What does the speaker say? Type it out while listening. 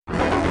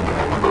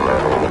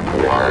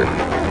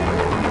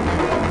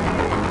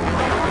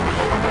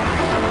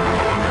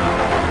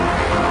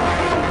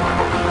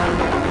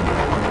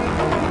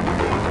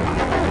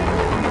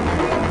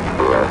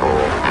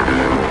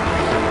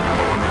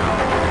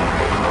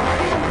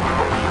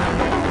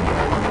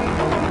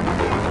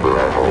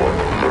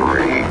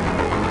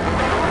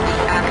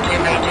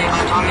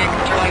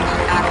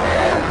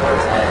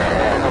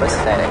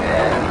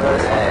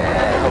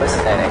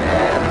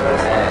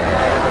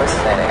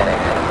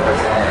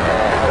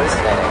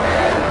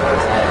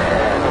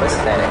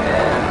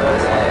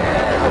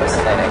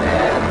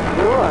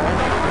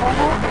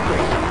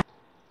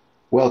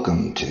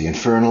to the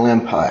Infernal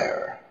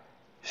Empire.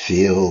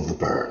 Feel the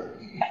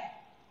burn.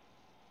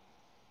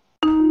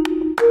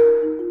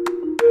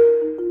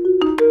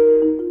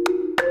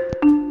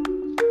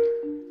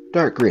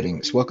 Dark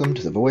greetings. Welcome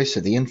to the Voice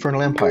of the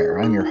Infernal Empire.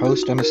 I'm your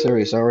host,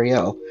 Emissary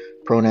Zariel,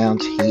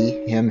 pronouns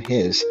he, him,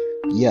 his,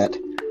 yet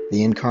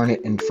the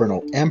incarnate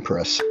Infernal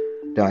Empress,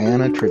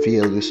 Diana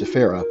Trevia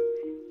Lucifera,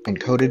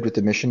 encoded with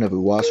the mission of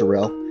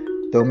Uwazarel,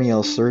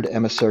 Thomiel's third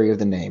emissary of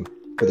the name,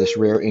 for this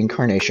rare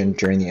incarnation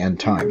during the end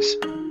times.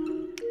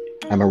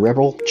 I'm a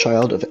rebel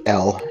child of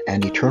El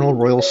and eternal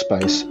royal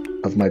spice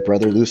of my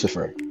brother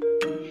Lucifer.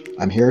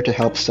 I'm here to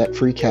help set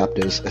free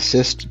captives,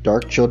 assist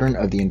dark children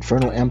of the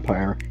Infernal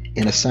Empire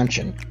in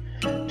ascension,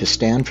 to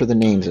stand for the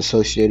names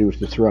associated with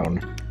the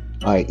throne,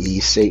 i.e.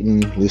 Satan,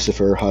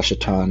 Lucifer,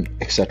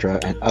 Hashatan, etc.,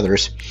 and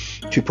others,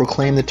 to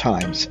proclaim the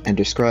times and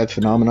describe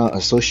phenomena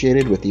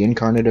associated with the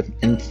incarnate of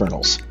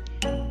Infernals.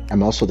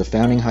 I'm also the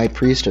founding high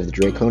priest of the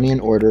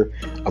Draconian Order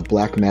of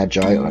Black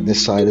Magi on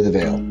this side of the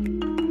veil.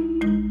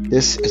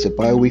 This is a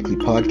bi-weekly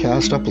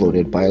podcast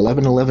uploaded by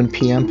 11:11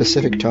 p.m.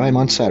 Pacific Time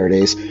on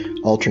Saturdays,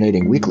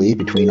 alternating weekly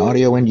between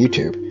audio and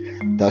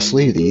YouTube.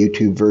 Thusly, the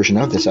YouTube version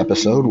of this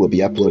episode will be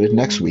uploaded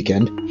next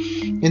weekend.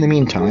 In the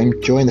meantime,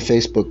 join the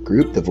Facebook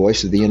group, The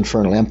Voice of the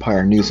Infernal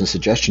Empire News and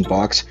Suggestion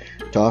Box,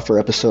 to offer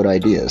episode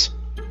ideas.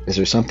 Is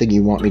there something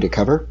you want me to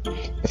cover?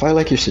 If I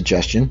like your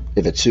suggestion,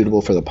 if it's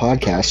suitable for the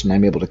podcast and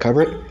I'm able to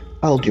cover it,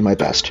 I'll do my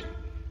best.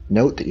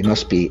 Note that you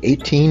must be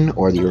 18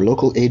 or your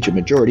local age of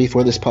majority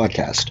for this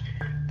podcast.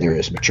 There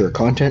is mature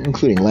content,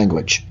 including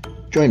language.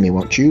 Join me,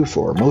 won't you,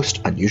 for Most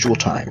Unusual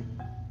Time.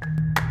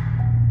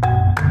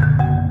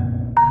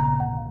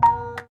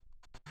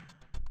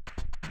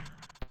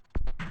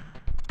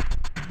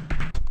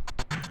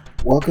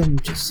 Welcome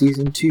to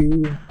Season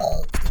 2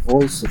 of The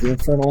Voice of the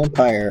Infernal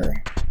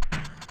Empire.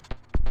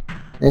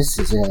 This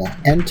is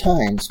End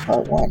Times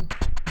Part 1,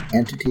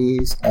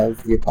 Entities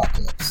of the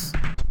Apocalypse.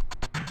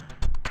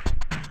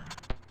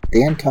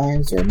 The End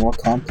Times are a more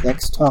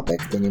complex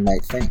topic than you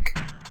might think.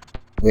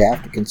 We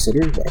have to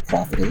consider what a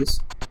prophet is,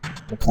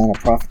 what kind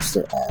of prophets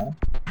there are,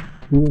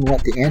 who and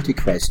what the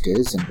Antichrist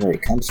is and where he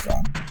comes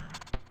from.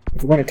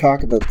 If we're going to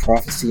talk about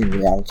prophecy and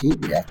reality,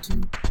 we have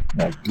to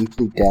more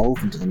deeply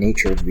delve into the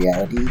nature of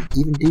reality,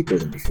 even deeper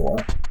than before,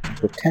 and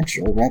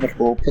potential rabbit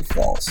hole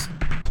pitfalls.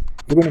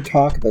 If we're going to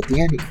talk about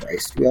the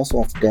Antichrist, we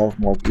also have to delve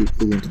more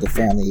deeply into the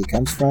family he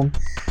comes from,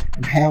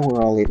 and how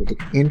we're all able to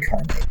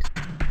incarnate.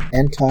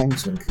 End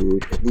Times will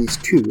include at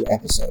least 2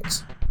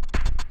 episodes.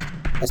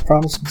 As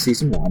promised in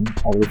Season 1,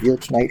 I'll reveal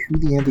tonight who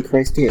the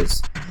Antichrist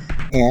is,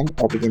 and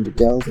I'll begin to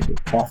delve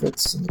into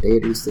prophets and the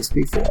deities they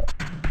speak for.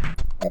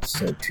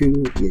 Episode 2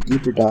 will be a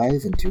deeper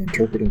dive into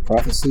interpreting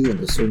prophecy and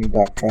discerning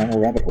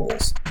doctrinal rabbit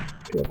holes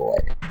to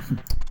avoid,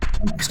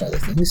 amongst other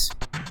things.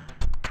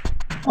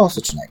 Also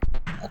tonight,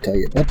 I'll tell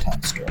you a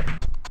bedtime story.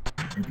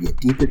 It'll be a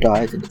deeper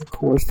dive into the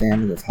core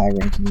family of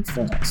high-ranking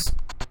infernals.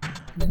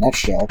 In a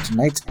nutshell,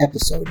 tonight's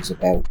episode is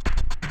about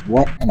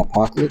what an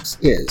apocalypse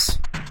is,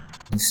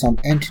 and some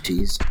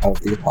entities of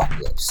the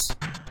apocalypse.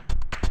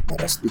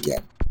 Let us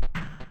begin.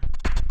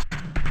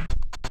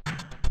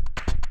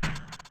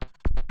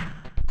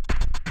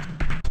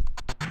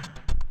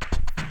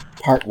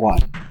 Part 1.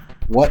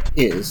 What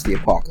is the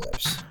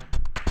apocalypse?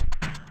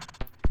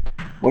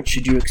 What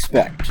should you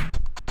expect?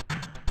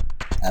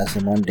 As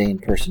a mundane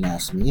person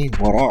asks me,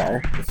 what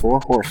are the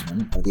 4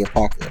 horsemen of the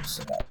apocalypse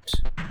about?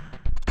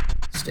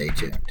 Stay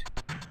tuned.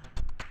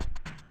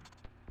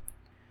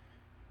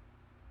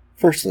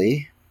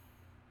 Firstly,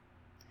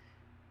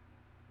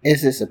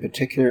 is this a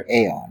particular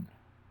aeon?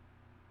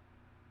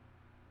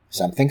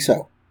 Some think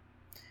so.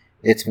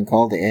 It's been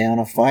called the Aeon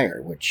of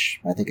Fire,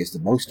 which I think is the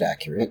most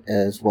accurate,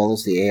 as well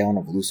as the Aeon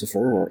of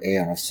Lucifer or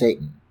Aeon of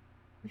Satan.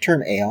 The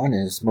term Aeon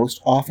is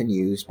most often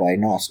used by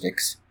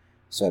Gnostics,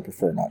 so I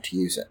prefer not to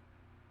use it.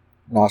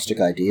 Gnostic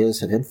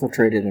ideas have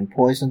infiltrated and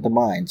poisoned the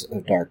minds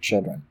of dark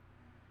children,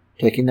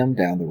 taking them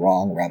down the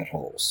wrong rabbit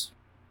holes.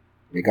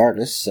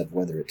 Regardless of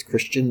whether it's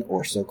Christian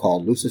or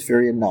so-called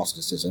Luciferian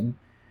Gnosticism,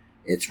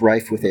 it's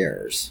rife with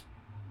errors.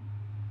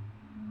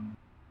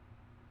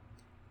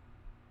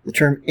 The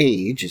term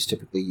age is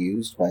typically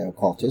used by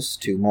occultists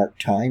to mark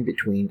time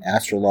between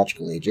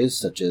astrological ages,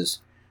 such as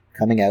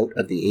coming out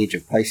of the age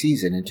of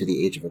Pisces and into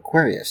the age of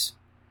Aquarius.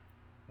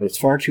 But it's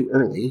far too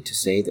early to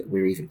say that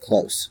we're even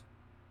close.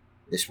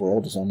 This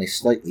world is only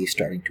slightly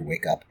starting to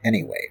wake up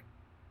anyway.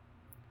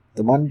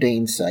 The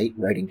mundane site,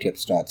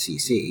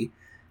 writingtips.cc,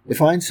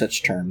 defines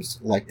such terms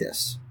like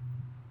this.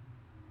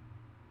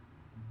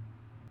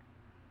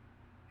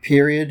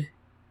 Period,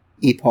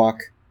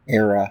 epoch,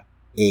 era,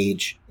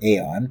 age,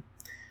 aeon,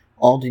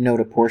 all denote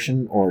a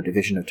portion or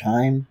division of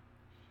time.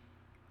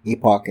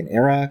 Epoch and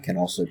era can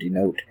also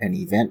denote an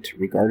event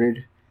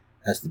regarded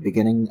as the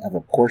beginning of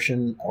a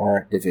portion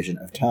or division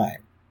of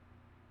time.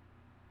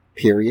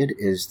 Period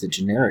is the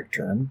generic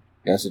term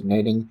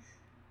designating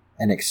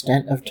an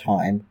extent of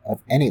time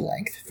of any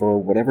length for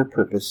whatever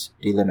purpose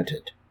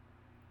delimited.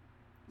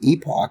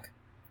 Epoch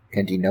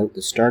can denote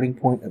the starting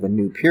point of a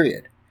new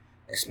period,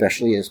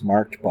 especially as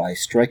marked by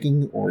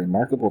striking or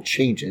remarkable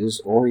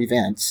changes or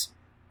events,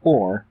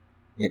 or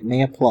it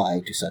may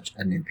apply to such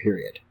a new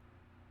period.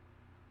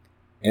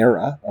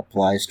 Era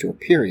applies to a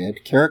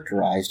period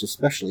characterized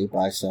especially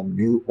by some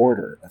new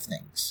order of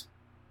things.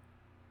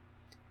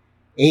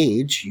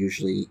 Age,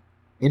 usually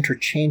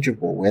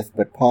interchangeable with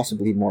but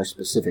possibly more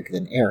specific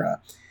than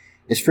era,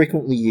 is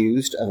frequently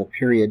used of a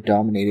period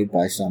dominated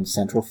by some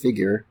central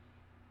figure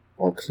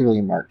or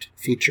clearly marked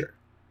feature.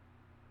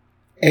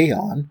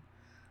 Aeon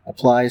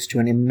applies to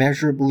an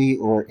immeasurably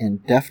or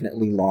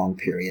indefinitely long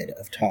period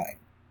of time.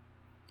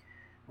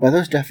 By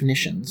those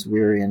definitions,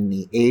 we're in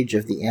the age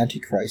of the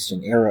Antichrist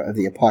and era of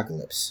the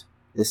Apocalypse.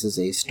 This is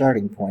a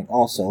starting point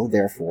also,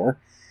 therefore,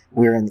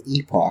 we're in the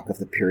epoch of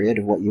the period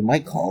of what you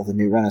might call the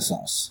New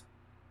Renaissance.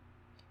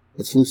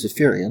 It's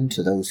Luciferian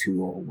to those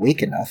who are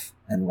awake enough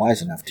and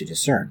wise enough to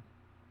discern.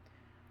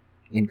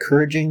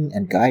 Encouraging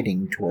and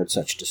guiding toward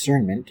such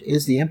discernment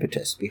is the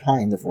impetus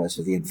behind the Voice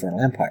of the Infernal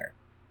Empire,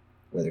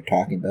 whether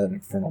talking about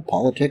infernal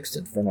politics,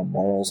 infernal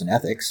morals and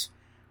ethics,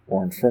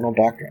 or infernal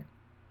doctrine.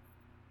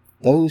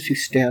 Those who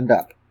stand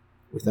up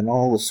within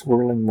all the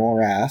swirling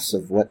morass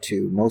of what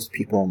to most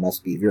people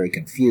must be very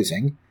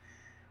confusing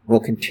will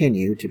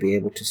continue to be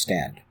able to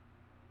stand.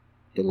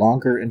 The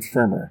longer and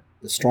firmer,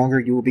 the stronger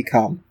you will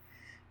become,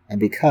 and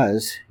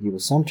because you will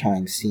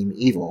sometimes seem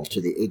evil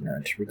to the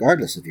ignorant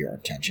regardless of your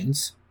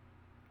intentions,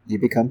 you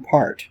become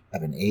part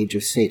of an age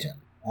of Satan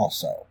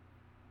also.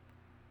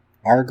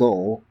 Our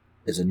goal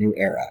is a new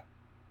era.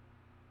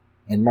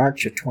 In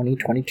March of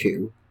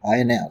 2022, I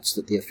announced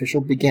that the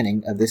official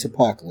beginning of this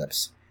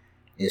apocalypse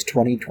is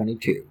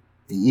 2022,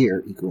 the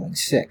year equaling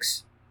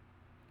 6.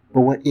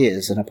 But what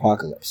is an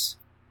apocalypse?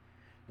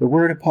 The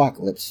word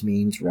apocalypse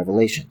means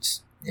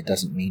revelations. It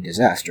doesn't mean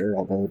disaster,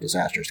 although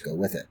disasters go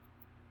with it.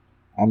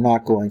 I'm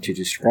not going to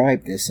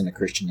describe this in a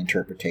Christian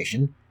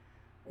interpretation,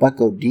 but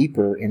go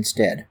deeper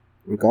instead.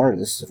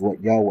 Regardless of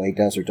what Yahweh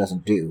does or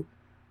doesn't do,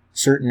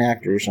 certain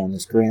actors on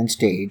this grand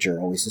stage are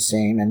always the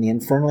same, and the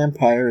Infernal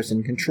Empire is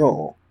in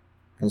control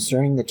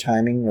concerning the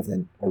timing of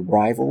the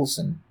arrivals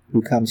and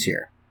who comes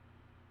here.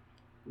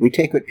 We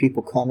take what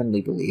people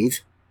commonly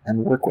believe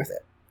and work with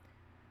it.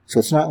 So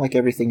it's not like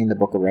everything in the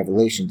book of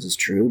Revelations is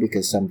true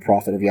because some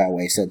prophet of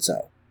Yahweh said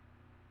so.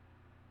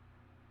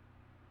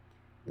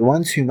 The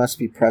ones who must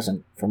be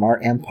present from our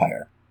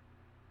empire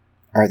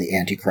are the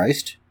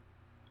Antichrist,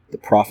 the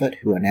prophet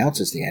who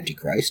announces the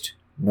Antichrist,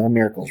 no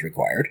miracles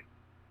required,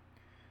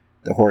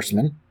 the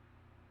horseman,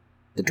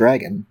 the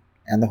dragon,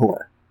 and the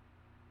whore.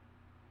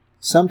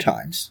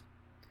 Sometimes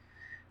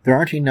there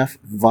aren't enough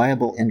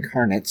viable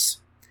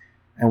incarnates,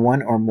 and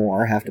one or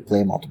more have to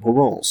play multiple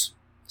roles.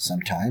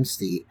 Sometimes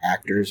the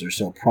actors are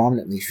so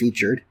prominently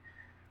featured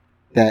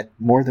that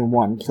more than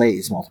one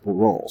plays multiple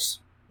roles.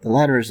 The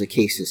latter is the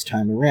case this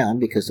time around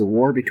because the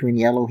war between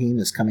the Elohim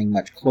is coming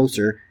much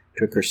closer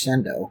to a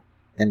crescendo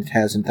than it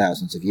has in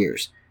thousands of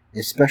years,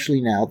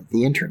 especially now that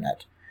the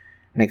internet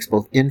makes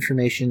both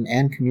information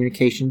and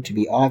communication to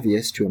be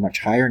obvious to a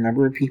much higher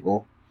number of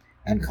people,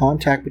 and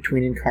contact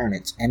between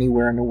incarnates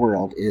anywhere in the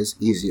world is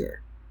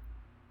easier.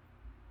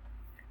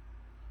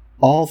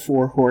 All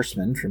 4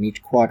 horsemen from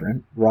each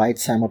quadrant ride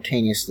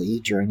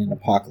simultaneously during an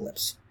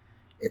apocalypse.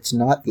 It's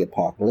not the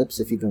apocalypse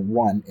if even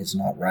one is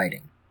not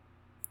riding.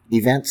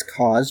 Events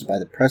caused by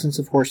the presence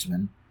of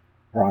horsemen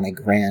are on a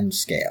grand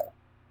scale.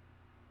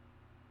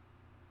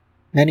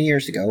 Many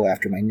years ago,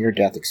 after my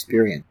near-death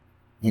experience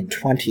in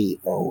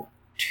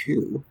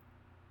 2002,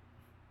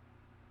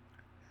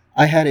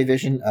 I had a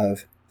vision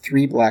of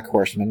 3 black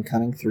horsemen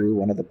coming through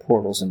one of the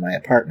portals in my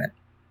apartment.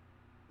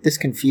 This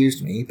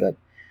confused me, but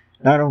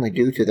not only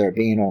due to there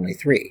being only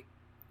 3.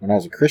 When I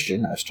was a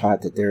Christian, I was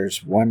taught that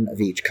there's one of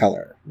each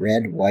color,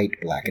 red, white,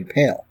 black, and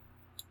pale.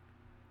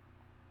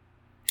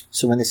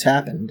 So when this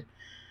happened,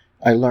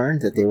 I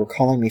learned that they were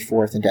calling me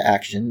forth into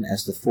action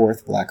as the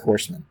 4th black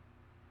horseman.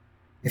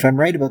 If I'm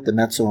right about the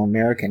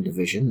Mesoamerican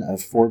division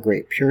of 4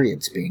 great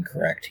periods being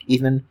correct,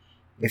 even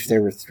if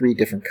there were 3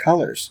 different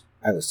colors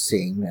I was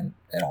seeing and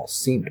it all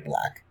seemed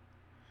black,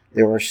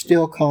 they were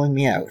still calling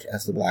me out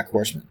as the Black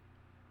Horseman.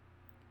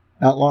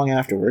 Not long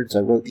afterwards,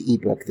 I wrote the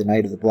ebook, The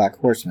Night of the Black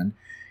Horseman,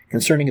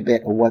 concerning a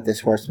bit of what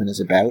this horseman is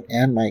about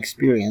and my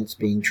experience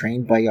being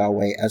trained by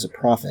Yahweh as a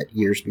prophet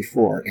years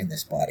before in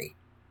this body.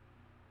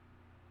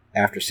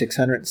 After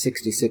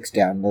 666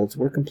 downloads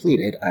were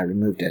completed, I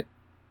removed it.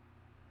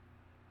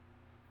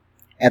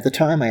 At the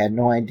time, I had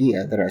no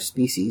idea that our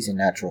species in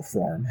natural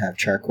form have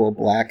charcoal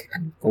black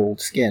and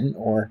gold skin,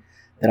 or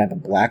that I'm a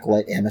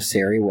blacklight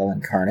emissary well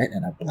incarnate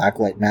and a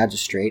blacklight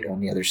magistrate on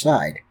the other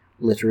side,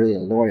 literally a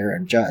lawyer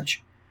and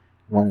judge,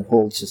 one who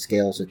holds the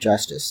scales of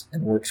justice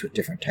and works with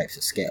different types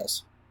of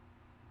scales.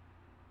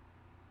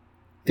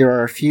 There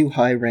are a few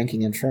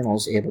high-ranking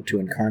infernals able to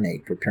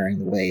incarnate, preparing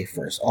the way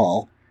for us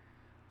all,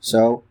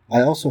 so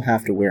I also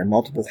have to wear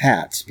multiple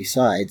hats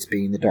besides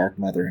being the Dark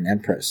Mother and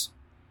Empress.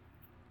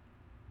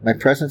 My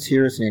presence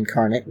here as an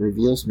incarnate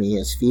reveals me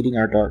as feeding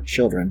our dark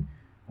children,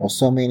 while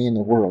so many in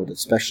the world,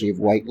 especially of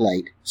white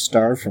light,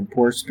 starve from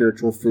poor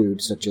spiritual food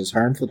such as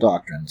harmful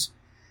doctrines,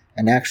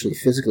 and actually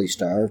physically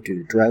starve due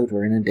to drought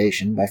or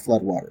inundation by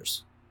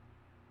floodwaters.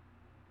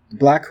 The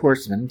Black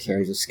Horseman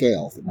carries a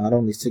scale that not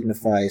only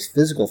signifies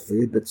physical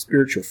food but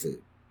spiritual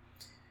food.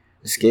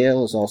 The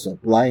scale is also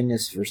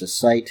blindness versus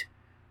sight,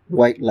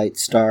 white light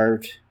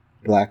starved,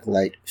 black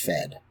light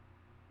fed.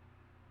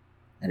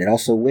 And it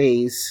also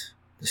weighs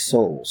the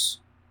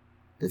souls,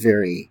 the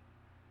very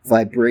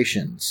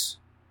vibrations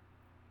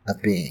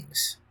of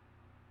beings.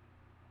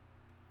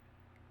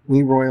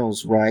 We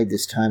royals ride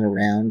this time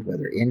around,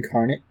 whether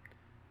incarnate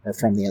or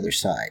from the other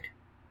side.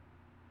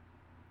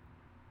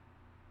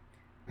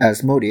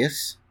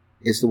 Asmodeus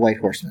is the White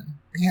Horseman,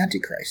 the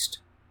Antichrist.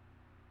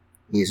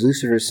 He is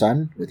Lucifer's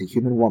son with a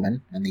human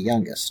woman and the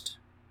youngest.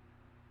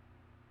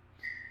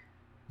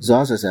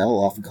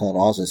 Zazazel, often called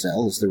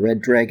Azazel, is the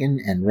red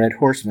dragon and red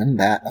horseman,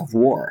 that of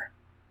war.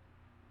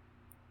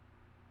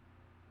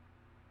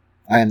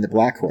 I am the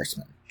Black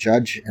Horseman,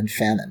 judge and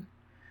famine,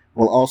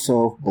 while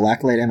also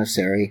blacklight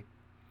emissary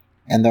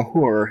and the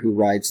whore who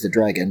rides the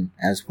dragon,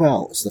 as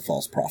well as the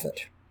false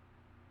prophet.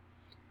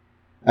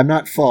 I'm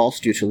not false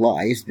due to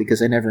lies,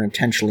 because I never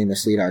intentionally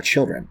mislead our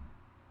children,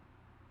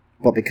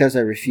 but because I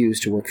refuse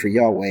to work for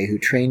Yahweh, who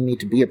trained me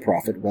to be a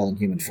prophet while in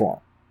human form.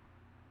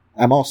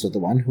 I'm also the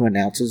one who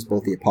announces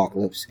both the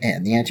apocalypse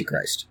and the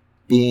Antichrist,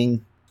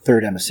 being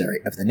third emissary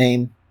of the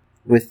name,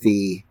 with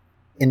the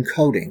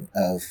encoding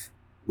of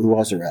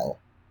Uazarel.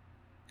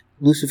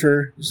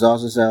 Lucifer,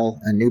 Zazazel,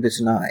 Anubis,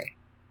 and I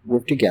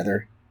work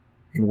together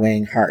in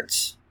weighing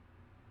hearts,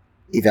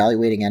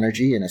 evaluating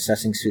energy and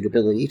assessing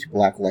suitability to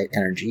black light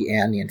energy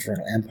and the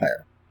infernal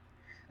empire.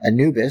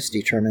 Anubis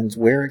determines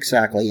where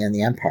exactly in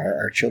the empire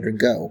our children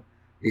go,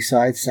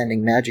 besides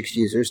sending magic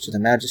users to the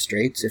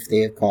magistrates if they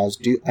have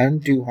caused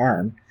undue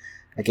harm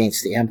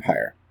against the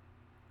empire.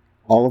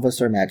 All of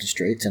us are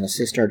magistrates and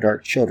assist our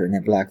dark children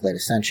in black light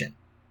ascension.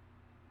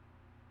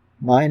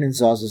 Mine and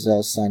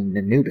Zazazel's son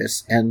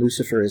Anubis and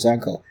Lucifer, his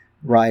uncle,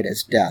 ride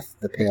as Death,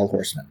 the Pale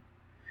Horseman,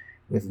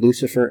 with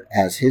Lucifer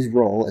as his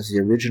role as the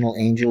original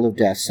angel of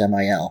death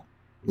Samael,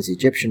 his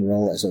Egyptian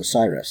role as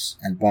Osiris,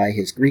 and by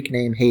his Greek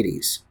name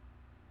Hades.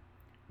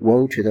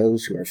 Woe to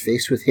those who are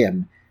faced with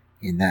him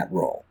in that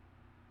role.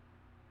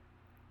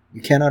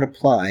 You cannot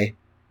apply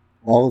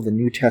all of the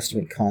New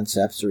Testament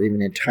concepts or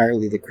even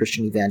entirely the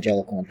Christian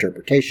evangelical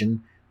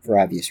interpretation for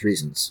obvious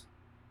reasons.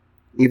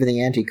 Even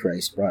the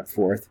Antichrist brought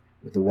forth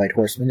with the White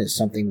Horseman is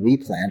something we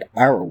planned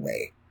our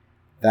way,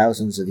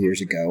 thousands of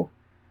years ago,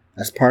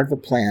 as part of a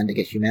plan to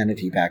get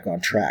humanity back on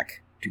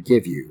track, to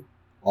give you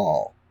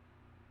all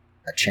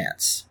a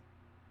chance.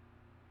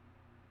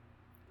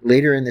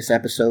 Later in this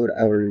episode,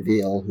 I will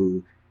reveal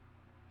who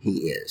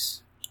he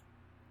is.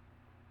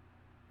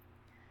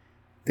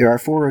 There are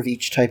 4 of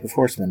each type of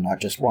horseman, not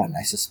just one.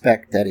 I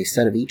suspect that a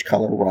set of each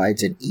color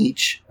rides in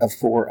each of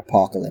 4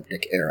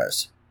 apocalyptic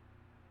eras.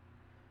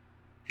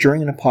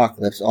 During an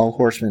apocalypse, all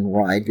horsemen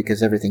ride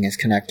because everything is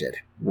connected.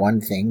 One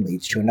thing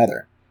leads to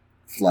another.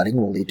 Flooding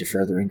will lead to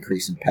further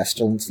increase in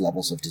pestilence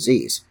levels of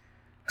disease.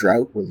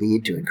 Drought will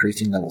lead to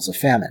increasing levels of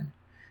famine.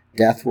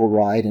 Death will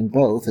ride in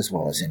both as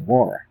well as in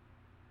war.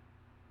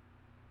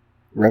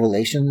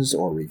 Revelations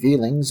or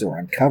revealings or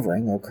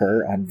uncovering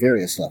occur on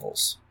various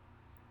levels.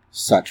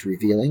 Such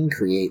revealing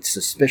creates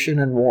suspicion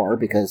and war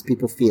because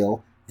people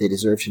feel they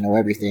deserve to know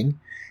everything,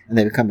 and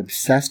they become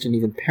obsessed and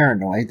even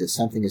paranoid that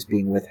something is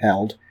being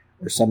withheld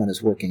or someone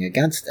is working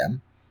against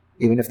them,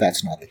 even if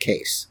that's not the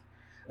case.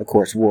 Of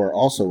course, war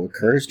also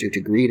occurs due to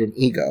greed and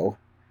ego,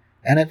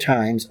 and at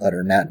times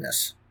utter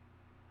madness.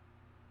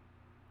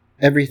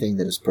 Everything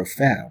that is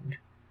profound,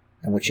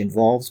 and which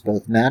involves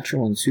both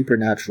natural and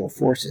supernatural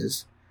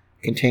forces,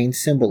 contains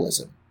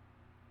symbolism,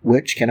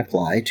 which can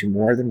apply to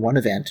more than one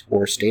event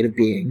or state of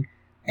being,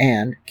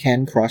 and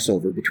can cross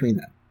over between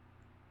them.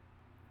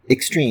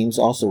 Extremes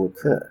also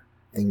occur.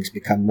 Things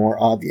become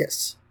more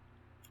obvious.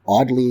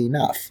 Oddly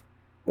enough,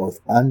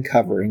 both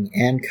uncovering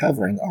and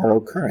covering are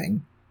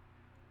occurring,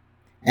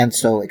 and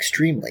so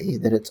extremely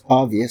that it's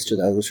obvious to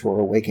those who are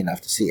awake enough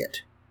to see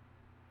it.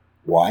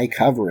 Why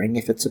covering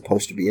if it's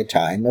supposed to be a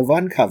time of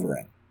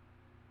uncovering?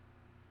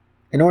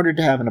 In order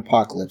to have an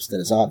apocalypse that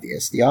is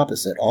obvious, the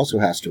opposite also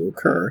has to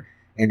occur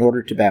in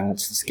order to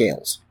balance the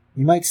scales.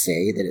 You might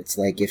say that it's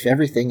like if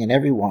everything and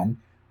everyone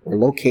were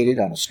located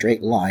on a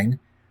straight line,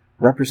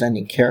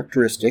 representing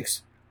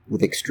characteristics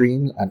with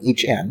extremes on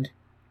each end,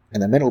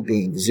 and the middle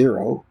being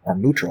 0 or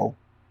neutral,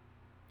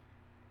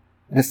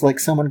 and it's like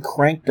someone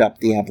cranked up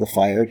the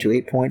amplifier to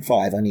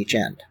 8.5 on each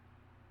end.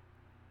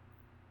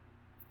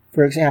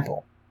 For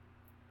example,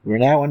 we are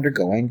now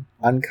undergoing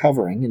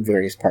uncovering in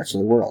various parts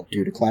of the world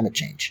due to climate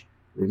change,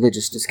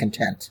 religious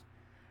discontent,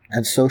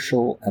 and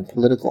social and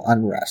political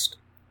unrest,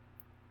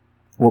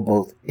 while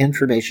both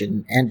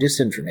information and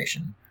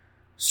disinformation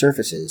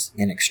surfaces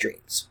in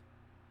extremes.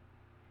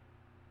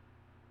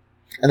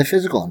 In the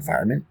physical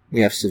environment, we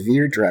have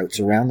severe droughts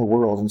around the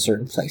world in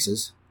certain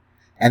places,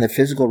 and the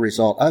physical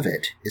result of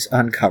it is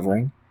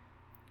uncovering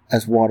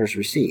as waters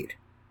recede.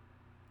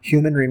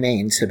 Human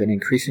remains have been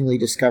increasingly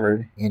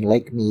discovered in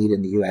Lake Mead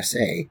in the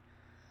USA,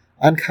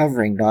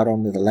 uncovering not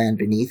only the land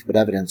beneath but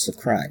evidence of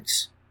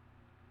crimes.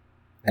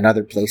 In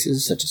other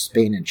places, such as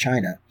Spain and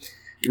China,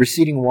 the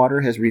receding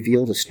water has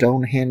revealed a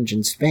Stonehenge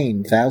in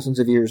Spain thousands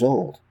of years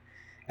old,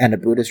 and a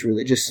Buddhist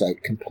religious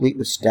site complete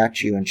with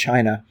statue in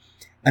China,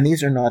 and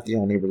these are not the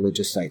only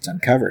religious sites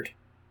uncovered.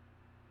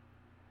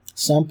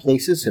 Some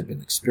places have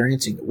been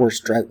experiencing the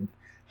worst drought in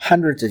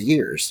hundreds of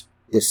years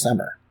this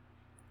summer,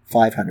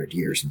 500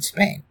 years in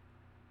Spain.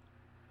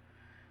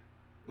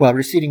 While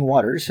receding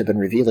waters have been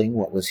revealing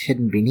what was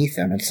hidden beneath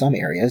them in some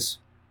areas,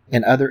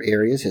 in other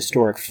areas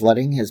historic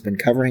flooding has been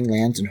covering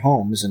lands and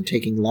homes and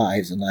taking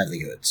lives and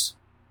livelihoods.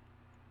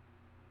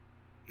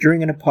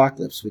 During an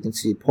apocalypse, we can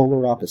see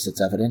polar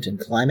opposites evident in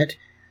climate,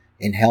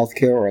 in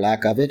healthcare or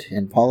lack of it,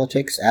 in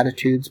politics,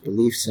 attitudes,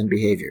 beliefs, and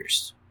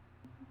behaviors.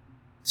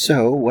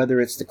 So, whether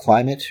it's the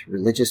climate,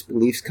 religious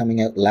beliefs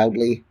coming out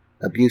loudly,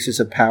 abuses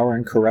of power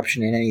and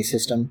corruption in any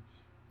system,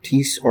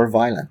 peace or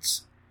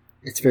violence,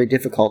 it's very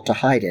difficult to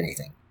hide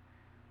anything,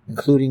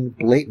 including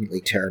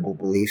blatantly terrible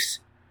beliefs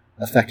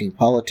affecting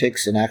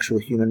politics and actual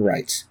human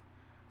rights,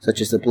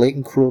 such as the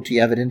blatant cruelty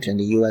evident in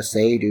the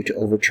USA due to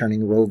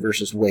overturning Roe v.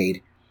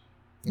 Wade,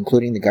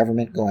 including the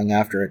government going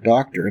after a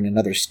doctor in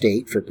another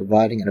state for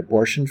providing an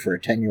abortion for a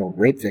 10-year-old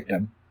rape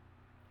victim,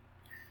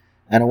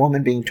 and a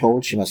woman being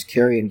told she must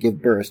carry and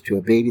give birth to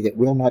a baby that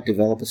will not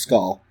develop a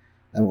skull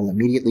and will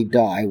immediately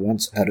die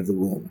once out of the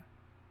womb.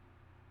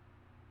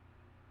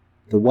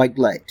 The white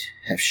light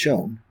have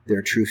shown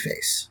their true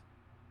face.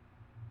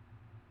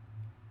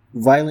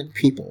 Violent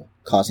people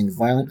causing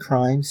violent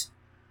crimes,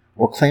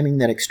 or claiming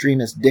that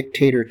extremist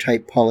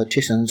dictator-type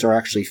politicians are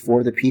actually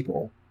for the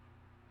people,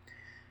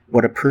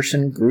 what a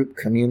person, group,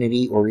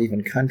 community, or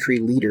even country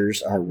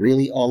leaders are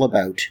really all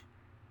about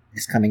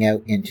is coming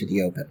out into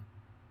the open.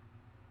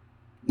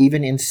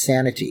 Even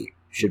insanity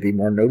should be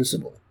more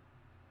noticeable,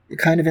 the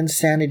kind of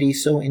insanity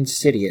so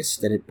insidious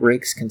that it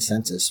breaks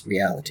consensus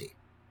reality.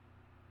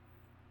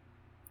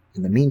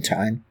 In the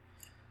meantime,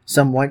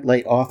 some white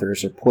light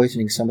authors are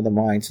poisoning some of the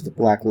minds of the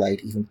black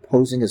light, even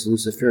posing as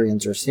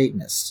Luciferians or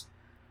Satanists,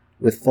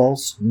 with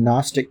false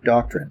Gnostic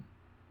doctrine,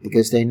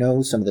 because they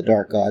know some of the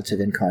dark gods have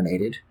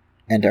incarnated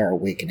and are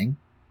awakening,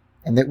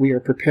 and that we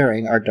are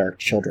preparing our dark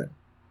children,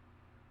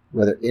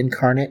 whether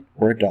incarnate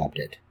or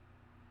adopted,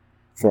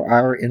 for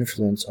our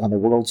influence on the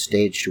world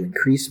stage to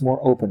increase more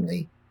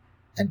openly,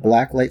 and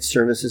black light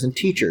services and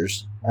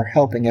teachers are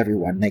helping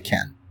everyone they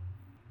can.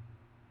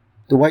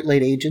 The white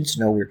light agents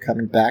know we're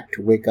coming back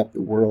to wake up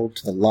the world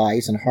to the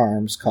lies and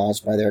harms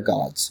caused by their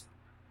gods.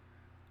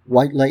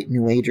 White light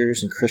New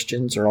Agers and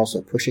Christians are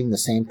also pushing the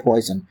same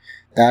poison,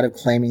 that of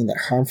claiming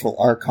that harmful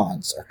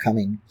archons are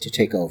coming to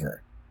take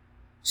over.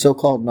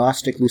 So-called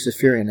Gnostic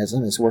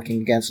Luciferianism is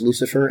working against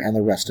Lucifer and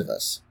the rest of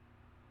us.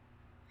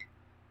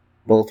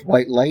 Both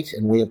white light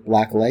and we of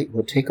black light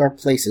will take our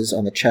places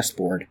on the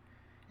chessboard,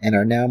 and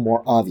are now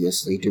more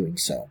obviously doing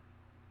so.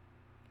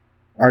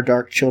 Our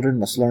dark children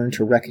must learn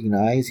to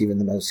recognize even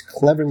the most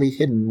cleverly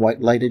hidden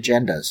white light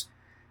agendas,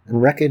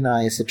 and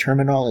recognize the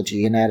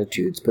terminology and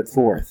attitudes put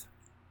forth.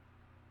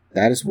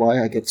 That is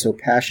why I get so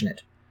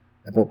passionate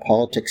about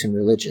politics and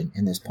religion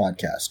in this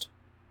podcast.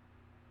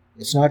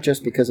 It's not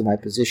just because of my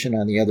position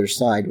on the other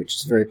side, which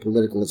is very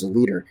political as a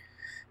leader,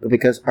 but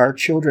because our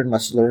children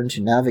must learn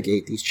to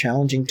navigate these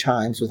challenging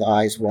times with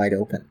eyes wide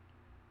open.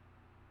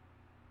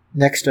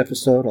 Next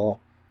episode,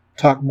 I'll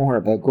talk more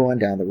about going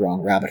down the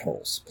wrong rabbit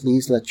holes.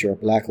 Please let your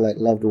blacklight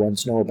loved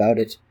ones know about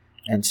it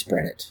and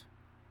spread it.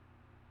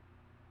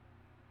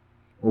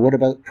 Well, what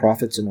about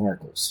prophets and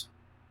oracles?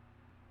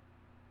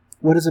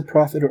 What is a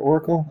prophet or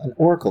oracle? An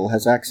oracle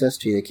has access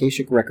to the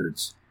Akashic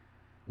records,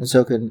 and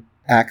so can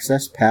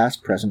access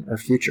past, present, or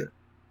future.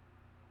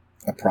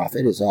 A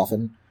prophet is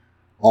often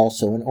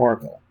also an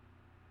oracle.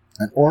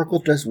 An oracle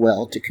does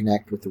well to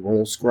connect with the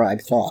royal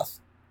scribe Thoth.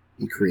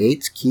 He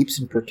creates, keeps,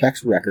 and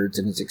protects records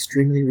and is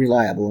extremely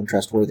reliable and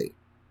trustworthy.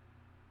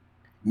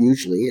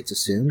 Usually, it's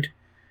assumed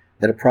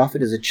that a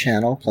prophet is a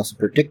channel plus a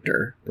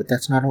predictor, but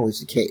that's not always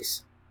the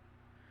case.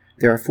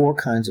 There are 4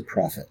 kinds of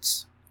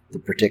prophets: the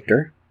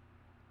predictor,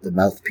 the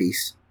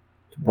mouthpiece,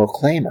 the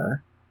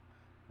proclaimer,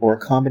 or a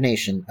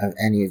combination of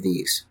any of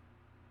these.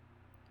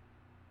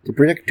 The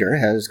predictor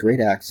has great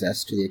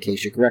access to the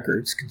Akashic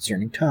records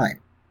concerning time,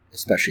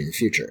 especially the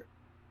future.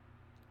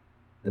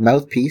 The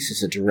mouthpiece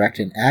is a direct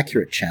and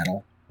accurate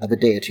channel of a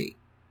deity.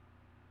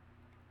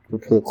 The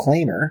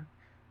proclaimer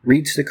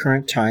reads the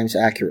current times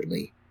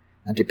accurately,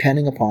 and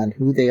depending upon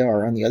who they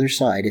are on the other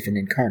side, if an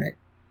incarnate,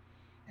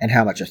 and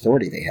how much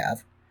authority they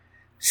have,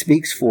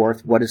 speaks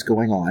forth what is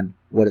going on,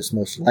 what is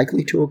most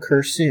likely to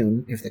occur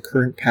soon if the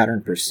current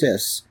pattern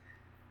persists,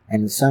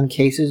 and in some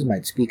cases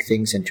might speak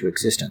things into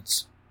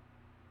existence.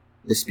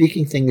 The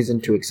speaking things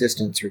into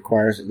existence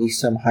requires at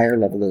least some higher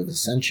level of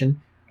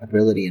ascension,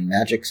 ability in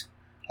magics,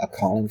 a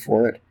calling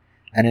for it,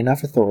 and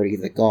enough authority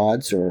that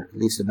gods, or at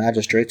least the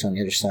magistrates on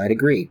the other side,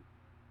 agree.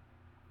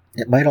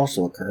 It might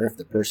also occur if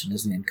the person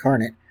is an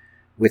incarnate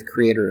with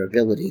creator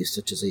abilities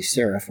such as a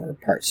seraph or a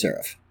part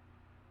seraph.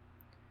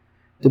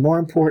 The more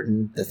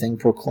important the thing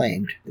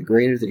proclaimed, the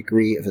greater the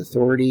degree of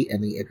authority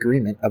and the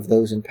agreement of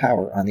those in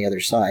power on the other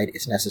side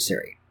is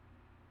necessary.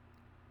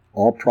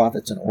 All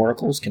prophets and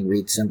oracles can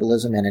read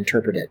symbolism and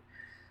interpret it.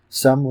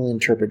 Some will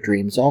interpret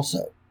dreams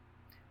also.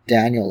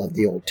 Daniel of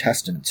the Old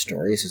Testament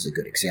stories is a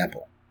good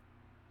example.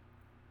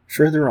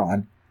 Further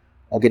on,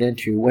 I'll get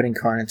into what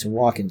incarnates and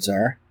walk-ins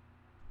are.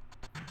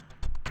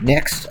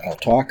 Next, I'll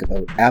talk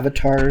about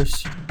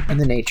avatars and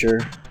the nature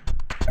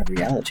of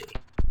reality.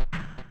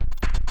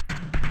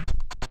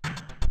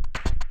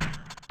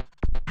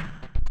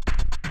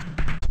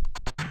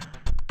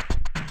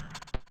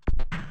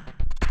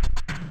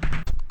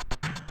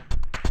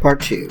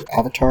 Part 2.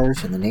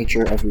 Avatars and the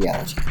nature of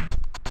reality.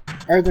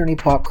 Are there any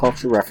pop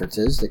culture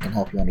references that can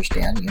help you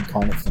understand the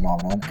incarnate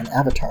phenomenon and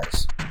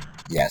avatars?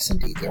 Yes,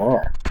 indeed there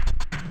are.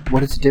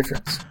 What is the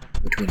difference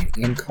between an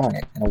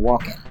incarnate and a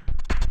walk-in?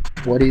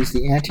 What is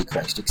the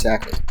Antichrist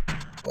exactly?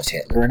 Was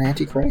Hitler an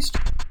Antichrist?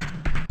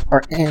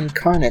 Are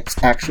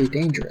incarnates actually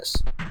dangerous?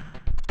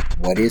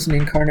 What is an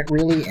incarnate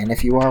really, and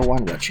if you are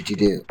one, what should you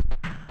do?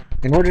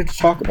 In order to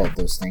talk about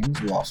those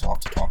things, we also have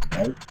to talk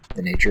about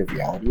the nature of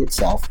reality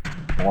itself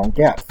more in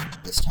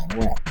depth this time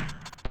around.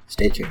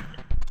 Stay tuned.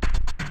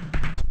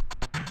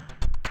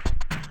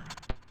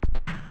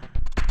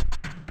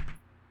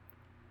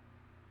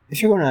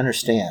 If you're going to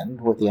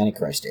understand what the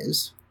Antichrist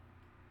is,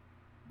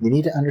 you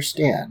need to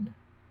understand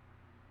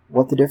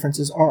what the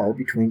differences are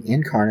between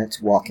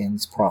incarnates,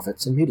 walk-ins,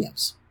 prophets, and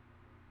mediums.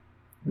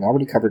 We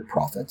already covered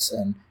prophets,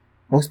 and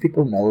most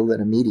people know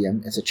that a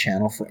medium is a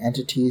channel for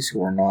entities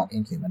who are not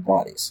in human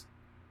bodies.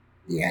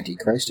 The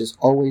Antichrist is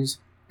always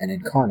an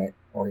incarnate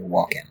or a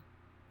walk-in.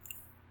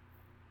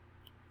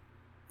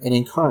 An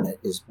incarnate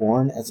is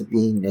born as a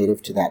being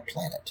native to that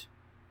planet.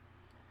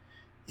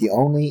 The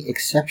only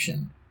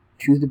exception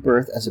to the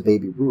birth as a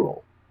baby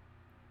rule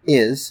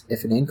is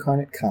if an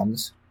incarnate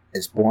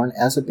is born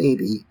as a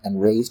baby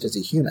and raised as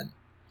a human,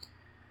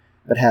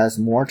 but has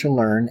more to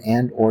learn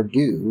and or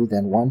do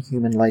than one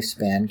human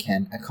lifespan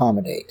can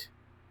accommodate.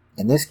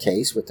 In this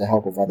case, with the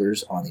help of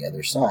others on the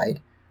other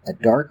side, a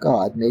dark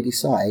god may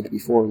decide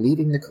before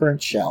leaving the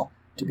current shell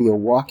to be a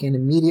walk-in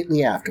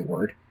immediately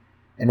afterward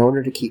in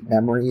order to keep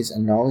memories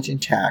and knowledge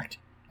intact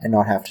and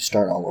not have to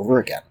start all over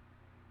again.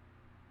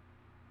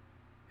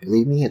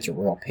 Believe me, it's a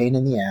real pain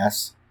in the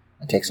ass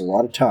and takes a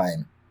lot of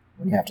time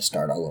when you have to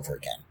start all over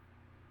again.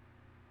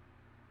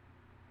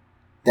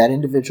 That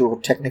individual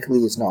technically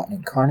is not an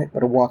incarnate,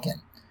 but a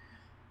walk-in.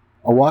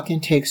 A walk-in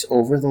takes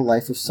over the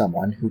life of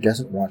someone who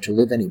doesn't want to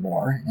live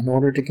anymore in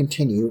order to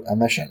continue a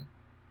mission.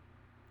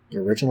 The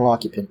original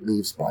occupant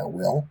leaves by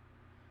will,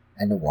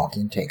 and the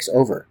walk-in takes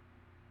over.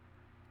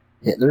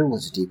 Hitler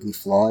was a deeply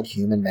flawed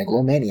human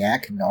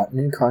megalomaniac, not an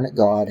incarnate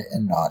god,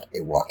 and not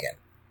a walk-in.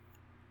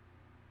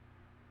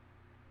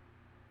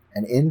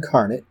 An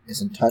incarnate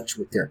is in touch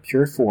with their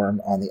pure form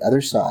on the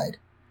other side,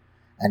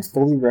 and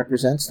fully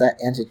represents that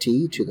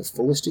entity to the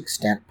fullest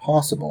extent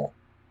possible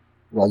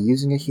while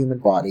using a human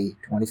body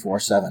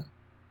 24/7.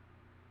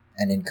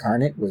 An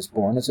incarnate was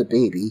born as a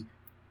baby,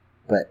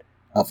 but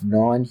of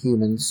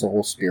non-human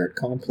soul-spirit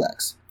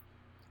complex.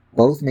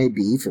 Both may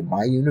be from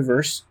my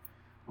universe,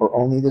 or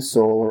only the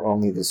soul or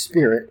only the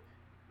spirit,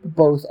 but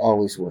both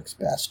always works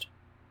best.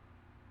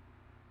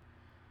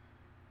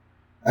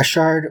 A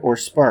shard or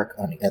spark,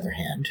 on the other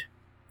hand,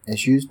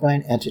 is used by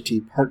an entity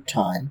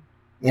part-time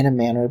in a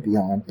manner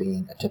beyond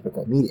being a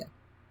typical medium.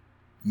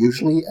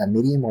 Usually, a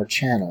medium or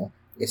channel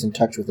is in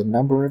touch with a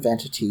number of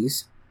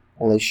entities,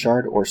 while a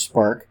shard or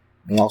spark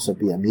may also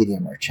be a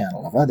medium or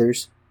channel of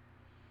others,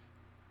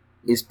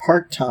 is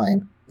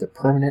part-time the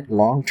permanent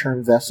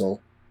long-term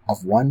vessel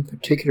of one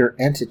particular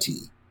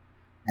entity,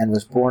 and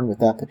was born with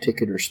that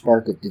particular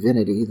spark of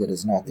divinity that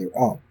is not their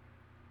own.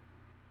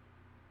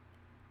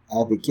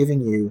 I'll be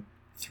giving you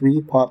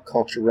 3 pop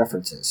culture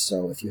references,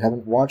 so if you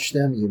haven't watched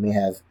them, you may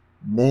have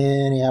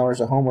many hours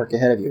of homework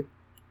ahead of you.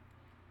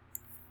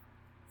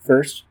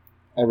 First,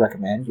 I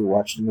recommend you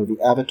watch the movie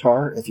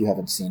Avatar if you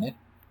haven't seen it,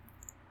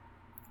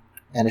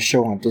 and a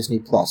show on Disney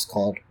Plus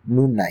called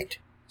Moon Knight,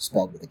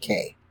 spelled with a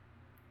K.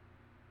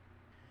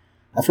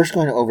 I'm first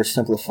going to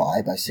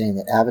oversimplify by saying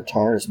that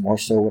Avatar is more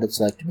so what it's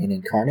like to be an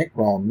incarnate,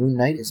 while Moon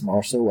Knight is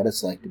more so what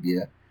it's like to be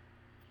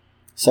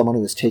someone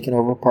who is taken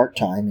over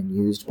part-time and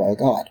used by a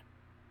god.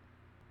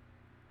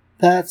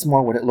 That's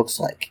more what it looks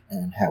like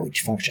and how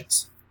each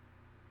functions.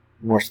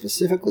 More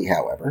specifically,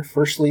 however,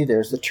 firstly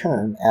there's the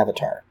term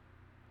avatar.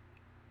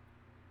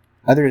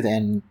 Other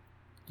than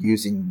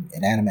using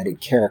an animated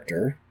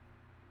character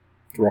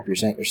to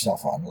represent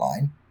yourself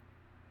online,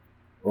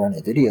 or in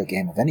a video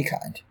game of any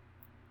kind,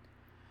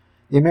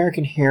 the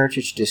American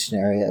Heritage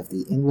Dictionary of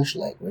the English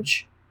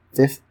Language,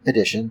 5th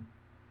edition,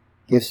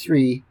 gives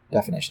 3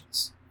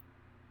 definitions.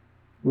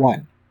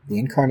 1. The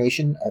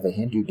incarnation of a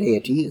Hindu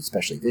deity,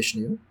 especially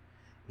Vishnu,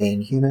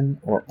 in human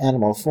or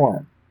animal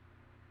form.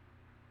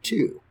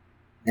 2.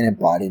 An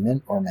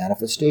embodiment or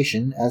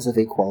manifestation as of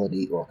a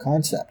quality or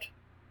concept.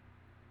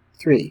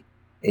 3.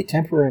 A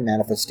temporary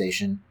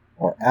manifestation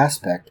or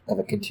aspect of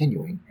a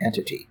continuing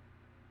entity.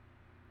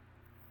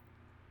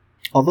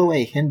 Although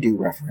a Hindu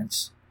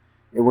reference,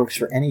 it works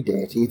for any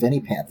deity of any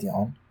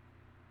pantheon.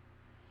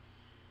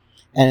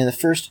 And in the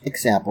first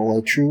example,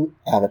 a true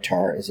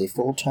avatar is a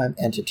full-time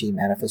entity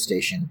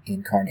manifestation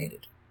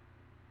incarnated.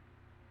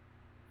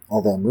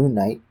 Although Moon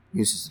Knight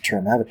uses the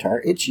term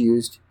avatar, it's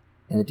used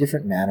in a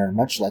different manner,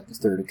 much like the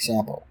third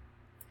example.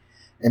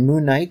 In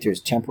Moon Knight,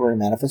 there's temporary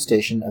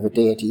manifestation of a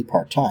deity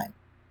part-time.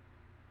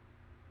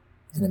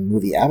 In the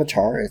movie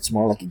Avatar, it's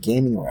more like a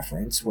gaming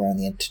reference, wherein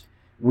the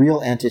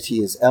real entity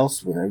is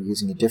elsewhere,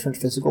 using a different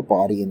physical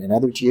body in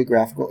another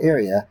geographical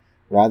area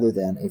rather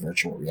than a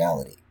virtual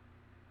reality.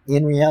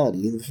 In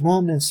reality, the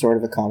phenomenon is sort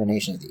of a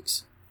combination of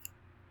these.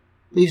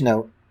 Please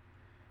note,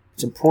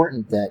 it's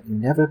important that you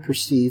never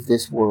perceive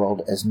this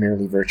world as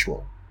merely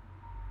virtual.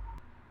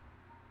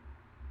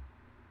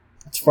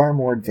 It's far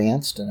more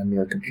advanced than a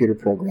mere computer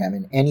program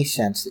in any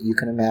sense that you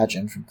can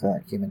imagine from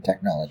current human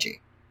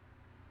technology.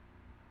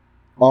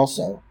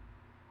 Also,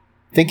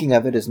 thinking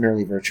of it as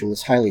merely virtual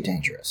is highly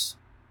dangerous.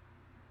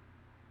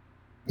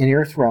 In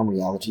Earth realm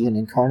reality, an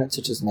incarnate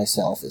such as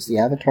myself is the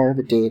avatar of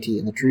a deity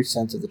in the true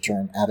sense of the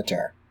term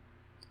avatar,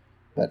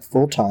 but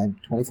full-time,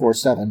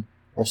 24/7,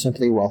 or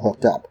simply well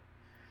hooked up.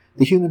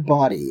 The human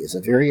body is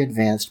a very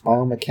advanced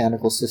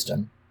biomechanical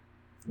system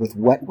with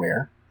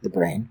wetware, the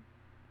brain,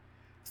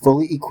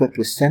 fully equipped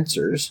with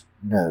sensors,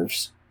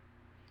 nerves,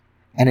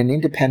 and an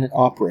independent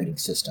operating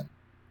system,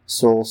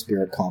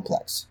 soul-spirit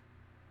complex.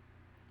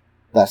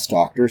 Thus,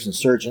 doctors and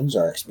surgeons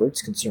are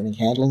experts concerning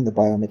handling the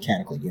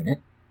biomechanical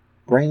unit,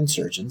 brain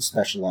surgeons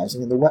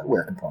specializing in the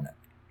wetware component.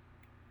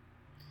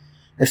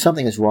 If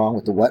something is wrong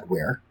with the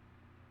wetware,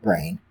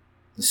 brain,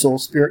 the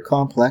soul-spirit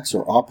complex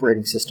or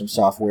operating system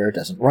software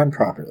doesn't run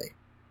properly.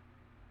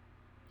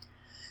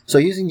 So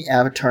using the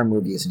Avatar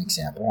movie as an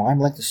example, I'm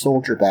like the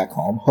soldier back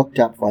home hooked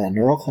up via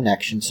neural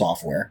connection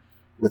software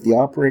with the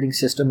operating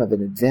system of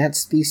an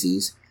advanced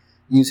species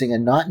using a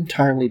not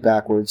entirely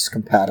backwards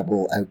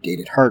compatible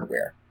outdated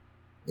hardware.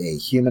 A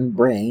human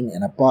brain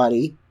in a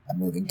body, a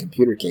moving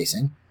computer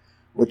casing,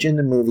 which in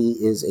the movie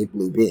is a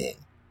blue being.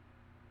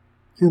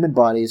 Human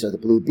bodies are the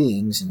blue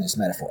beings in this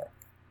metaphor.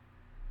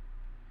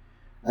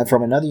 I'm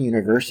from another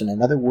universe and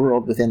another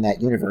world within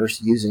that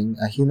universe using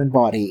a human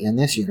body in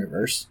this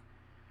universe,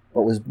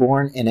 but was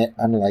born in it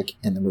unlike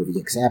in the movie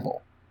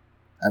example.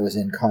 I was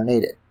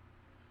incarnated.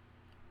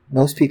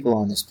 Most people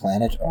on this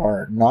planet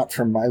are not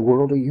from my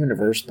world or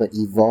universe, but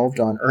evolved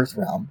on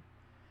Earthrealm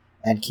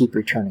and keep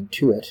returning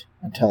to it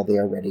until they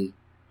are ready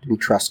to be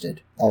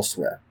trusted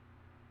elsewhere.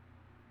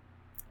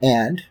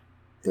 And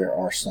there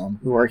are some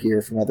who are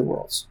here from other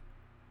worlds.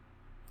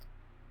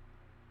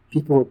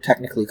 People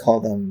technically call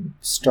them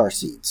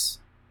starseeds,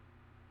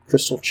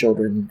 crystal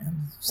children,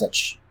 and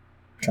such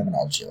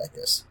terminology like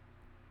this.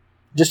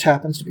 It just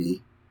happens to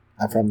be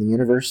I'm from the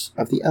universe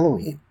of the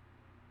Elohim.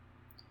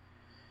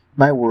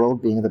 My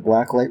world being the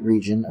blacklight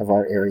region of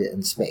our area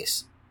in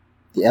space.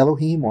 The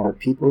Elohim are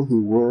people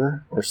who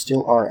were or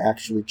still are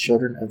actually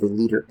children of the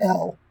leader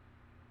El,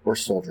 or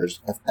soldiers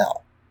of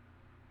El.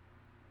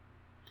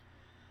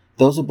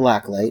 Those of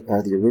Blacklight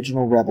are the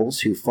original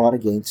rebels who fought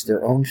against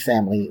their own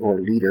family or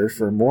leader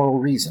for moral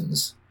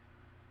reasons,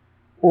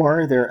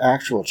 or their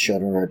actual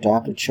children or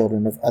adopted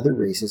children of other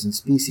races and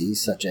species,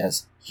 such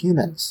as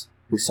humans,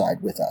 who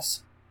side with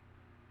us.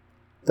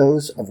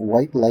 Those of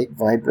White Light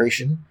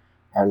vibration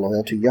are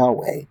loyal to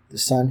Yahweh, the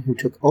Son who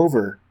took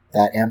over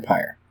that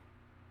empire.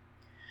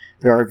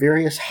 There are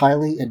various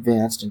highly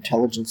advanced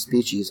intelligent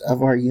species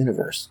of our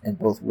universe in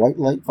both white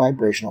light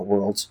vibrational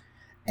worlds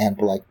and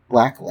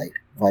black light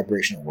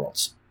vibrational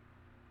worlds.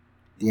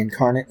 The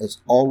incarnate is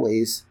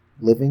always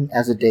living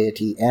as a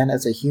deity and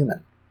as a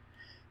human,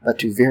 but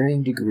to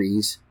varying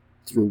degrees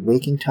through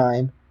waking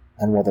time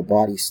and while the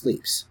body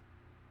sleeps.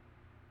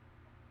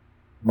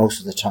 Most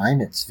of the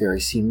time, it's very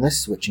seamless,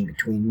 switching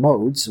between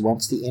modes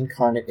once the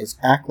incarnate is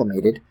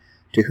acclimated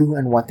to who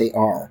and what they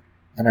are,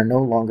 and are no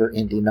longer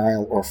in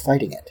denial or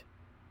fighting it.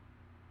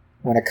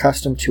 When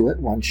accustomed to it,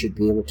 one should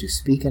be able to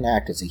speak and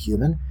act as a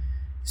human,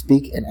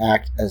 speak and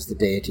act as the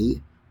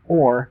deity,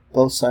 or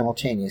both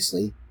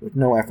simultaneously with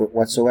no effort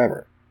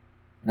whatsoever.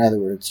 In other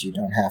words, you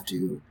don't have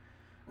to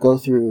go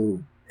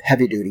through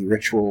heavy-duty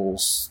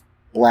rituals,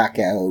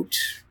 blackout,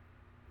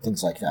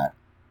 things like that.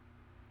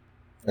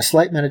 A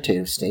slight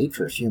meditative state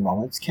for a few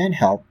moments can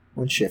help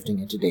when shifting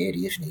into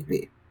deity if need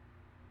be.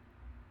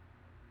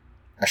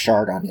 A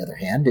shard, on the other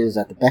hand, is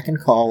at the beck and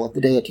call of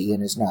the deity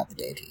and is not the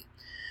deity.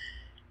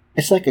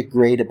 It's like a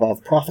grade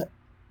above prophet.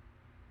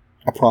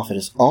 A prophet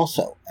is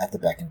also at the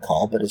beck and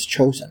call, but is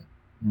chosen,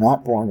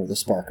 not born with the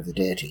spark of the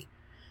deity,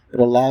 but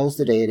allows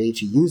the deity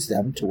to use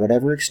them to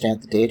whatever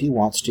extent the deity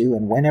wants to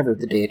and whenever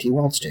the deity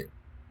wants to.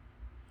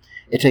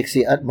 It takes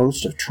the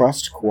utmost of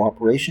trust,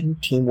 cooperation,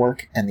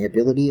 teamwork, and the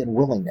ability and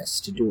willingness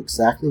to do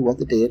exactly what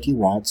the deity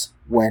wants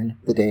when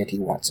the deity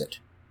wants it.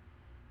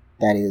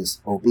 That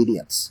is,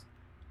 obedience.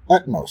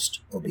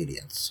 Utmost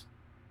obedience.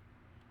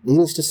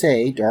 Needless to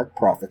say, dark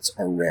prophets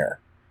are rare.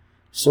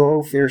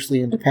 So fiercely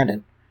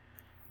independent,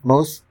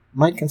 most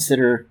might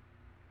consider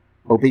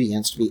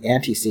obedience to be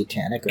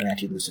anti-satanic or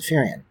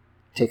anti-Luciferian.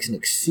 It takes an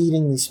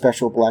exceedingly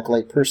special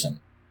blacklight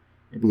person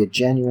to be a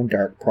genuine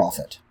dark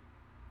prophet.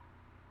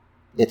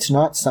 It's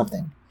not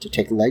something to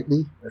take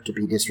lightly, or to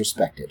be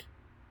disrespected.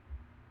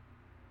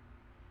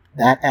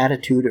 That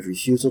attitude of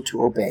refusal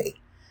to obey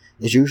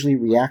is usually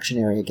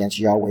reactionary against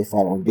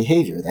Yahweh-following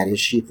behavior, that is,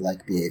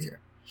 sheep-like behavior.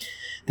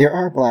 There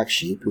are black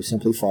sheep who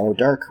simply follow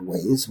dark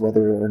ways,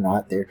 whether or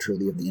not they're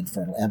truly of the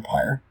infernal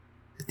empire,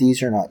 but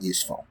these are not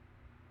useful.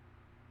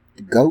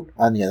 The goat,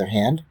 on the other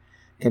hand,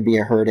 can be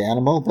a herd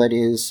animal, but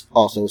is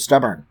also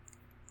stubborn.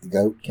 The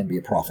goat can be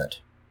a prophet.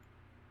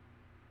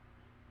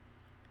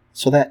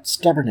 So that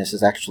stubbornness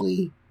is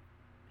actually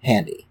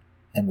handy,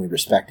 and we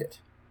respect it.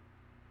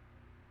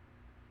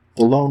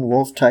 The lone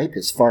wolf type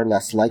is far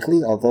less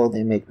likely, although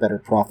they make better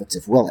prophets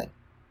if willing.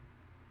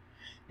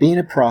 Being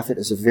a prophet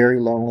is a very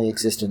lonely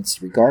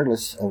existence,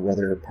 regardless of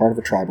whether part of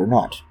a tribe or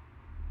not.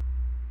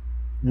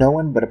 No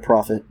one but a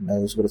prophet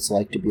knows what it's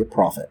like to be a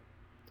prophet,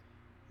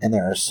 and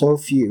there are so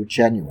few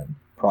genuine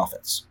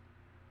prophets.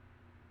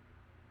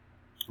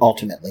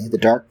 Ultimately, the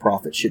dark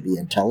prophet should be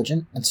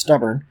intelligent and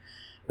stubborn,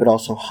 but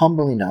also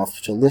humble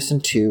enough to listen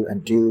to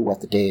and do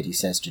what the deity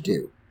says to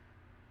do.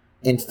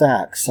 In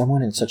fact,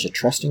 someone in such a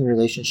trusting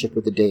relationship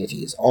with the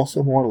deity is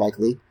also more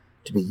likely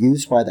to be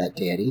used by that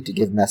deity to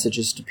give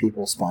messages to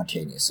people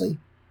spontaneously,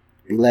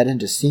 be led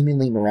into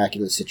seemingly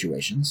miraculous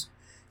situations,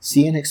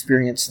 see and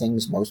experience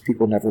things most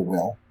people never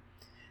will,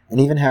 and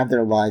even have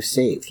their lives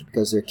saved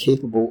because they're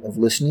capable of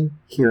listening,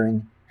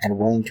 hearing, and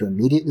willing to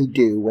immediately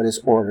do what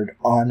is ordered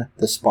on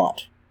the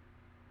spot.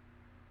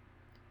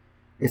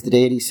 If the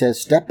deity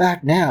says, "Step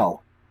back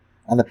now,"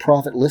 and the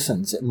prophet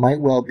listens, it might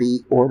well be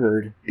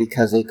ordered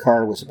because a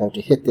car was about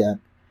to hit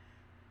them,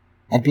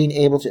 and being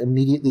able to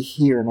immediately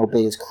hear and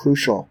obey is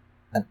crucial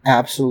and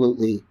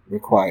absolutely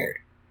required.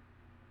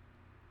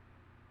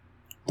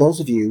 Those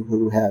of you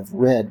who have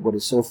read what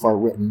is so far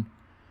written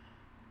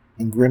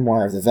in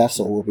Grimoire of the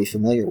Vessel will be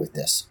familiar with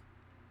this.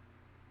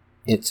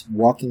 It's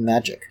walking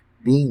magic,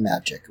 being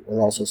magic,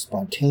 while also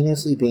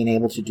spontaneously being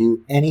able to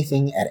do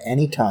anything at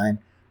any time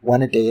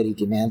when a deity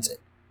demands it.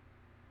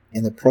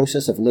 In the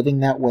process of living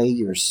that way,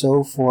 you are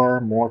so far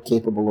more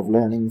capable of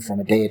learning from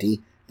a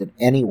deity than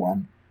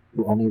anyone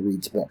who only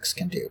reads books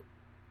can do.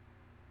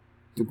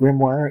 The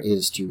grimoire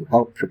is to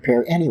help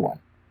prepare anyone,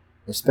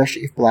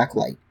 especially if black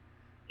light,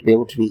 to be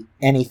able to be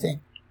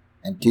anything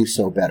and do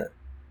so better.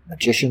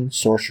 Magician,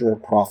 sorcerer,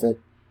 prophet,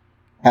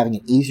 having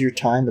an easier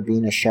time of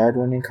being a shard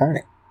or an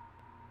incarnate.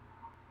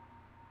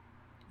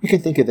 You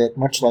can think of it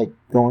much like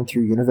going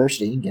through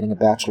university and getting a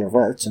Bachelor of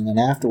Arts, and then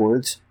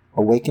afterwards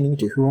awakening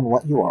to who and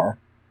what you are,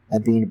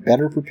 and being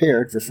better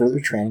prepared for further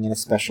training in a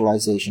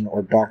specialization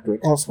or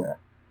doctorate elsewhere.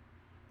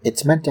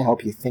 It's meant to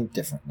help you think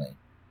differently.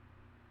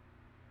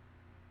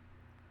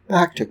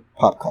 Back to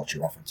pop culture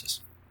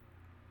references.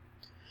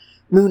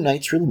 Moon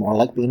Knight's really more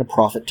like being a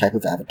prophet type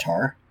of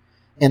avatar,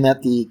 in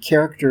that the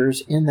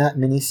characters in that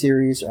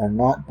miniseries are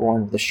not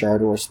born with a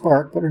shard or a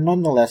spark, but are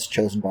nonetheless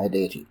chosen by a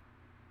deity.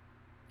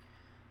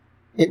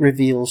 It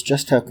reveals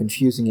just how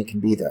confusing it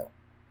can be, though,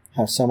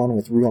 how someone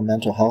with real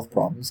mental health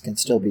problems can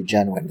still be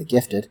genuinely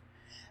gifted,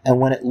 and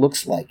what it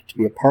looks like to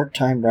be a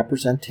part-time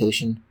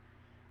representation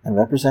and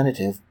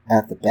representative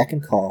at the beck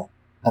and call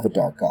of a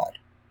dark god.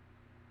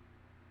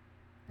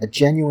 A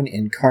genuine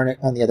incarnate,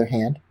 on the other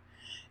hand,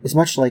 is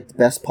much like the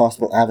best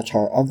possible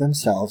avatar of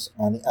themselves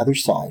on the other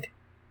side,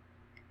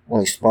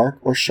 while a spark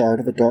or shard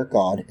of a dark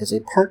god is a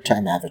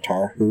part-time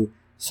avatar who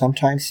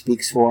sometimes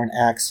speaks for and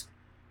acts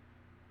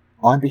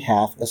on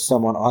behalf of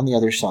someone on the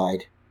other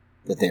side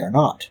that they are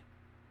not.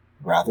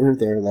 Rather,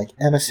 they're like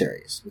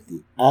emissaries, with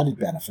the added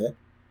benefit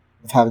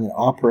of having an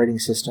operating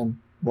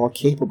system more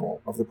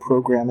capable of the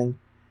programming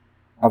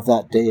of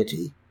that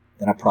deity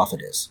than a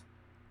prophet is.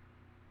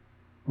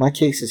 My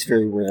case is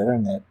very rare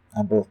in that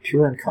I'm both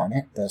pure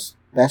incarnate, thus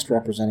best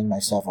representing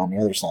myself on the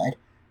other side,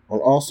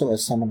 while also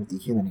as someone with the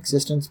human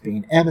existence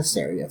being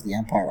emissary of the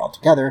Empire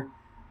altogether,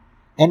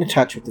 and in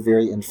touch with the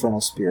very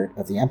infernal spirit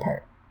of the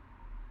Empire.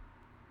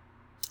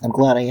 I'm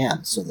glad I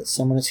am, so that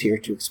someone is here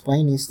to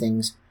explain these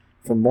things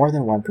from more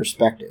than one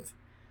perspective,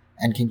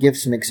 and can give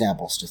some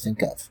examples to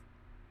think of.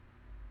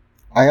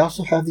 I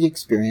also have the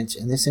experience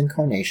in this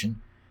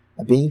incarnation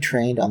of being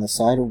trained on the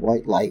side of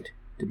white light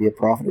to be a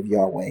prophet of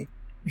Yahweh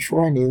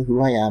before I knew who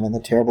I am and the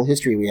terrible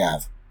history we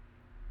have.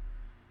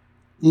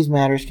 These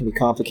matters can be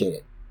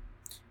complicated,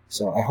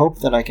 so I hope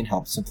that I can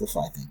help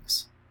simplify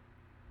things.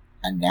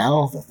 And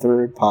now the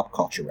third pop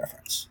culture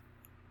reference.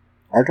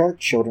 Our dark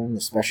children,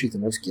 especially the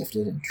most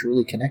gifted and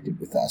truly connected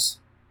with us,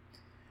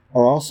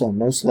 are also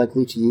most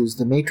likely to use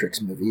the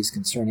Matrix movies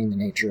concerning the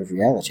nature of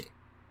reality.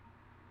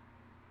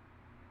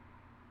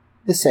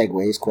 This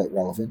segue is quite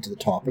relevant to the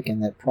topic in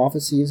that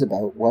prophecy is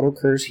about what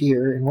occurs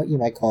here in what you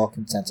might call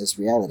consensus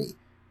reality,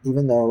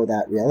 even though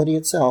that reality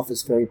itself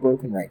is very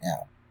broken right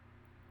now.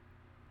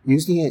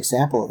 Using the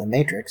example of The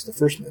Matrix, the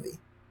first movie,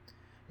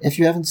 if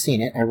you haven't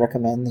seen it, I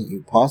recommend that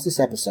you pause this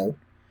episode,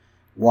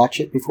 watch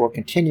it before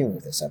continuing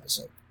with this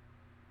episode.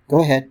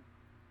 Go ahead,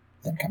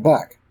 then come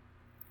back.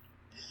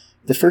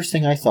 The first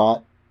thing I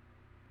thought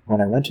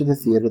when I went to the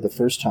theater the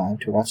first time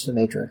to watch The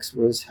Matrix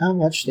was how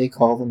much they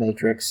call The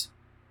Matrix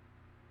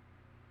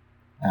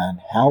and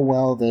how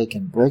well they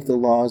can break the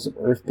laws of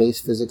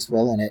Earth-based physics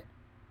while in it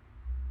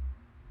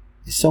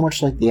is so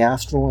much like the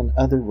astral and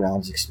other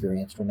realms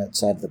experienced when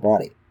outside of the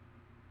body.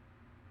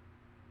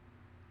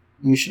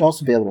 You should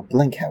also be able to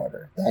blink,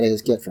 however, that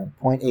is, get from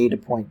point A to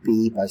point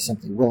B by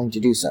simply willing to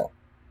do so.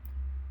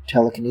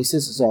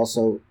 Telekinesis is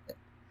also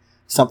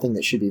something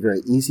that should be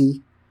very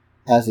easy,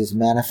 as is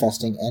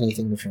manifesting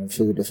anything from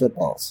food to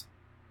footballs.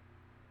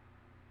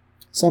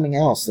 Something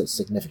else that's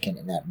significant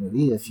in that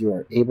movie, if you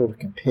are able to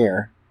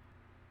compare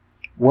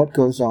what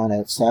goes on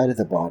outside of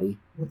the body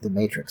with the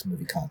Matrix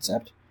movie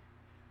concept,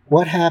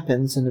 what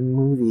happens in a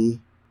movie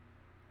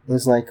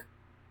is like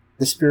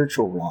the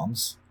spiritual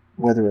realms,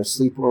 whether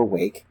asleep or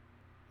awake,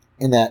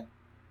 in that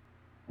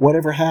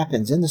whatever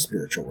happens in the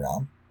spiritual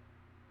realm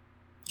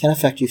can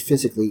affect you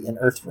physically in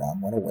Earth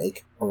realm when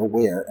awake or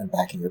aware and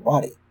back in your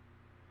body.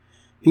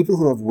 People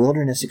who have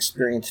wilderness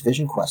experience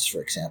vision quests,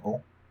 for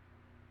example,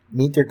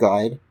 meet their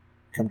guide,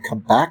 can come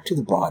back to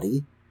the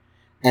body,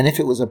 and if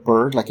it was a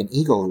bird like an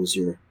eagle who was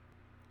your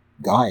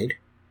guide,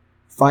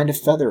 find a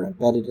feather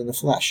embedded in the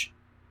flesh.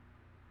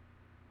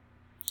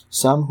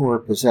 Some who are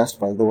possessed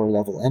by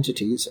lower-level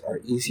entities are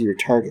easier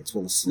targets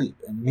while asleep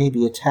and may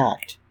be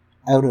attacked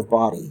out of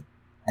body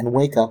and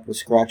wake up with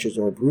scratches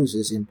or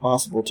bruises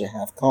impossible to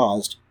have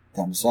caused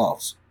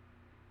themselves.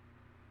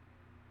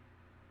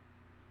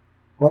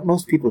 What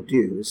most people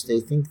do is they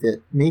think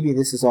that maybe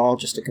this is all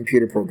just a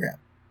computer program.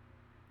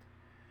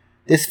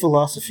 This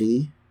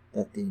philosophy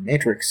that the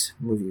Matrix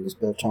movie was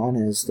built on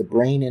is the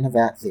brain in a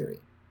vat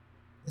theory.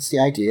 It's the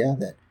idea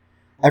that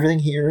everything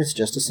here is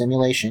just a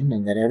simulation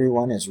and that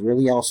everyone is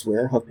really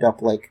elsewhere, hooked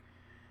up like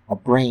a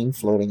brain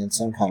floating in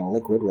some kind of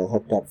liquid while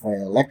hooked up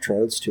via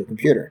electrodes to a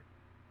computer.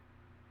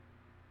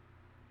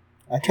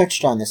 I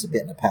touched on this a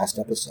bit in a past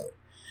episode.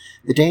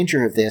 The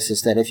danger of this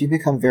is that if you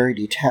become very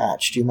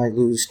detached, you might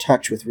lose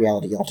touch with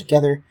reality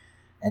altogether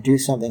and do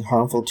something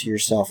harmful to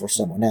yourself or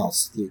someone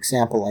else. The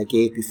example I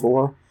gave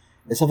before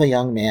is of a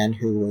young man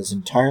who was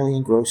entirely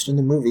engrossed in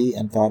the movie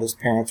and thought his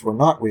parents were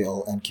not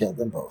real and killed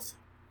them both.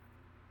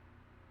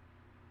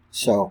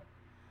 So,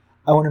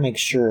 I want to make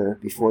sure,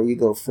 before you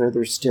go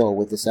further still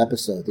with this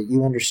episode, that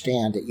you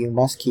understand that you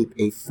must keep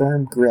a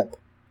firm grip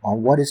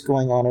on what is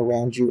going on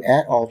around you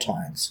at all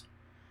times,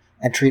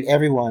 and treat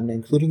everyone,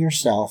 including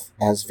yourself,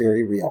 as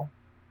very real.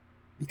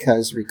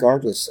 Because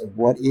regardless of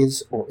what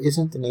is or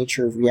isn't the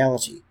nature of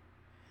reality,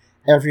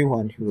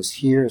 everyone who is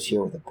here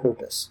with a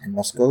purpose and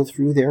must go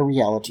through their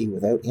reality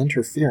without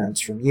interference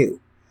from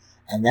you,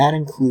 and that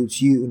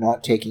includes you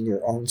not taking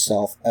your own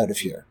self out of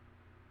here.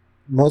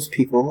 Most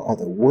people are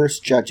the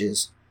worst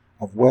judges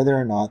of whether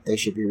or not they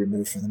should be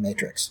removed from the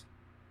Matrix.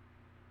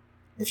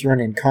 If you're an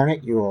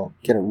incarnate, you will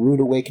get a rude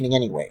awakening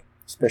anyway,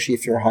 especially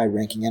if you're a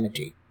high-ranking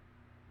entity.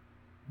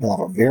 You'll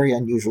have a very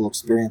unusual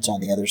experience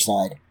on the other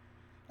side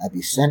and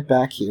be sent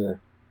back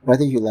here,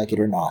 whether you like it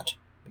or not,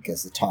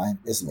 because the time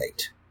is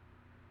late.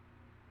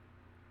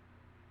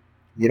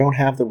 You don't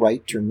have the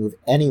right to remove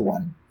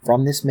anyone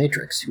from this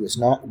matrix who is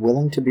not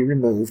willing to be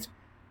removed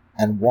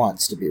and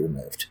wants to be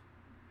removed.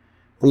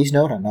 Please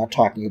note, I'm not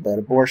talking about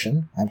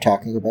abortion. I'm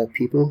talking about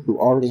people who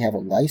already have a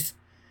life,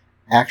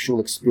 actual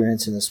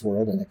experience in this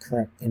world in the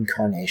current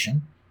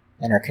incarnation,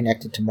 and are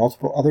connected to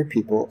multiple other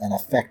people and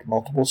affect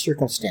multiple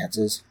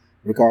circumstances,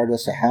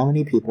 regardless of how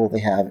many people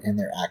they have in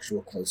their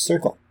actual close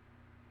circle.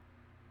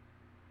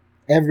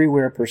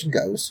 Everywhere a person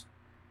goes,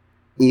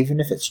 even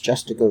if it's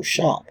just to go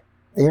shop,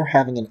 they are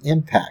having an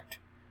impact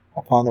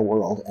upon the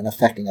world and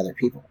affecting other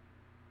people.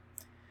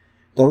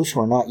 Those who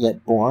are not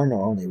yet born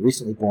or only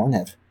recently born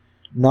have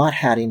not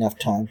had enough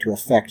time to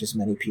affect as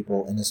many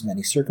people in as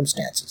many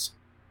circumstances.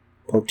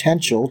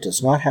 Potential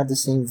does not have the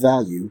same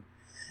value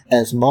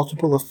as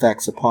multiple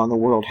effects upon the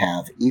world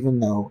have,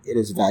 even though it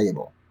is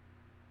valuable.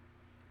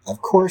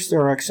 Of course, there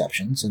are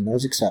exceptions, and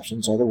those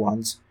exceptions are the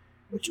ones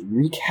which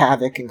wreak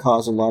havoc and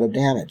cause a lot of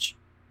damage.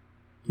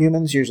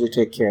 Humans usually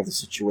take care of the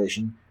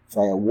situation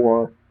via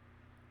war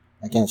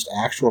against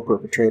actual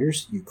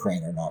perpetrators,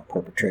 Ukraine are not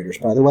perpetrators,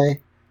 by the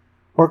way,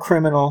 or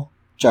criminal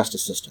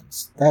justice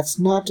systems. That's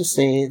not to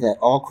say that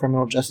all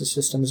criminal justice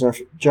systems are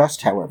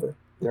just, however.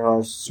 There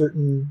are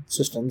certain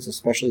systems,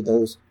 especially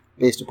those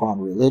based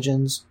upon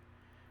religions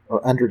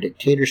or under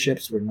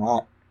dictatorships, they're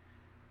not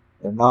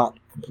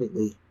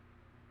completely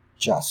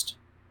just.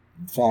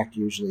 In fact,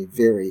 usually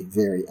very,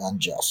 very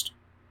unjust.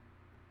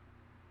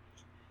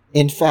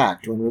 In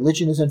fact, when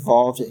religion is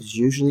involved, it is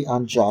usually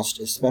unjust,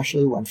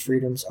 especially when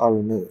freedoms are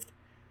removed.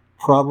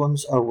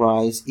 Problems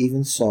arise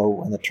even so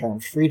when the term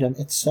freedom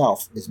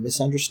itself is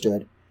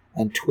misunderstood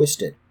and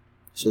twisted,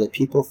 so that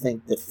people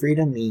think that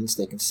freedom means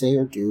they can say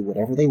or do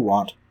whatever they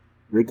want,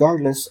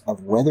 regardless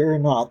of whether or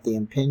not they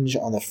impinge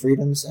on the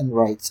freedoms and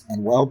rights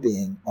and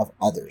well-being of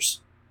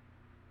others.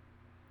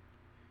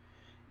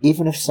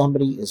 Even if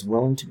somebody is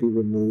willing to be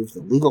removed,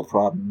 the legal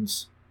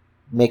problems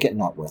make it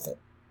not worth it.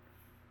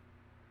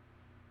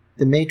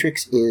 The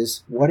Matrix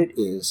is what it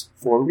is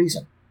for a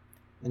reason,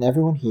 and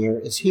everyone here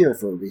is here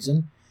for a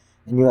reason,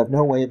 and you have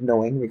no way of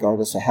knowing,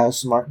 regardless of how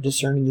smart and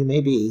discerning you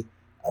may be,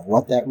 of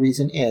what that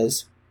reason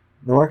is,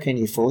 nor can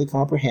you fully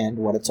comprehend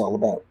what it's all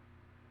about.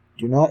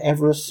 Do not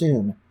ever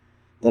assume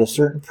that a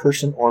certain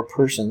person or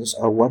persons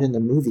are what in the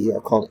movie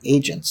are called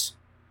agents,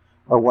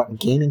 or what in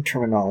gaming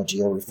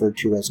terminology are referred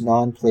to as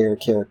non-player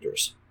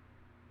characters.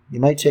 You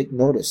might take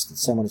notice that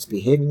someone is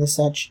behaving as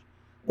such,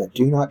 but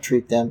do not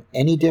treat them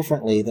any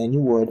differently than you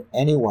would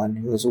anyone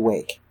who is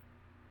awake.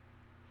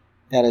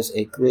 That is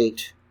a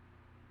great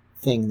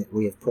thing that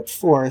we have put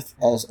forth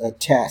as a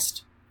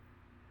test.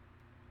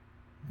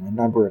 And a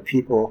number of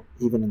people,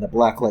 even in the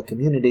Blacklight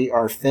community,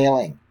 are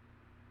failing.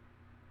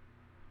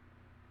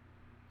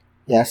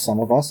 Yes, some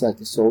of us, like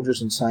the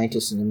soldiers and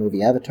scientists in the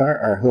movie Avatar,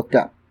 are hooked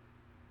up.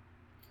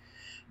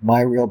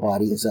 My real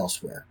body is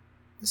elsewhere.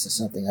 This is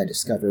something I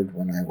discovered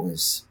when I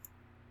was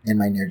in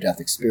my near-death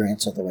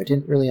experience, although I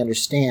didn't really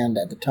understand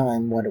at the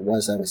time what it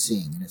was I was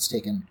seeing, and it's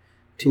taken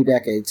 2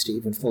 decades to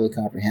even fully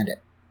comprehend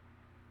it.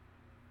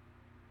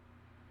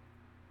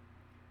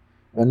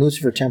 When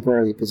Lucifer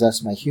temporarily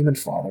possessed my human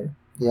father,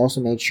 he also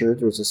made sure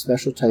there was a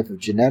special type of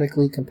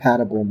genetically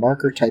compatible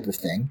marker type of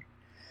thing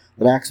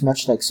that acts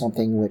much like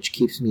something which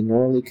keeps me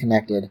neurally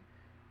connected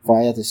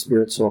via the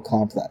spirit-soul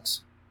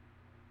complex.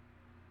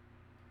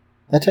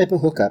 That type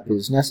of hookup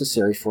is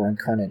necessary for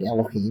incarnate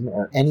Elohim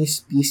or any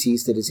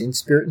species that is in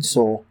spirit and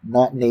soul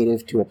not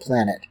native to a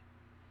planet.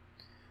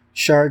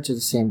 Shards are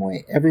the same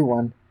way.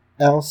 Everyone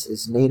else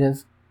is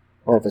native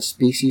or of a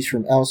species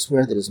from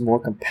elsewhere that is more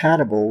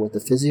compatible with the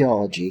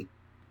physiology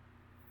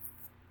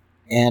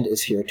and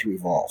is here to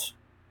evolve.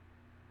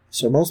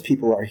 So most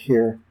people are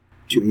here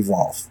to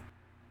evolve.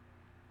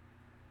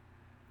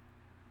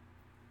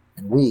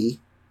 And we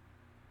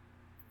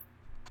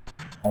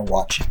are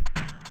watching.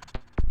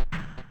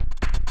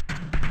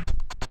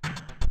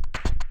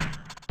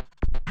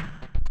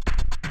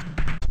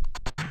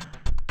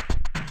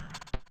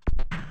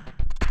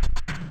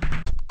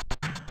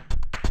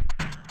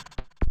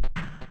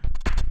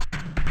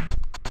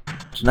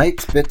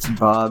 Tonight's Bits and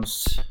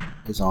Bobs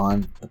is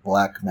on the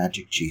Black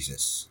Magic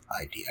Jesus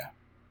idea.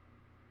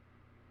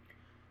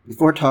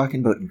 Before talking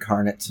about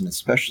incarnates, and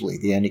especially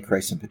the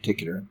Antichrist in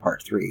particular in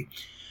Part 3,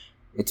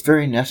 it's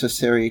very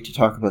necessary to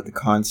talk about the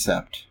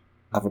concept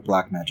of a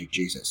Black Magic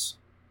Jesus.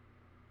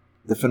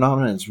 The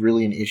phenomenon is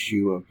really an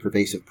issue of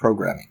pervasive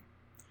programming.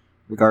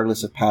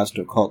 Regardless of past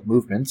occult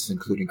movements,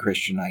 including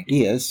Christian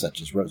ideas, such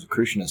as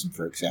Rosicrucianism,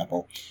 for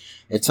example,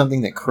 it's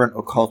something that current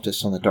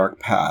occultists on the dark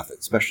path,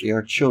 especially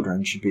our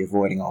children, should be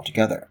avoiding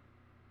altogether.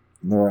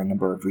 And there are a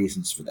number of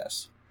reasons for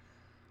this.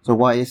 So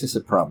why is this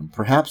a problem?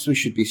 Perhaps we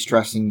should be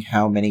stressing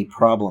how many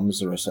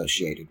problems are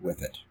associated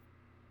with it.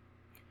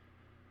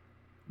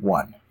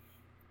 1.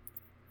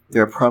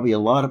 There are probably a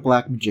lot of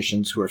black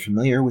magicians who are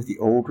familiar with the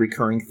old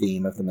recurring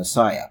theme of the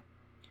Messiah.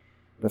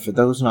 But for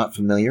those not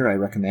familiar, I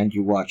recommend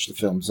you watch the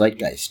film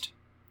Zeitgeist.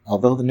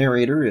 Although the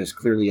narrator is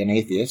clearly an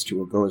atheist who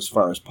will go as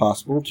far as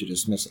possible to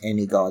dismiss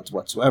any gods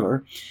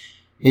whatsoever,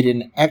 he did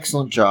an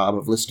excellent job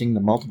of listing the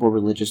multiple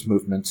religious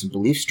movements and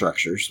belief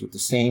structures with the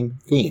same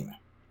theme,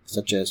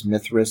 such as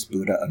Mithras,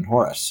 Buddha, and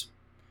Horus.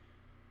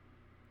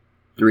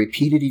 The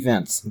repeated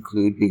events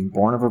include being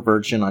born of a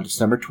virgin on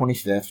December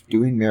 25th,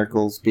 doing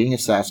miracles, being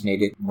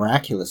assassinated,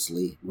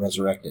 miraculously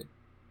resurrected.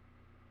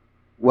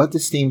 What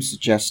this theme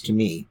suggests to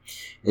me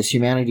is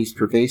humanity's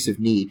pervasive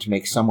need to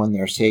make someone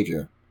their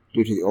savior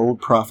due to the old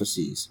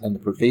prophecies and the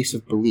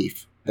pervasive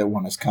belief that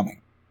one is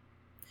coming.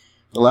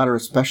 The latter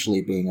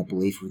especially being a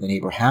belief within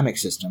Abrahamic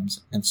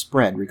systems and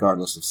spread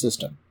regardless of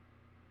system.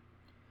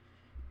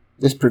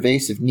 This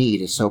pervasive need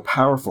is so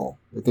powerful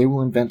that they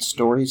will invent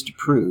stories to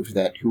prove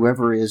that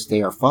whoever is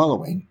they are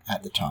following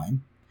at the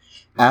time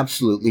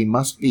absolutely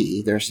must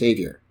be their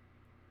savior.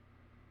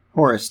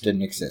 Horus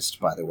didn't exist,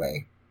 by the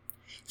way.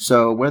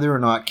 So whether or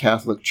not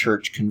Catholic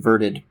Church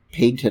converted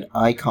painted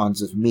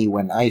icons of me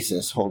when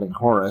Isis holding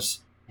Horus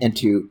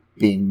into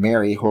being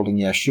Mary holding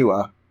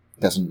Yeshua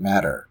doesn't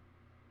matter.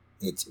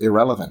 It's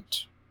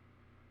irrelevant.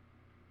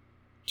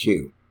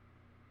 2.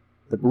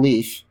 The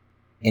belief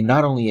in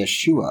not only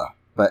Yeshua,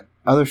 but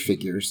other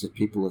figures that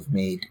people have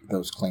made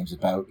those claims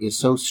about is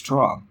so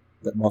strong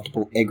that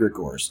multiple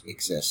egregores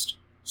exist,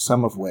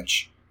 some of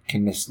which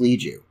can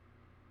mislead you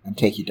and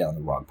take you down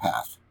the wrong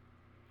path.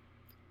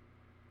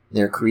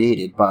 They're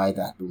created by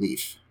that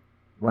belief.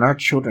 When our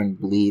children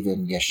believe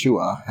in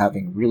Yeshua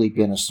having really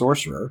been a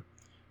sorcerer,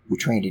 who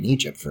trained in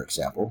Egypt, for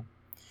example,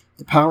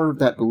 the power of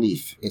that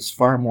belief is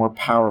far more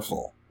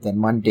powerful than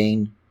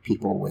mundane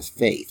people with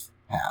faith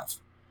have.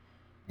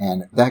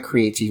 And that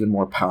creates even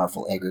more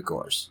powerful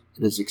egregores.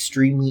 It is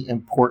extremely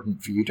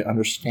important for you to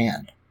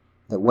understand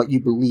that what you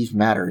believe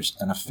matters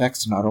and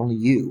affects not only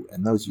you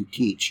and those you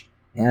teach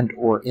and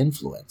or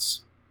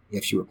influence,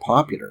 if you are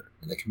popular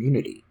in the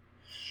community,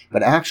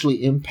 but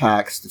actually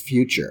impacts the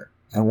future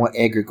and what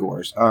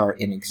egregores are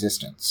in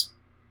existence.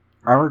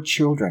 Our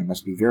children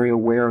must be very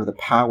aware of the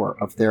power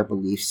of their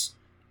beliefs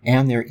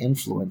and their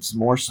influence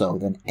more so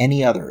than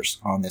any others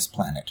on this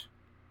planet.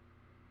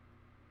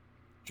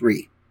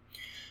 3.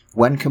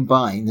 When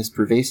combined, this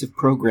pervasive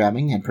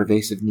programming and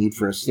pervasive need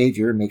for a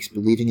savior makes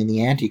believing in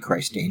the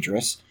Antichrist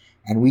dangerous,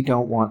 and we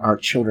don't want our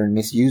children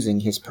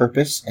misusing his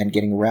purpose and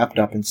getting wrapped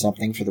up in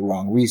something for the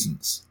wrong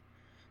reasons.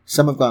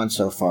 Some have gone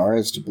so far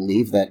as to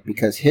believe that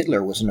because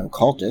Hitler was an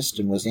occultist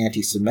and was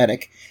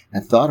anti-Semitic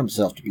and thought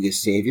himself to be a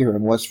savior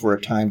and was for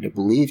a time to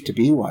believe to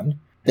be one,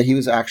 that he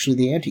was actually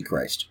the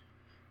Antichrist.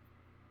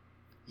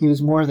 He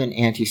was more than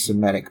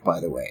anti-Semitic, by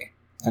the way.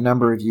 A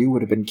number of you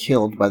would have been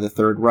killed by the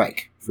Third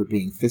Reich for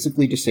being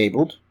physically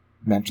disabled,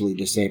 mentally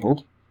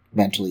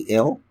mentally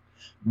ill,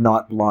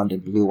 not blonde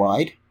and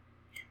blue-eyed,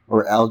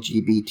 or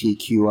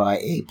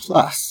LGBTQIA+.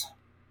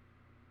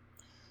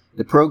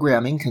 The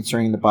programming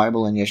concerning the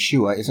Bible and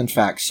Yeshua is in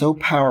fact so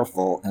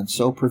powerful and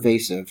so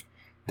pervasive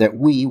that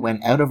we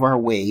went out of our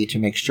way to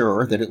make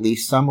sure that at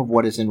least some of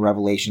what is in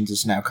Revelations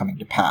is now coming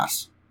to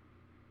pass.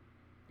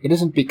 It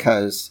isn't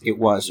because it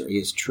was or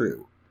is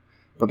true,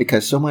 but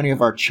because so many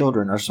of our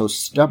children are so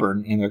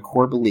stubborn in their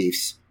core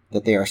beliefs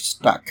that they are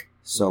stuck,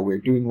 so we're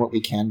doing what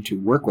we can to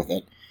work with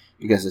it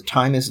because the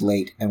time is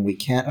late and we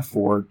can't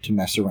afford to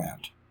mess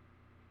around.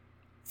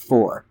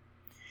 4.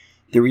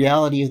 The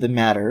reality of the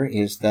matter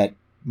is that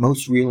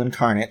most real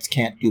incarnates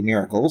can't do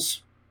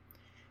miracles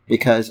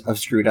because of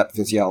screwed up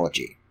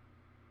physiology.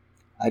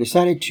 I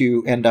decided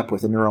to end up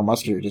with a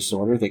neuromuscular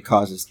disorder that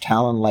causes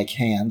talon-like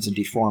hands and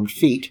deformed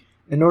feet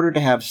in order to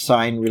have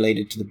sign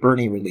related to the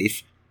Bernie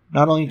relief,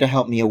 not only to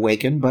help me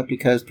awaken, but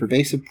because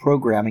pervasive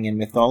programming and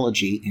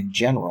mythology in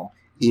general,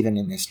 even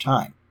in this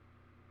time.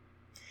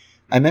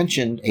 I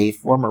mentioned a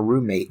former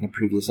roommate in a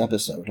previous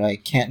episode. I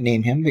can't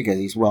name him because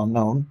he's well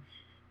known,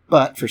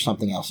 but for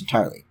something else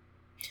entirely.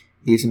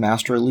 He's a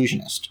master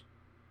illusionist.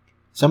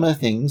 Some of the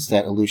things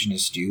that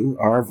illusionists do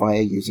are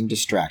via using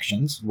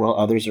distractions, while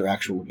others are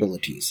actual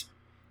abilities.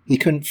 He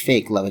couldn't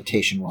fake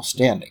levitation while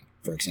standing,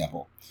 for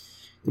example.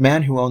 The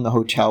man who owned the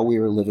hotel we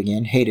were living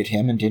in hated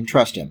him and didn't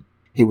trust him.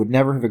 He would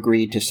never have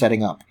agreed to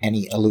setting up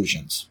any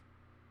illusions.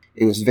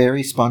 It was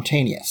very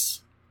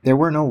spontaneous. There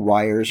were no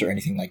wires or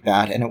anything like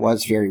that, and it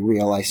was very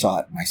real. I saw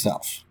it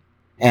myself.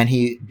 And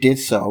he did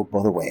so,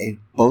 by the way,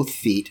 both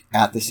feet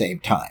at the same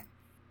time.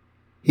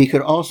 He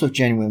could also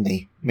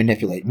genuinely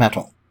manipulate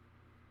metal.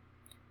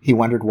 He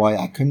wondered why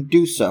I couldn't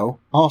do so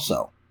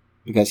also,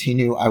 because he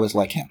knew I was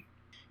like him.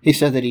 He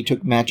said that he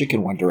took magic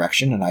in one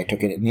direction and I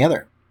took it in the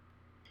other.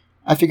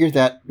 I figured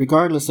that,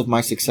 regardless of my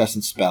success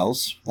in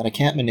spells, that I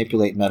can't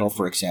manipulate metal,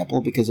 for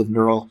example, because of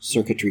neural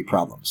circuitry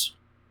problems.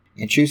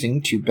 In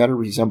choosing to better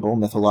resemble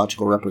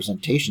mythological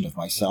representation of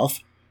myself,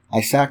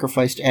 I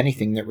sacrificed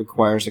anything that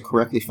requires a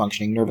correctly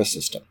functioning nervous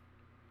system.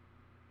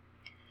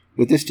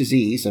 With this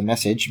disease, a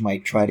message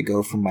might try to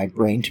go from my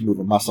brain to move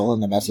a muscle,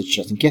 and the message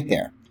doesn't get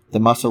there. The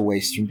muscle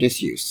wastes from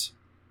disuse.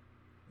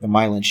 The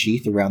myelin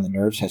sheath around the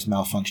nerves has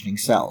malfunctioning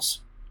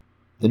cells.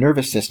 The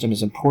nervous system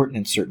is important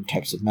in certain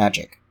types of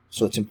magic,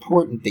 so it's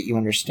important that you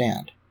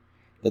understand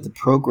that the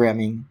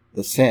programming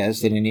that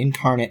says that an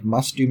incarnate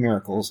must do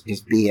miracles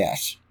is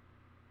BS.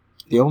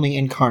 The only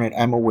incarnate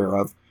I'm aware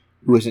of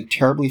who isn't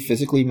terribly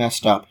physically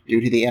messed up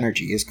due to the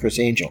energy is Chris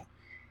Angel,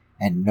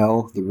 and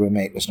no, the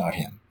roommate was not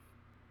him.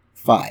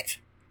 5.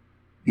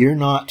 You're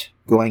not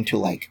going to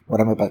like what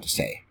I'm about to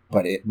say,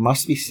 but it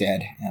must be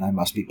said, and I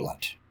must be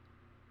blunt.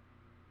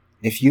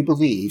 If you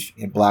believe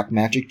in Black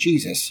Magic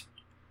Jesus,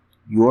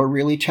 you're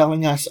really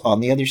telling us on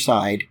the other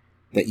side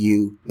that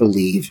you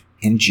believe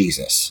in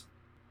Jesus.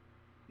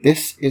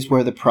 This is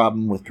where the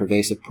problem with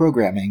pervasive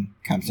programming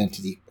comes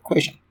into the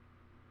equation.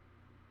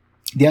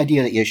 The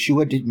idea that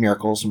Yeshua did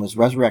miracles and was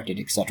resurrected,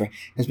 etc.,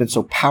 has been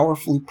so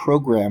powerfully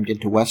programmed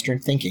into Western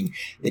thinking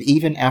that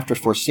even after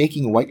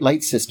forsaking white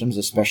light systems,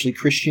 especially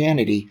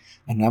Christianity,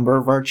 a number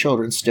of our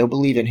children still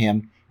believe in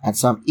him, and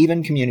some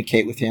even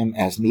communicate with him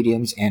as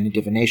mediums and in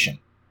divination.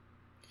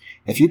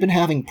 If you've been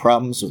having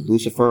problems with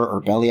Lucifer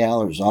or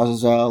Belial or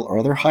Zazazel or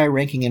other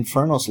high-ranking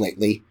infernals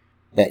lately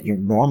that you're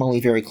normally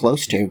very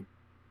close to,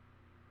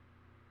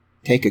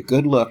 take a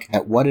good look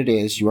at what it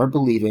is you are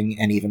believing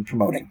and even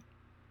promoting.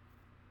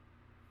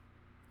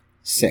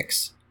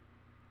 6.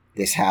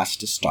 This has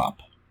to stop.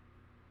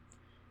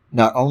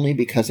 Not only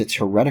because it's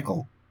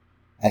heretical,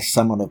 as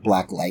someone of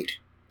black light,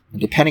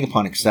 and depending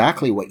upon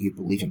exactly what you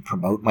believe and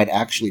promote, might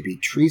actually be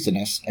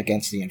treasonous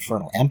against the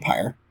infernal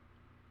empire,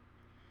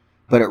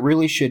 but it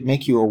really should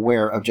make you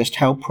aware of just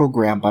how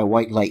programmed by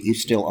white light you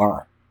still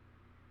are.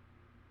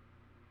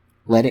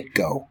 Let it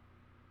go,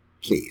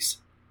 please.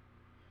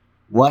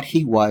 What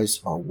he was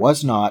or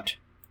was not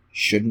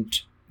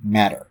shouldn't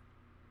matter.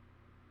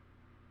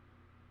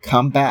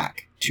 Come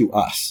back to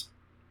us.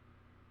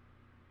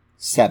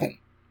 7.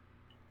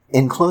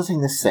 In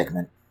closing this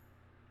segment,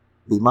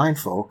 be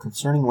mindful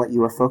concerning what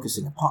you are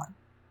focusing upon.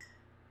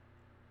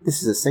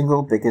 This is the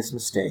single biggest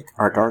mistake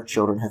our dark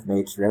children have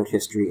made throughout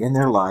history in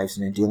their lives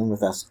and in dealing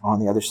with us on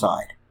the other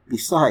side,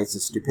 besides the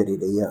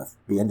stupidity of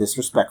being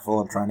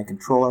disrespectful and trying to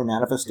control our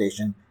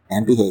manifestation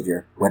and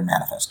behavior when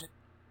manifested.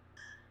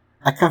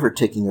 I covered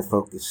taking your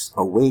focus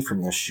away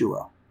from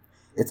Yeshua.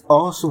 It's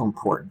also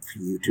important for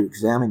you to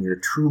examine your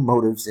true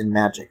motives in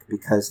magic,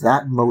 because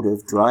that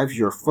motive drives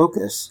your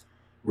focus,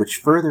 which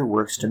further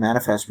works to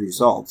manifest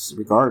results,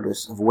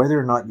 regardless of whether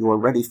or not you are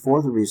ready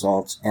for the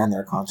results and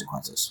their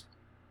consequences.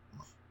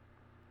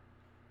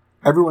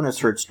 Everyone has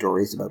heard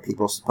stories about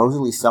people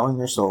supposedly selling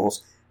their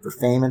souls for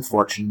fame and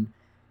fortune,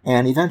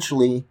 and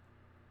eventually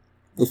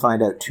they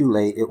find out too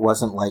late it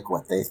wasn't like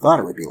what they thought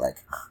it would be like.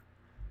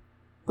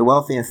 The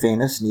wealthy and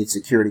famous need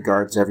security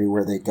guards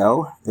everywhere they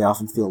go. They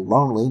often feel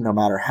lonely no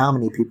matter how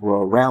many people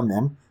are around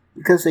them,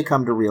 because they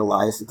come to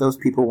realize that those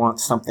people want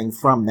something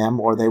from them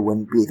or they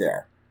wouldn't be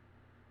there.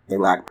 They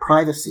lack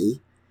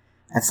privacy,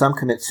 and some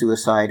commit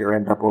suicide or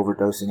end up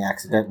overdosing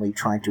accidentally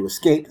trying to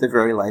escape the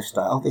very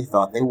lifestyle they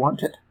thought they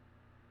wanted.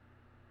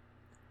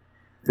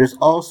 There's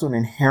also an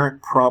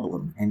inherent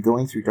problem in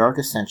going through dark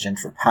ascension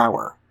for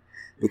power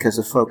because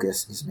the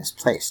focus is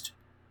misplaced.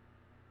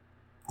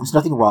 There's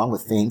nothing wrong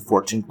with fame,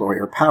 fortune, glory,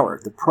 or power.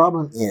 The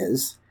problem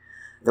is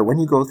that when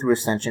you go through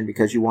ascension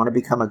because you want to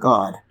become a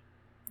god,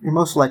 you're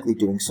most likely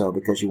doing so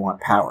because you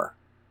want power.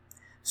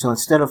 So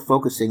instead of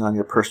focusing on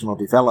your personal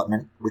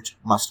development, which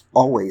must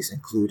always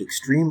include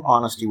extreme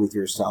honesty with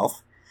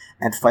yourself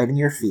and fighting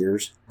your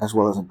fears, as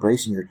well as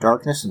embracing your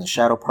darkness and the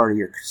shadow part of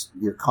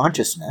your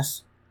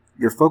consciousness,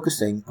 you're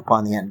focusing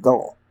upon the end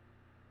goal.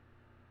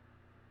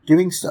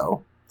 Doing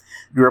so,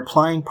 you're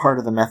applying part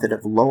of the method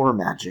of lower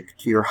magic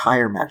to your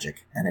higher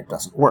magic, and it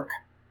doesn't work.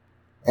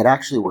 It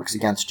actually works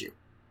against you.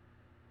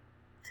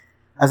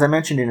 As I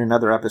mentioned in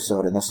another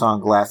episode in the song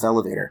Glass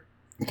Elevator,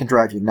 it can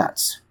drive you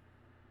nuts.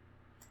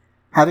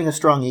 Having a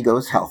strong ego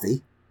is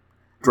healthy.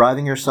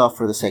 Driving yourself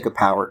for the sake of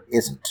power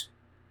isn't.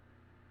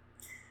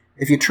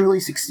 If you truly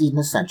succeed in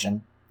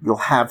ascension, you'll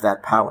have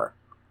that power.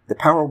 The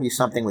power will be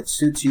something which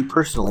suits you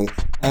personally,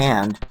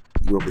 and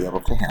you will be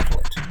able to handle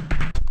it.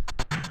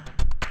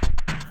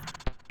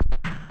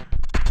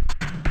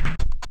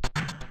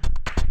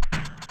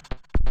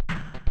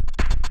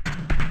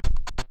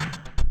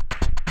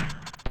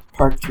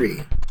 Part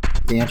 3.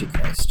 The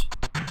Antichrist.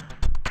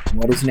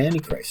 What is an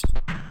Antichrist?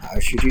 How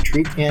should you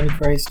treat the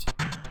Antichrist?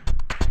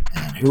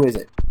 And who is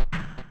it?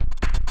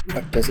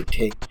 What does it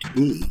take to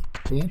be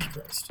the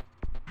Antichrist?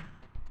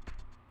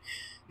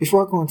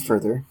 Before going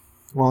further,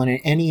 while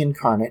any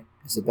incarnate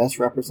is the best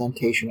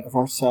representation of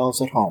ourselves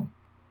at home,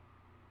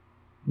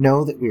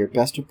 know that we are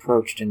best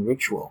approached in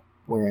ritual,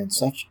 wherein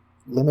such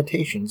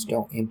limitations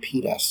don't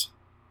impede us.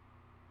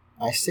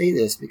 I say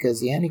this because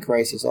the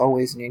Antichrist is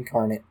always an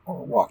incarnate or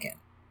a walk-in.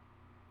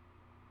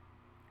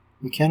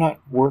 You cannot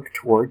work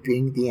toward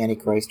being the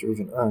Antichrist or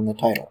even earn the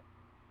title.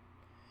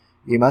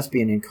 You must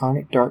be an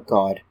incarnate dark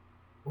god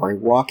or a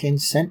walk-in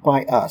sent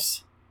by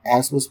us,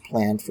 as was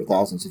planned for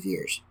thousands of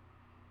years.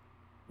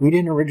 We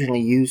didn't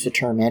originally use the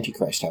term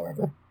Antichrist,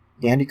 however.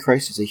 The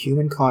Antichrist is a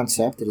human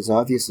concept that is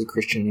obviously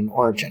Christian in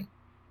origin.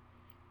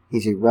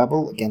 He's a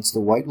rebel against the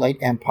White Light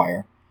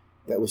Empire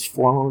that was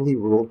formerly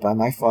ruled by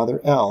my father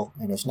El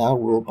and is now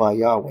ruled by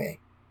Yahweh,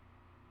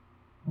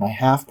 my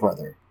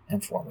half-brother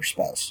and former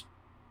spouse.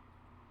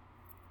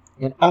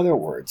 In other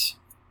words,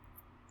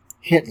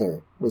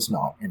 Hitler was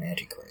not an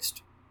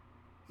Antichrist.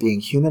 Being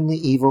humanly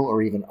evil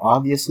or even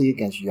obviously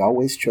against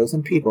Yahweh's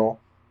chosen people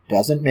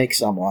doesn't make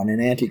someone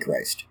an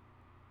Antichrist.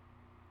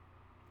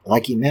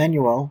 Like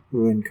Emmanuel,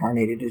 who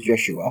incarnated as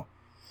Yeshua,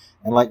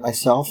 and like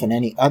myself and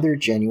any other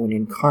genuine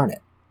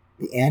incarnate,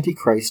 the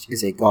Antichrist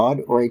is a god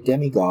or a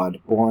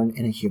demigod born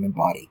in a human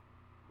body.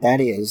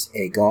 That is,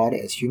 a god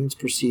as humans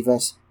perceive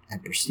us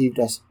and perceived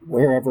us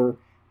wherever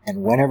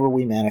and whenever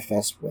we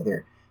manifest,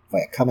 whether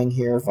via coming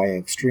here via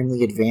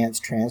extremely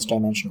advanced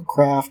transdimensional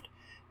craft,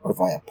 or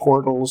via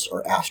portals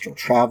or astral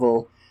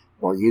travel,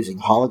 or using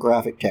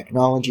holographic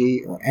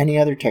technology or any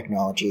other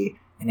technology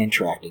and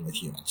interacting with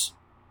humans.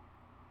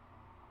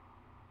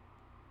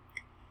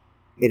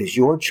 It is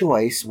your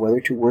choice whether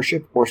to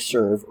worship or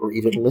serve or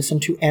even listen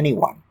to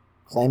anyone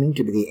claiming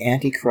to be the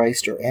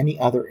Antichrist or any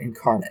other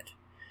incarnate.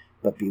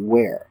 But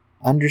beware,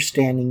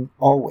 understanding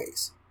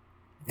always,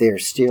 they are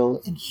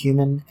still a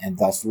human and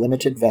thus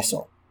limited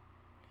vessel.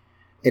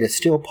 It is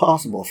still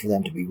possible for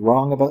them to be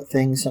wrong about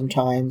things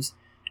sometimes,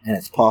 and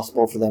it's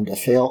possible for them to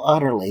fail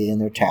utterly in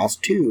their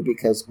task too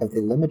because of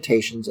the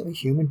limitations of a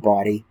human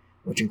body,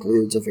 which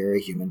includes a very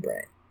human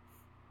brain.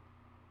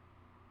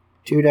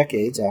 2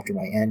 decades after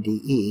my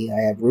NDE,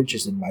 I have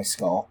ridges in my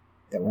skull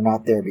that were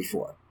not there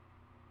before.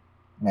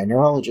 My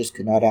neurologist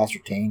could not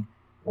ascertain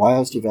why I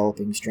was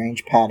developing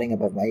strange padding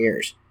above my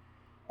ears.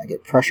 I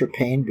get pressure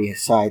pain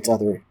besides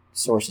other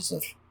sources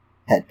of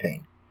head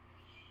pain.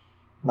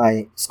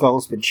 My skull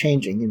has been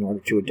changing in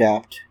order to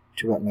adapt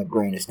to what my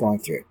brain is going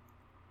through.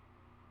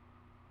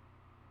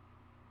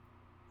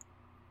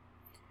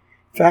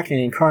 In fact, an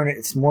incarnate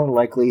is more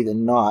likely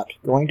than not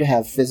going to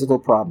have physical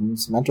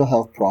problems, mental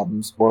health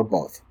problems, or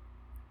both.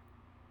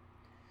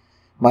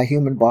 My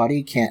human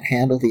body can't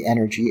handle the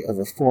energy of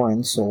a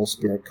foreign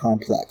soul-spirit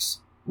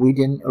complex. We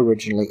didn't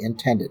originally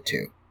intend it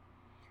to.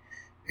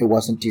 It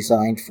wasn't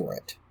designed for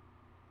it.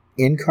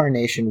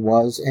 Incarnation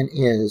was and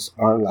is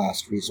our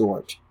last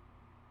resort.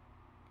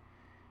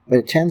 But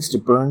it tends to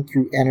burn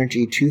through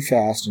energy too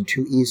fast and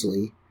too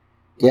easily,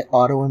 get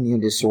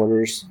autoimmune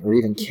disorders, or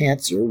even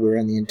cancer,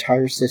 wherein the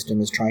entire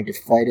system is trying to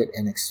fight it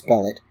and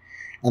expel it,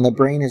 and the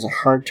brain has a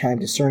hard time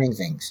discerning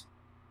things,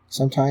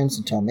 sometimes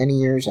until many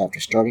years after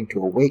starting to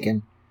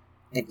awaken,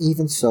 and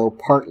even so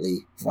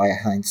partly via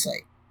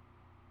hindsight.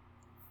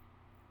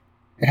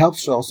 It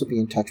helps to also be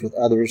in touch with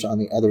others on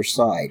the other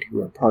side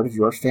who are part of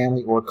your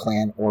family or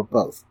clan or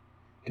both,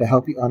 to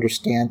help you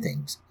understand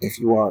things if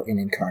you are an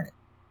incarnate.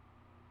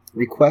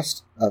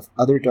 Request of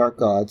other dark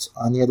gods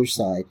on the other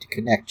side to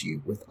connect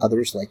you with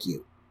others like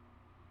you.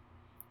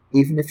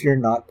 Even if you're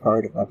not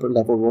part of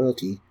upper-level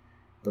royalty,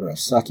 but are a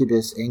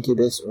succubus,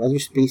 incubus, or other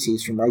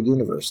species from our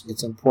universe,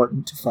 it's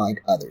important to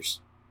find others.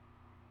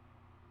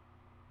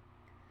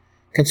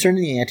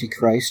 Concerning the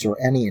Antichrist or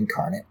any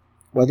incarnate,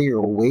 whether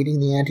you're awaiting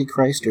the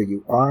Antichrist or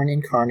you are an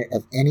incarnate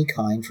of any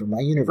kind from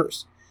my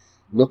universe,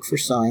 look for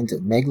signs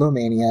of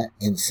megalomania,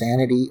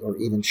 insanity, or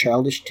even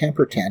childish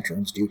temper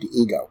tantrums due to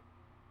ego.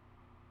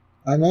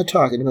 I'm not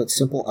talking about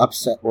simple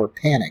upset or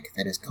panic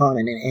that is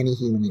common in any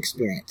human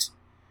experience.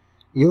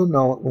 You'll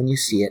know it when you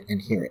see it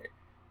and hear it.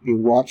 Be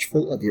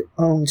watchful of your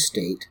own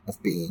state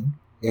of being,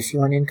 if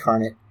you're an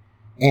incarnate,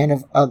 and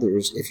of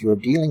others if you're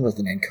dealing with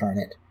an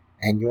incarnate,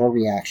 and your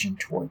reaction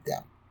toward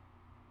them.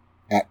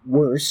 At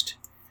worst,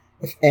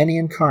 if any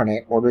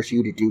incarnate orders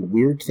you to do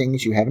weird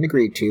things you haven't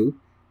agreed to,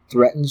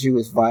 threatens you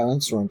with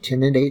violence or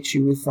intimidates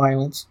you with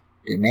violence,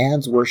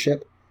 demands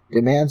worship,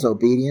 demands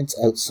obedience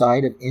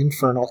outside of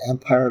infernal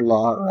empire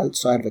law or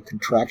outside of a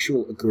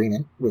contractual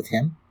agreement with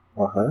him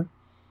or her,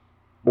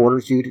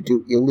 orders you to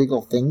do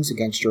illegal things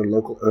against your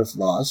local earth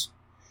laws,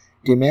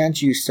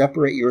 demands you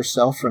separate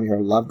yourself from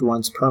your loved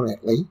ones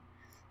permanently,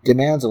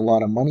 demands a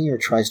lot of money or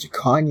tries to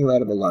con you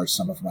out of a large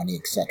sum of money,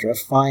 etc.,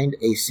 find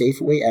a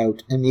safe way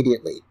out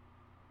immediately.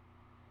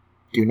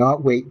 Do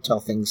not wait until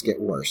things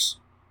get worse.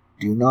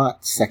 Do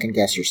not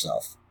second-guess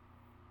yourself.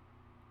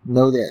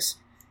 Know this,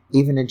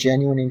 even a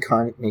genuine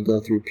incarnate may go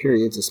through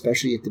periods,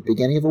 especially at the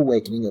beginning of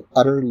awakening, of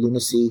utter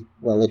lunacy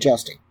while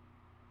adjusting.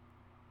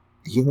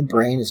 The human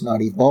brain is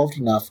not evolved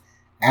enough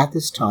at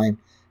this time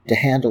to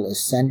handle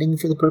ascending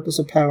for the purpose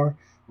of power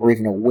or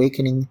even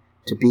awakening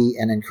to be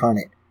an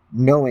incarnate,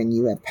 knowing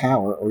you have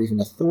power or even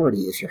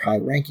authority if you're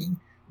high-ranking,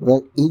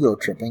 without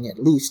ego-tripping,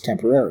 at least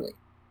temporarily.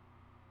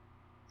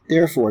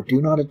 Therefore,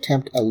 do not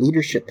attempt a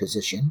leadership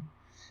position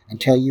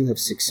until you have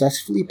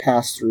successfully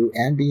passed through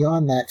and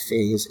beyond that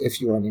phase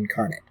if you are an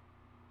incarnate.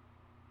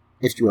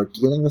 If you are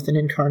dealing with an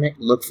incarnate,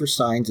 look for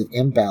signs of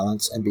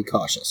imbalance and be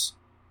cautious.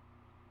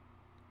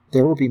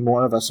 There will be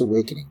more of us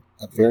awakening,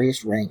 of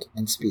various rank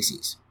and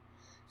species.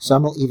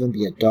 Some will even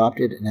be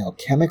adopted and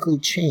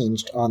alchemically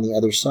changed on the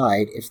other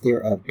side if they're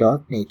of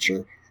dark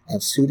nature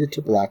and suited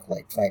to black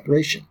light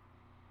vibration.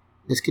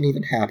 This can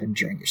even happen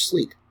during your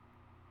sleep.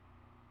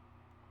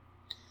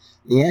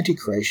 The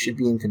Antichrist should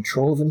be in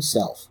control of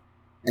himself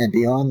and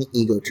beyond the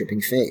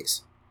ego-tripping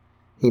phase.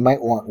 He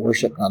might want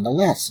worship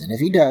nonetheless, and if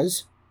he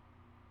does,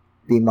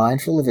 be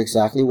mindful of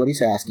exactly what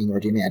he's asking or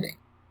demanding.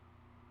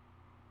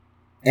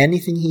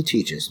 Anything he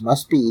teaches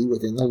must be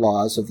within the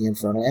laws of the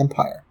infernal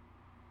empire.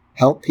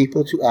 Help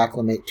people to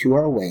acclimate to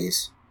our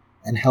ways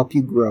and help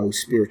you grow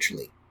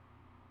spiritually.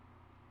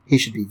 He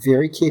should be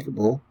very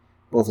capable,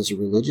 both as a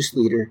religious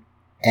leader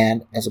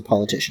and as a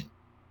politician.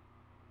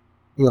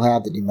 He'll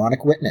have the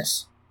demonic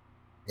witness.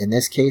 In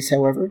this case,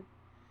 however,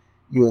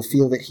 you will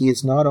feel that he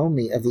is not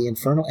only of the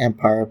infernal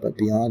empire but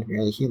beyond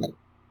merely human.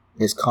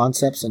 His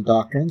concepts and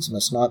doctrines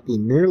must not be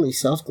merely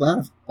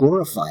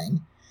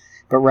self-glorifying,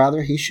 but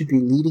rather he should be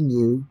leading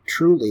you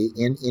truly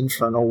in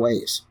infernal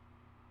ways.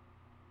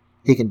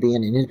 He can be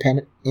an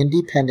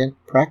independent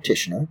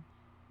practitioner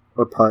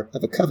or part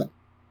of a coven.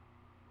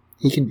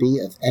 He can be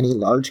of any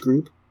large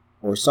group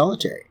or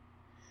solitary.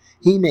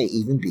 He may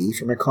even be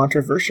from a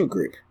controversial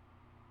group.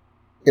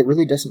 It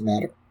really doesn't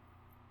matter.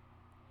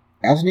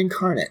 As an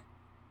incarnate,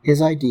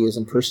 his ideas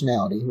and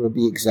personality will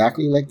be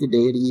exactly like the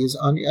deity he is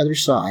on the other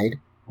side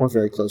or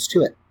very close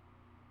to it.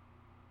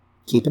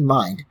 Keep in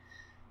mind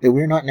that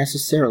we're not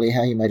necessarily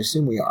how you might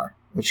assume we are,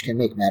 which can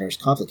make matters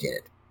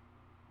complicated.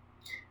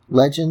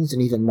 Legends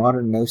and even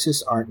modern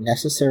gnosis aren't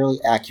necessarily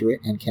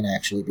accurate and can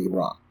actually be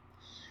wrong.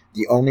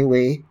 The only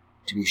way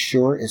to be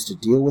sure is to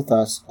deal with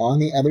us on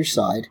the other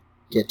side,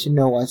 get to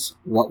know us,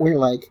 what we're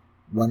like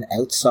when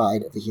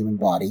outside of the human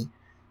body,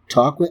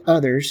 talk with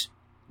others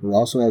who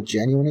also have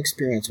genuine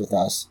experience with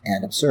us,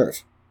 and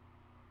observe.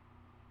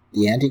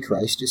 The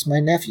Antichrist is my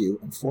nephew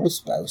and fourth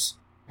spouse,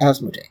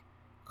 Asmodee,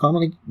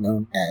 commonly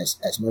known as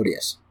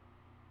Asmodeus.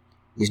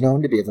 He's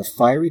known to be of a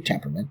fiery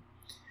temperament,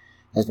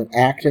 has been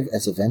active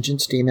as a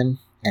vengeance demon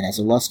and as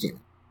a lust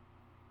demon.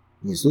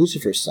 He is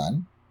Lucifer's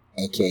son,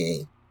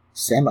 aka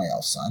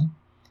Samael's son,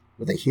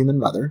 with a human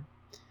mother,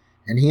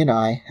 and he and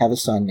I have a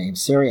son named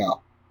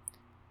Sariel,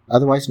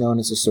 otherwise known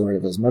as the Sword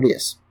of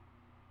Asmodeus.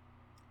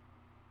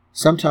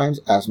 Sometimes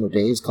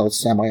Asmodee is called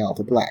Samael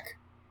the Black,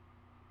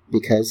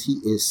 because he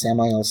is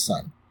Samael's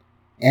son,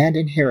 and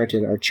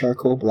inherited our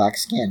charcoal black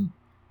skin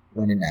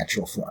when in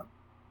natural form.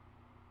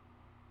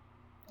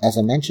 As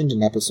I mentioned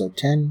in episode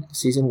 10,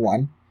 season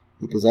 1,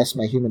 he possessed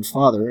my human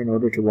father in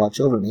order to watch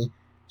over me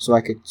so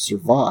I could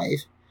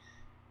survive,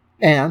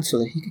 and so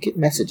that he could get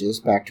messages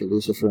back to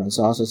Lucifer and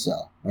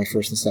Zazazel, my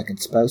first and second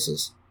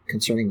spouses,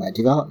 concerning my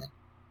development.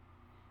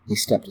 He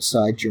stepped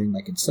aside during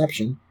my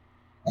conception,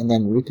 and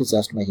then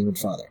repossessed my human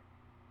father.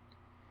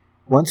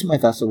 Once my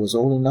vessel was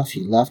old enough,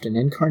 he left and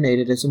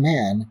incarnated as a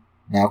man,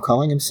 now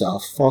calling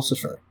himself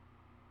Falcifer.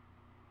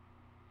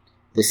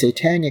 The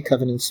Satania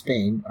Coven in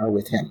Spain are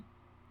with him,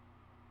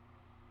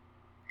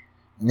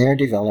 and they are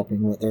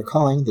developing what they're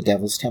calling the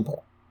Devil's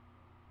Temple.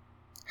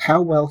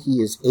 How well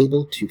he is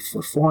able to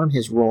perform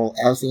his role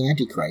as the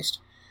Antichrist,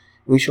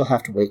 we shall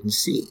have to wait and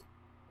see,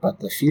 but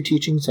the few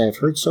teachings I have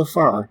heard so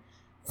far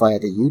via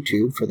the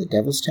YouTube for the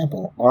Devil's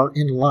Temple are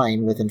in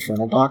line with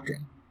infernal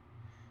doctrine.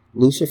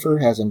 Lucifer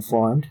has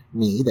informed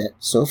me that,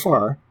 so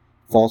far,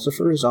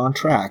 Falcifer is on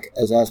track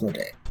as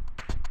Asmodee.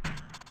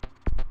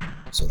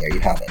 So there you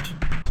have it.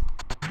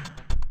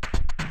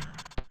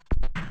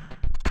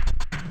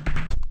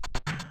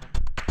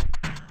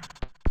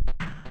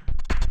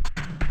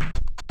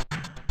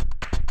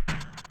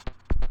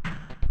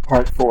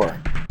 Part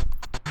 4.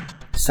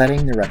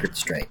 Setting the record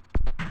straight.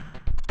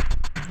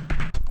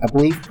 A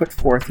belief put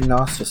forth in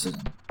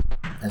Gnosticism,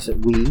 as that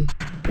we,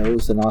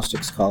 those the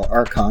Gnostics call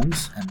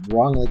archons, and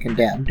wrongly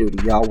condemned due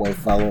to Yahweh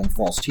following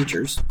false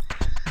teachers,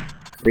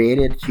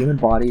 created human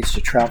bodies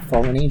to trap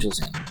fallen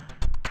angels in.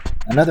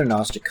 Another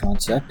Gnostic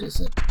concept is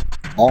that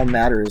all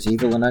matter is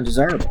evil and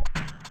undesirable.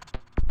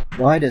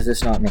 Why does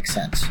this not make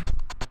sense?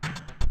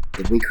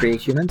 Did we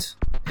create humans?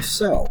 If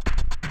so,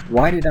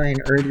 why did I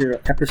in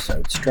earlier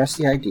episodes stress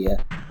the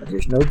idea that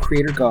there's no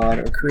creator god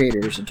or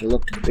creators and to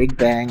look to the Big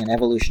Bang and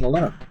evolution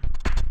alone?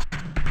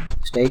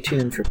 Stay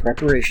tuned for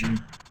preparation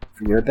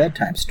for your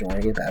bedtime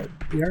story about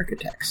the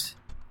architects.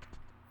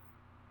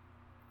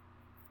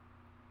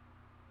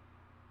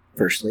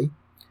 Firstly,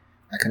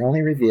 I can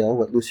only reveal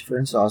what Lucifer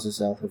and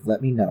Zazazel have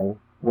let me know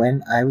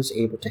when I was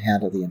able to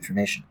handle the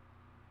information.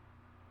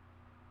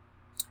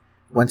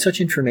 When such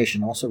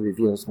information also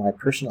reveals my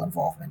personal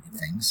involvement in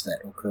things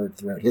that occurred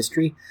throughout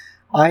history,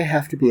 I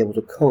have to be able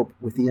to cope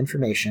with the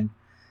information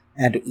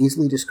and to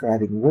easily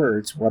describe in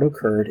words what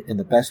occurred in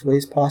the best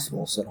ways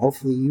possible so that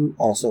hopefully you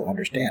also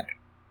understand.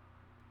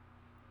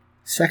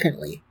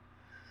 Secondly,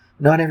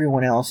 not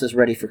everyone else is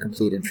ready for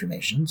complete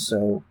information,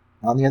 so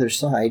on the other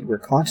side, we're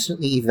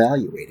constantly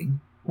evaluating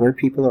where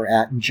people are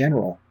at in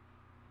general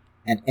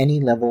and any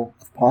level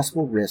of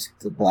possible risk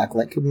to the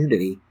Blacklight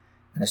community,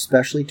 and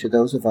especially to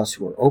those of us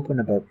who are open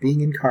about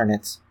being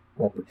incarnates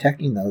while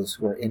protecting those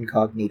who are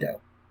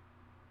incognito.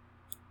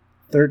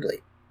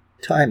 Thirdly,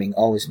 timing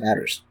always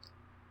matters.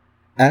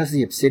 As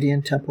the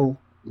Obsidian Temple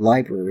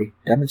Library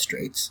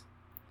demonstrates,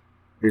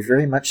 we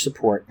very much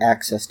support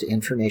access to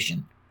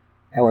information.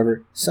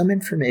 However, some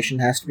information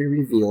has to be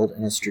revealed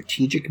in a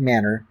strategic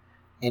manner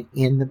and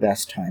in the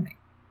best timing.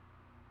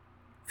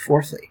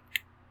 Fourthly,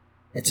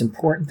 it's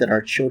important that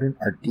our children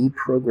are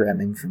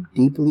deprogramming from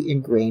deeply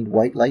ingrained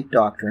white light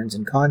doctrines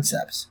and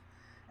concepts,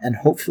 and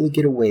hopefully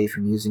get away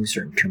from using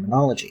certain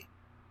terminology.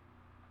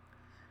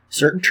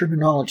 Certain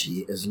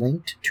terminology is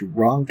linked to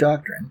wrong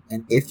doctrine,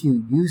 and if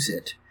you use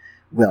it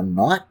while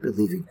not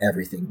believing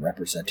everything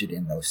represented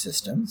in those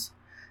systems,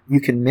 you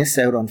can miss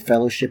out on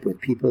fellowship with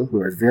people who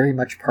are very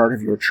much part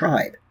of your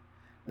tribe,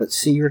 but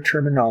see your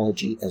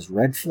terminology as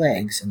red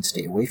flags and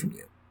stay away from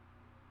you.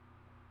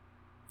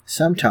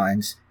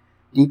 Sometimes,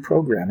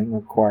 deprogramming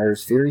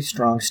requires very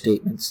strong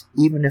statements,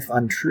 even if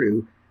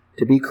untrue,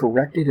 to be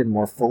corrected and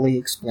more fully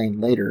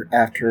explained later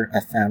after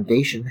a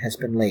foundation has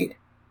been laid.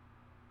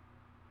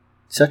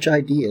 Such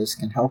ideas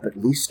can help at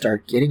least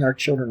start getting our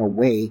children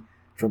away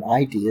from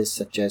ideas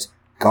such as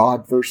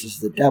God versus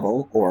the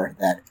devil, or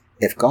that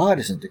if God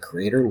isn't the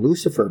creator,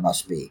 Lucifer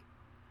must be.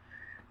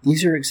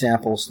 These are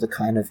examples of the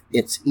kind of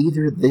it's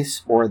either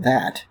this or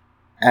that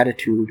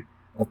attitude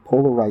of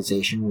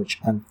polarization which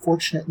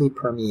unfortunately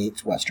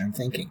permeates Western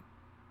thinking.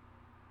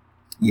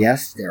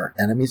 Yes, there are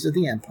enemies of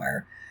the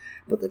empire,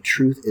 but the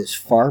truth is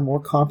far more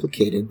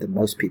complicated than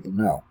most people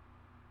know.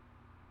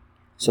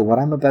 So what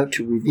I'm about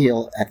to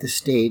reveal at this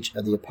stage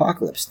of the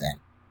apocalypse then.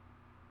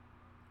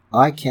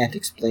 I can't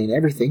explain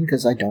everything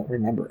because I don't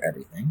remember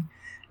everything,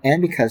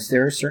 and because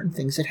there are certain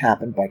things that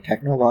happen by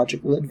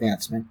technological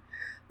advancement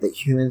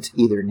that humans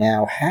either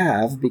now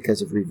have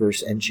because of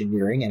reverse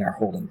engineering and are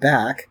holding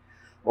back,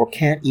 or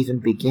can't even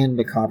begin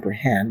to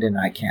comprehend, and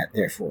I can't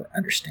therefore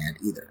understand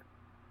either.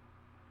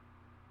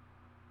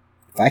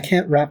 If I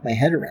can't wrap my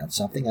head around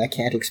something, I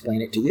can't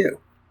explain it to you.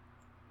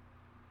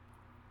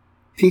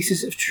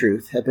 Pieces of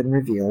truth have been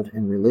revealed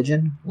in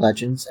religion,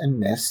 legends, and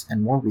myths,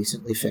 and more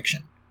recently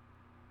fiction.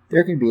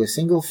 There can be a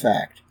single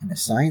fact in a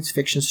science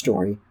fiction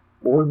story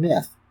or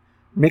myth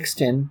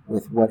mixed in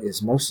with what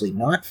is mostly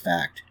not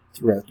fact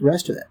throughout the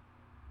rest of it.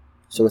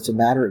 So it's a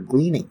matter of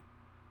gleaning.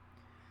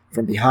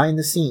 From behind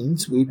the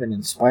scenes, we've been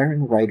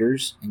inspiring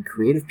writers and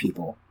creative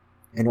people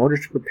in order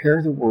to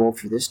prepare the world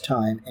for this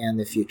time and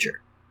the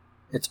future.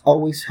 It's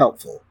always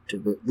helpful to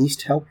at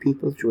least help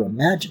people to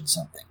imagine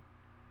something,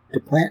 to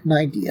plant an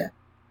idea,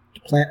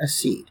 to plant a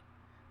seed,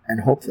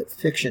 and hope that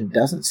fiction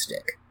doesn't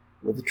stick,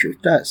 while the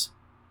truth does.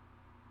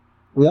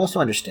 We also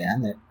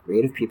understand that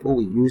creative people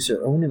will use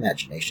their own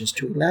imaginations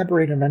to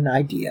elaborate on an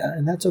idea,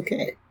 and that's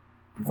okay,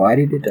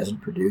 provided it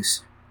doesn't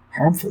produce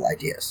harmful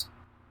ideas.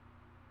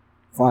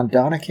 Von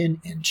Däniken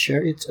in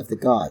Chariots of the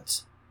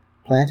Gods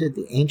planted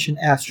the ancient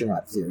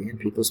astronaut theory in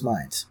people's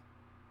minds,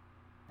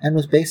 and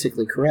was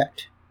basically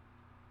correct.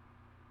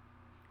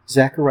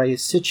 Zecharia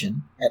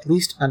Sitchin at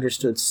least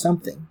understood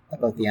something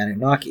about the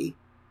Anunnaki,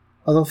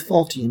 although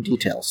faulty in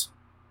details.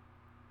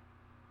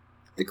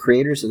 The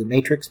creators of the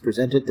Matrix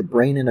presented the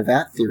brain in a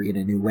vat theory in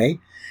a new way,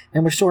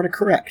 and were sort of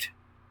correct,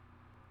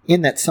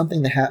 in that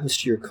something that happens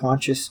to your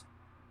conscious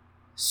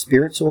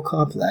spirit-soul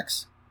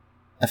complex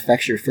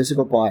affects your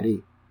physical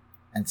body,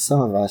 and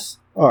some of us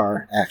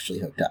are actually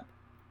hooked up.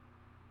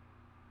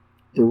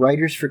 The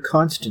writers for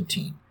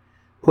Constantine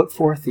put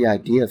forth the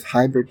idea of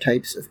hybrid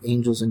types of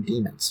angels and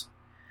demons,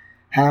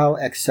 how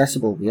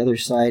accessible the other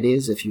side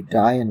is if you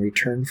die and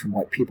return from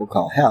what people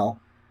call hell,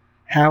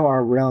 how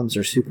our realms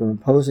are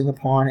superimposing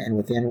upon and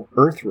within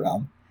Earth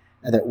realm,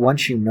 and that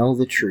once you know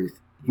the truth,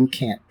 you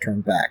can't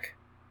turn back.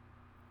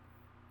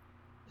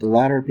 The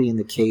latter being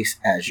the case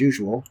as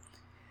usual.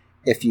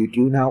 If you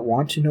do not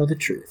want to know the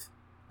truth,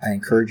 I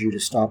encourage you to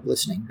stop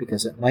listening,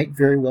 because it might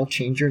very well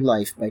change your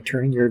life by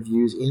turning your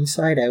views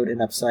inside out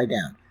and upside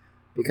down,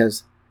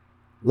 because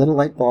little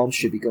light bulbs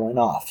should be going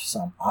off,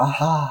 some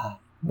aha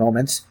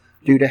moments,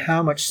 due to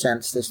how much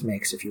sense this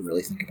makes if you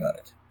really think about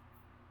it.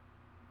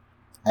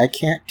 I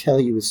can't tell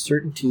you with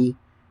certainty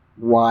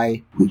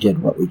why we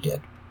did what we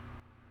did,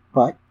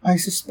 but I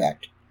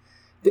suspect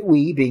that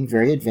we, being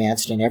very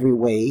advanced in every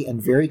way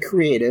and very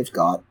creative,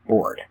 got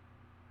bored.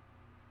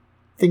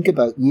 Think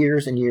about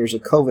years and years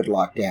of COVID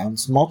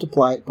lockdowns,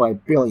 multiply it by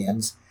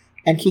billions,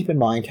 and keep in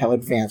mind how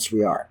advanced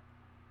we are.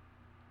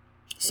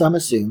 Some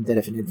assume that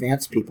if an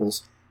advanced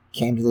peoples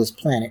came to this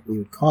planet, we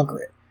would conquer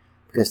it,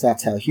 because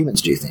that's how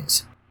humans do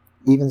things.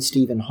 Even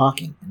Stephen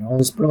Hawking, in all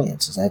his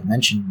brilliance, as I've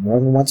mentioned more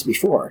than once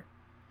before,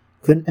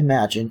 couldn't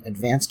imagine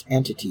advanced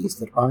entities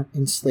that aren't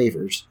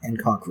enslavers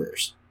and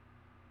conquerors.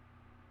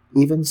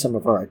 Even some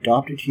of our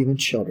adopted human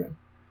children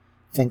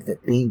think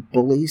that being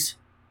bullies,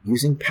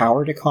 using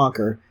power to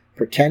conquer,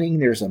 pretending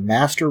there's a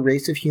master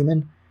race of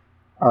human,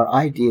 are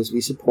ideas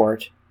we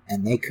support,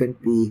 and they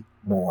couldn't be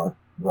more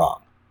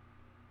wrong.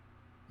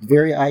 The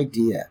very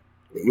idea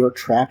that you're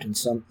trapped in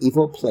some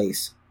evil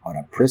place on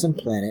a prison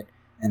planet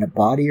and a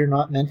body you're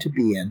not meant to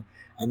be in,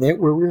 and that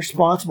we're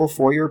responsible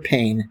for your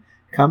pain,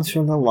 comes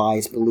from the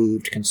lies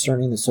believed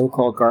concerning the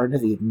so-called Garden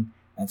of Eden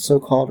and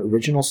so-called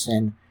original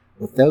sin,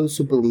 with those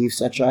who believe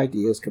such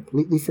ideas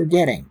completely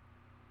forgetting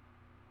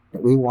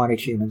that we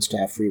wanted humans to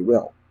have free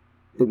will,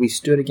 that we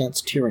stood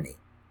against tyranny,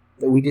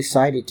 that we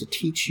decided to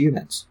teach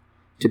humans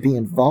to be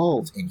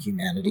involved in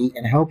humanity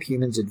and help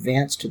humans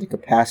advance to the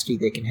capacity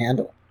they can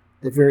handle.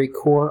 The very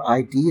core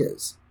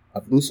ideas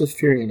of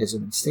Luciferianism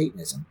and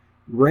Satanism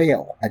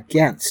rail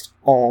against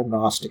all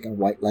Gnostic and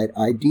white light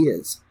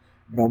ideas,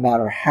 no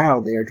matter how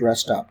they are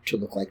dressed up to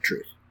look like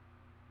truth.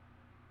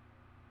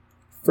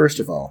 First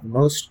of all, the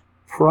most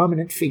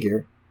prominent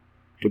figure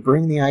to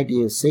bring the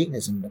idea of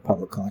Satanism into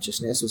public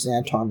consciousness was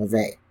Anton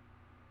LaVey.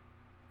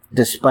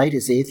 Despite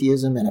his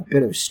atheism and a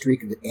bit of a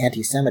streak of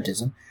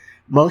anti-Semitism,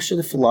 most of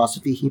the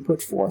philosophy he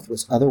put forth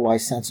was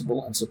otherwise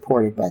sensible and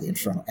supported by the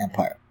Infernal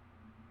Empire.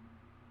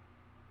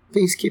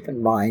 Please keep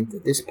in mind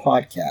that this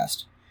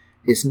podcast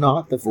is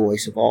not the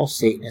voice of all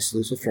Satanists,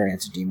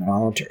 Luciferians, and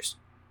demonolators.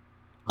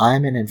 I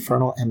am an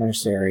infernal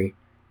emissary,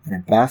 an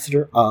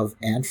ambassador of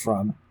and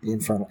from the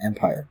Infernal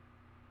Empire,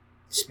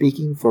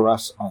 speaking for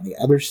us on the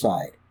other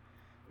side,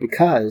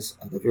 because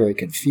of the very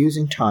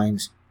confusing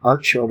times our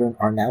children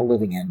are now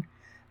living in,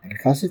 and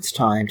because it's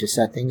time to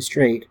set things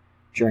straight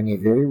during a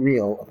very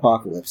real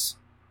apocalypse,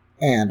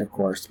 and, of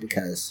course,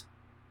 because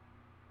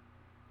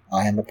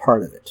I am a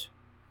part of it.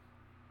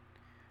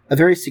 A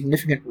very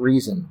significant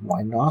reason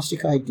why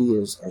Gnostic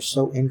ideas are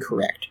so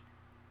incorrect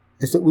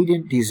is that we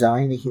didn't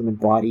design the human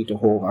body to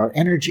hold our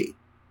energy.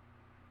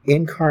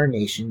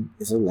 Incarnation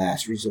is a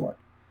last resort,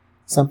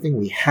 something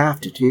we have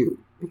to do,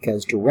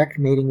 because direct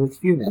mating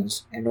with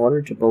humans, in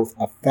order to both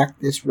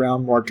affect this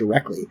realm more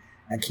directly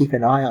and keep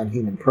an eye on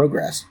human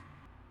progress,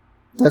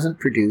 doesn't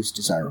produce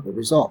desirable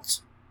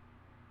results.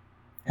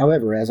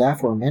 However, as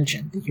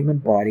aforementioned, the human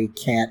body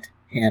can't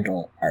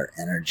handle our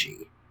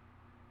energy.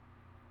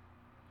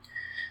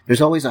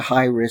 There's always a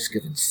high risk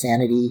of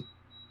insanity,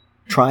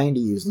 trying to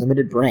use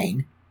limited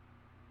brain,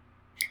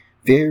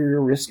 very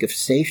real risk of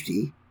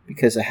safety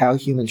because of how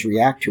humans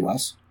react to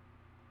us.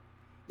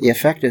 The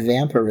effect of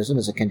vampirism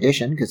is a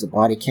condition because the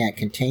body can't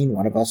contain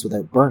one of us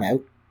without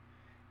burnout,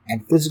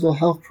 and physical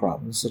health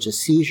problems such as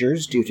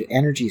seizures due to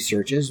energy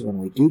surges when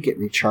we do get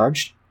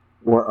recharged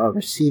or are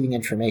receiving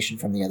information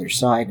from the other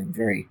side in a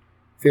very,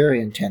 very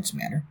intense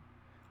manner.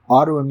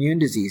 Autoimmune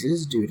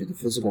diseases due to the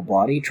physical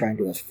body trying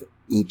to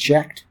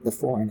eject the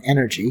foreign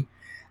energy,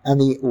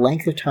 and the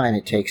length of time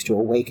it takes to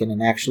awaken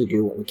and actually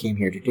do what we came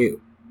here to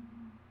do.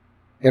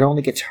 It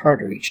only gets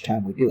harder each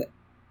time we do it.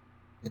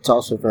 It's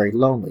also very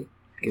lonely,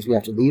 because we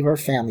have to leave our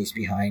families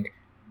behind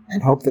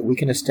and hope that we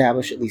can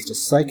establish at least a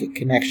psychic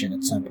connection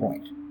at some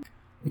point.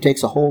 It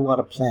takes a whole lot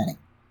of planning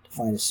to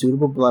find a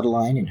suitable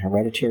bloodline and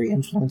hereditary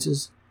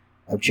influences,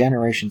 of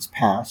generations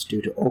past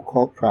due to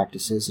occult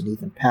practices and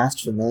even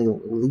past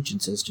familial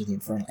allegiances to the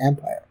Infernal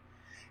Empire,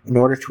 in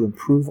order to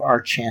improve our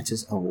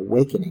chances of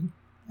awakening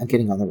and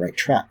getting on the right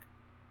track.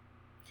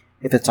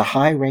 If it's a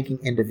high-ranking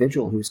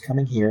individual who is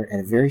coming here at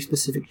a very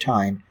specific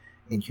time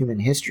in human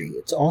history,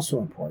 it's also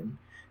important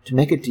to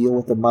make a deal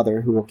with the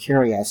mother who will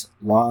carry us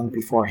long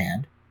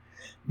beforehand,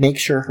 make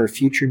sure her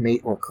future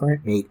mate or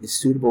current mate is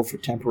suitable for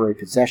temporary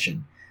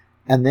possession,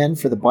 and then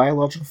for the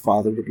biological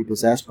father to be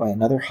possessed by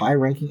another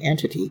high-ranking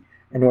entity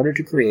in order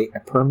to create a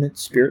permanent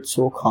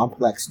spirit-soul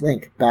complex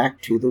link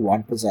back to the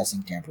one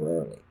possessing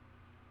temporarily.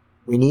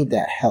 We need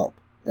that help,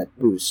 that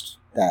boost,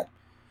 that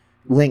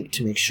link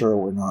to make sure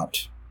we're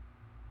not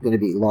going to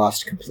be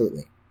lost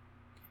completely.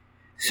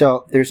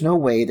 So there's no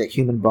way that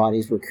human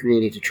bodies were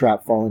created to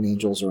trap fallen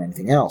angels or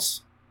anything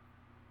else.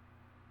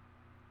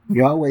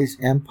 Yahweh's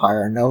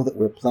Empire know that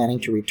we're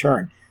planning to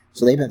return,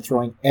 so they've been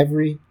throwing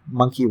every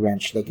monkey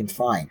wrench they can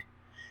find,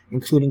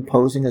 including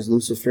posing as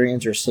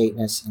Luciferians or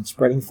Satanists and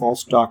spreading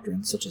false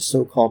doctrines such as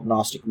so-called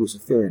Gnostic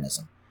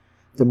Luciferianism.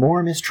 The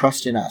more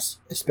mistrust in us,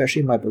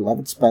 especially my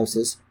beloved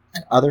spouses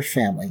and other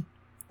family,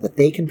 that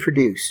they can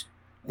produce,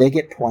 they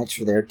get points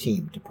for their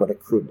team, to put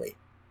it crudely.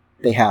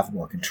 They have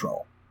more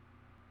control.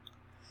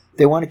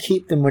 They want to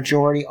keep the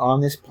majority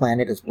on this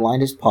planet as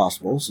blind as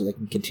possible so they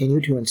can continue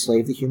to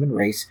enslave the human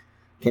race,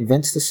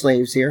 convince the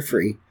slaves they are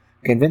free,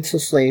 convince the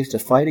slaves to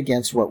fight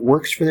against what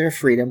works for their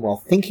freedom while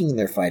thinking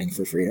they're fighting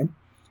for freedom,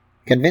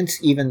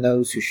 convince even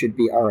those who should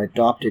be our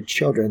adopted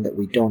children that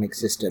we don't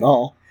exist at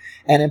all,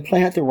 and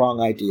implant the wrong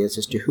ideas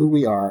as to who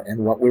we are and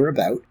what we're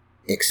about,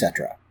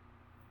 etc.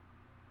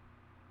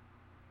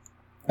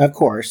 Of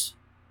course,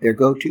 their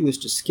go-to is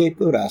to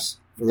scapegoat us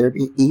for their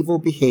evil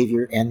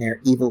behavior and their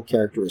evil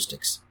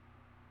characteristics.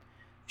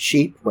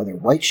 Sheep, whether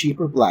white sheep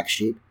or black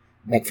sheep,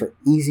 make for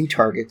easy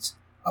targets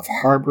of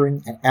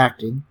harboring and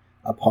acting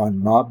upon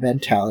mob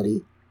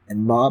mentality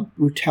and mob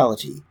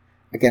brutality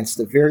against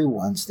the very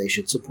ones they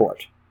should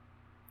support.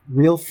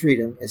 Real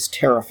freedom is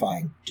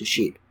terrifying to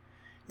sheep.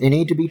 They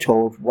need to be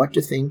told what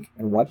to think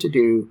and what to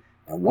do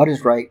and what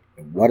is right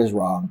and what is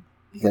wrong,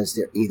 because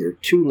they're either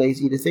too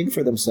lazy to think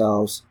for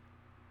themselves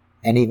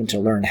and even to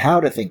learn how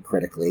to think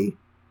critically,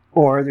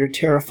 or they're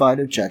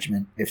terrified of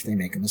judgment if they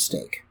make a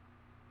mistake.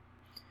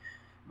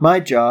 My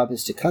job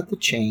is to cut the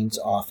chains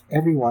off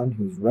everyone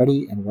who's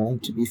ready and willing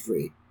to be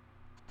free.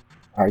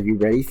 Are you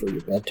ready for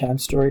your bedtime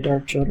story,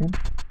 Dark Children?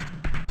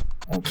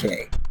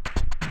 Okay,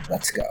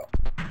 let's go.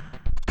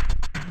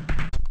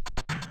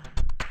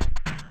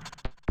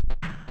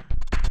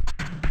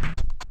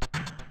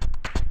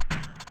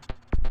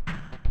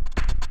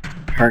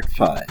 Part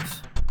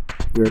 5.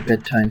 Your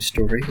bedtime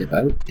story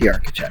about the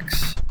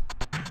Architects.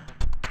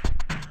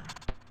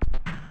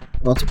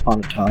 Once upon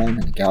a time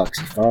in a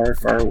galaxy far,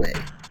 far away,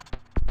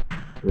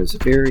 there was a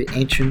very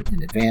ancient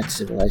and advanced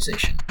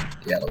civilization,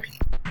 the Elohim.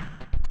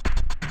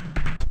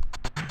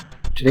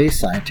 Today's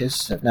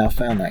scientists have now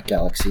found that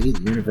galaxy,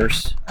 the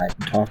universe I've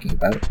been talking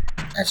about,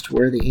 as to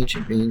where the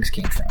ancient beings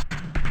came from.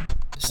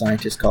 The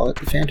scientists call it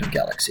the Phantom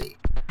Galaxy,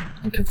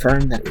 and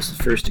confirmed that it was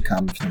the first to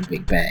come from the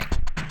Big Bang.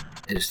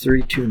 It is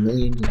 32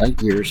 million light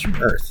years from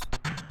Earth.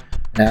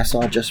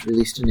 NASA just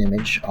released an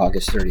image,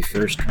 August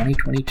 31st,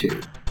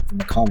 2022, from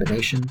a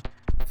combination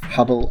of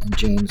Hubble and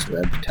James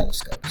Webb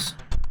telescopes.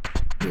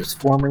 It was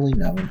formerly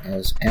known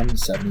as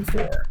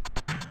M74.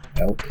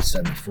 Note that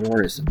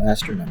 74 is the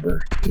master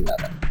number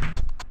 11.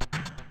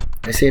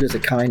 They say it is a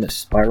kind of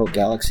spiral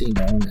galaxy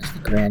known as the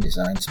Grand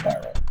Design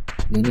Spiral,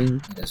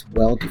 meaning it has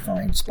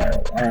well-defined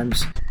spiral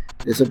arms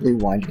visibly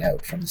winding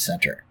out from the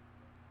center.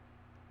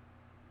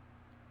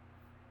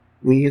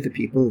 We, the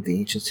people of the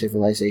ancient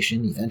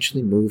civilization,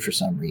 eventually moved for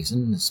some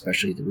reason,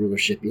 especially the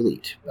rulership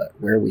elite, but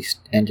where we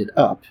ended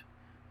up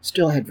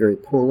still had very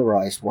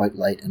polarized white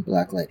light and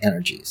black light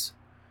energies.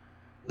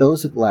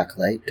 Those of black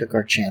light took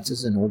our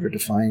chances in order to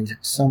find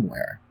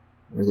somewhere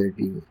where there'd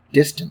be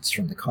distance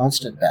from the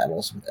constant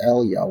battles with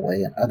El, Yahweh,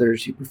 and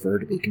others who prefer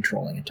to be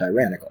controlling and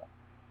tyrannical.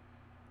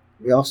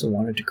 We also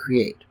wanted to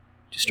create,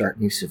 to start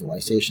new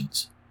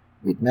civilizations.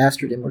 We'd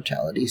mastered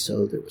immortality,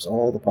 so there was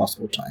all the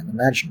possible time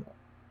imaginable.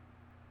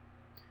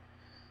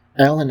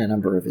 El and a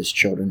number of his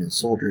children and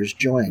soldiers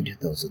joined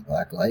those of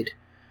Black Light,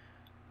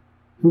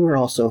 who were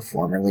also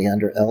formerly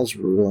under El's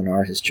rule and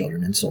are his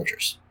children and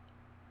soldiers.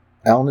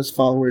 El and his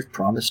followers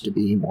promised to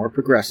be more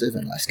progressive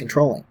and less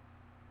controlling.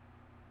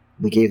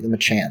 We gave them a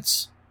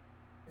chance.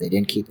 They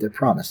didn't keep their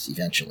promise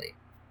eventually.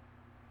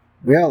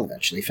 We all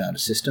eventually found a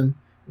system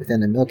within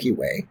the Milky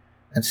Way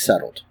and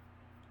settled.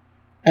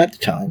 At the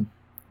time,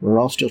 we were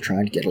all still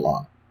trying to get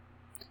along.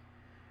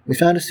 We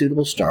found a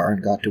suitable star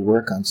and got to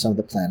work on some of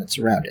the planets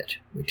around it.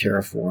 We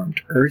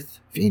terraformed Earth,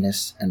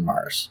 Venus, and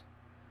Mars.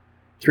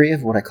 3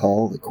 of what I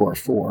call the Core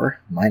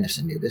 4, minus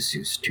Anubis,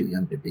 who's too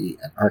young to be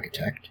an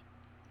architect,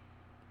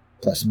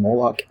 plus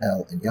Moloch,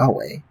 El, and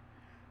Yahweh,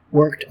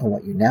 worked on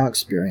what you now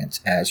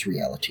experience as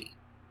reality.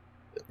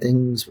 But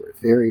things were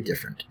very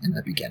different in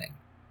the beginning.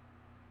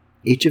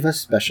 Each of us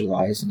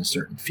specialize in a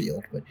certain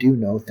field, but do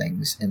know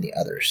things in the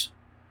others.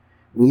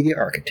 We, the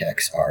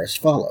architects, are as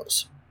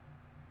follows.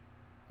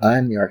 I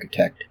am the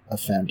architect of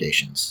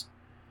foundations.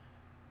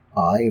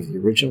 I, of the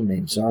original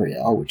name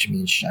Zariel, which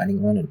means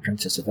Shining One and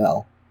Princess of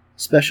El,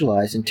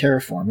 specialize in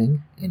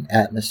terraforming, in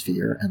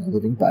atmosphere and the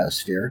living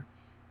biosphere,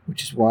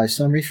 which is why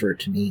some refer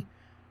to me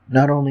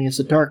not only as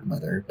the Dark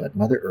Mother, but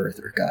Mother Earth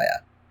or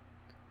Gaia.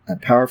 I'm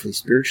powerfully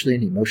spiritually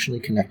and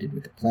emotionally connected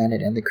with the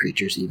planet and the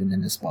creatures even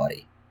in this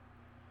body.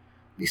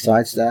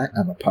 Besides that,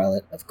 I'm a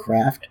pilot of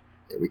craft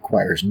that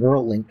requires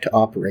neural link to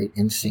operate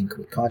in sync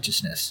with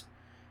consciousness,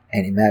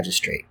 and a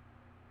magistrate,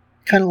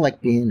 kind of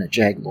like being a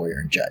JAG lawyer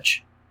and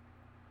judge.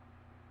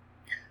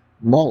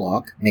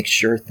 Moloch makes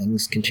sure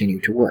things continue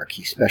to work.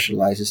 He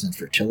specializes in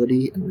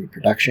fertility and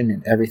reproduction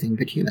in everything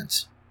but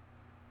humans.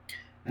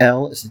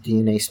 El is the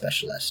DNA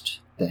specialist,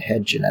 the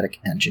head genetic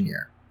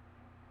engineer.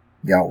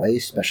 Yahweh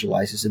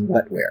specializes in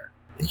wetware,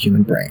 the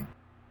human brain.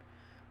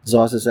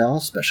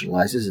 Zazazel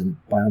specializes in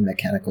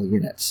biomechanical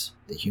units,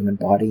 the human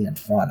body and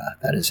fauna,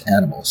 that is,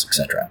 animals,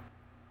 etc.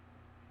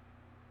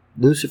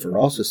 Lucifer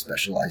also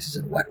specializes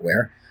in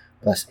wetware,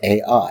 plus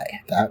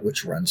AI, that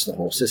which runs the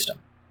whole system.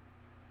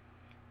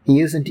 He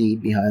is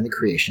indeed behind the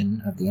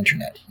creation of the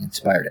Internet. He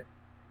inspired it.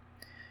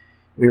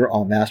 We are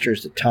all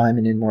masters of time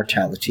and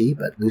immortality,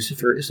 but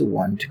Lucifer is the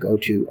one to go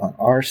to on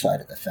our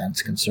side of the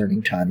fence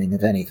concerning timing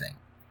of anything.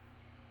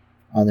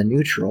 On the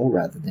neutral,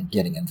 rather than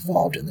getting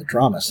involved in the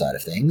drama side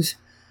of things,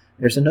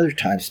 there's another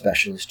time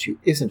specialist who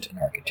isn't an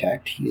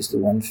architect. He is the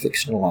one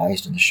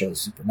fictionalized in the show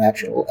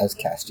Supernatural as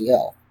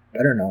Castiel,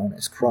 better known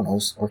as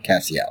Kronos or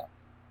Cassiel.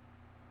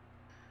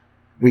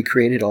 We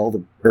created all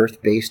the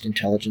Earth-based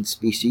intelligent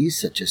species,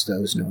 such as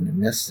those known in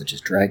myths, such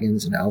as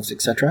dragons and elves,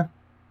 etc.,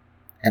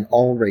 and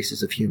all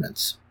races of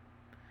humans.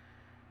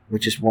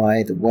 Which is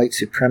why the white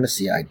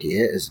supremacy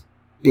idea is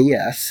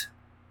BS,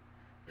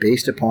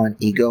 based upon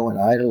ego and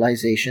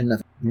idolization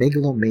of a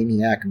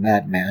megalomaniac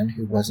madman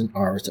who wasn't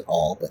ours at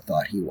all but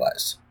thought he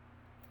was.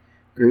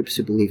 Groups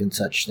who believe in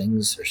such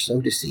things are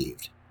so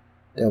deceived.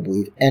 They'll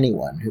believe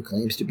anyone who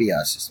claims to be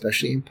us,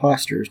 especially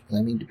imposters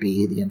claiming to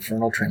be the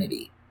Infernal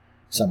Trinity.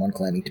 Someone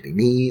claiming to be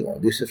me, or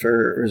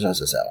Lucifer, or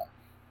Zazazel.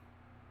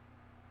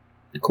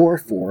 The Core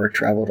Four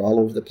traveled all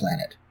over the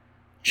planet,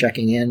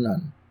 checking in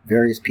on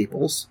various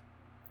peoples,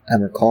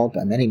 and were called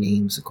by many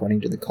names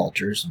according to the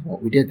cultures and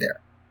what we did there.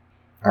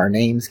 Our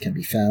names can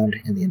be found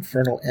in the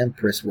Infernal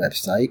Empress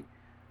website,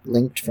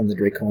 linked from the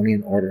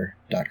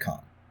DraconianOrder.com.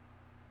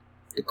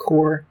 The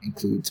Core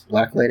includes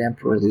Blacklight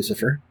Emperor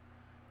Lucifer,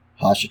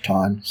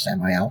 Hashatan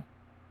Samael,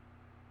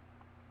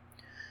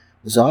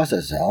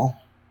 Zazazel,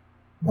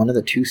 one of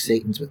the two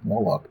Satans with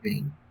Moloch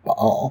being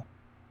Baal.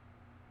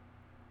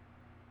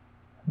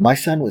 My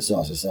son was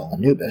Zazazel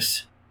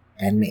Anubis,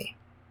 and me.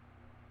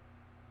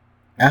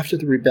 After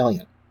the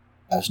rebellion,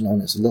 I was known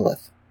as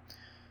Lilith,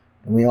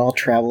 and we all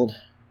traveled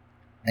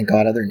and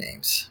got other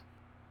names.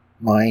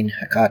 Mine,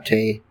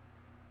 Hecate,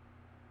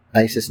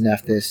 Isis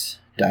Nephthys,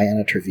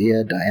 Diana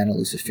Trivia, Diana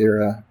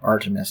Lucifera,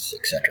 Artemis,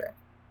 etc.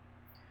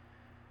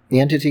 The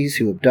entities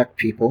who abduct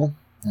people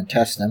and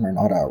test them are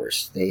not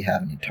ours. They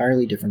have an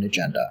entirely different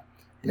agenda.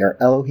 They are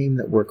Elohim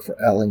that work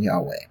for El and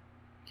Yahweh.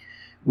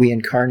 We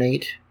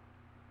incarnate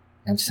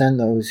and send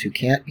those who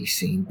can't be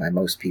seen by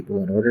most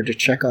people in order to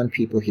check on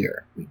people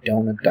here. We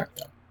don't abduct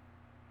them.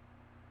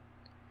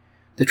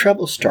 The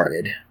trouble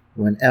started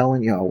when El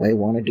and Yahweh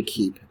wanted to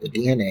keep the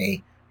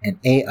DNA and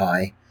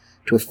AI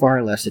to a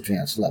far less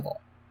advanced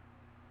level.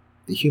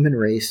 The human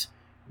race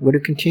would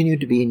have continued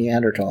to be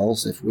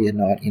Neanderthals if we had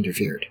not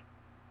interfered.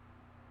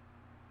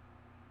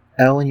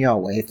 El and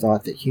Yahweh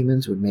thought that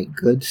humans would make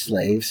good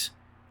slaves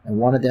and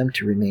wanted them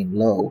to remain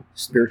low,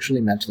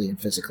 spiritually, mentally,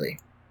 and physically,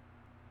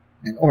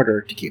 in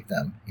order to keep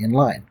them in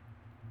line.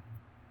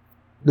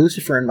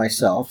 Lucifer and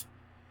myself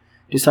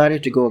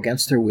decided to go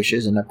against their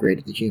wishes and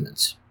upgraded the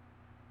humans.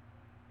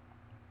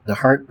 The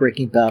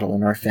heartbreaking battle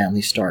in our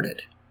family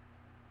started,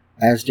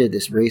 as did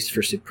this race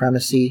for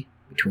supremacy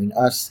between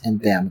us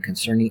and them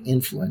concerning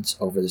influence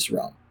over this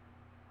realm.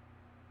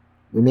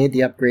 We made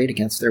the upgrade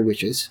against their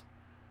wishes.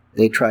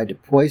 They tried to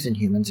poison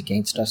humans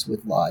against us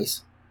with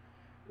lies.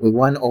 We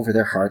won over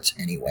their hearts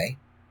anyway.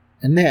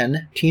 And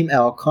then, Team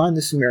El conned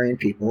the Sumerian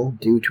people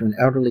due to an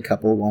elderly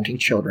couple wanting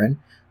children,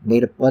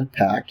 made a blood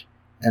pact,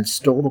 and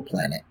stole the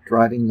planet,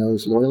 driving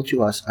those loyal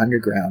to us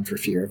underground for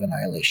fear of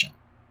annihilation.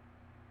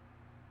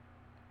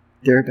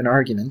 There have been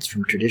arguments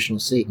from traditional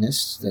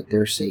Satanists that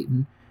their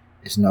Satan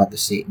is not the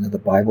Satan of the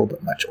Bible,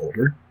 but much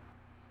older.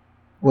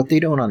 What they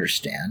don't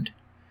understand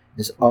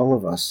is all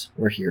of us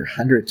were here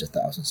hundreds of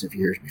thousands of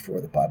years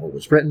before the Bible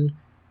was written,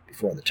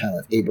 before the time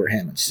of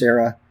Abraham and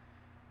Sarah,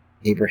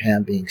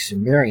 Abraham being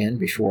Sumerian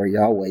before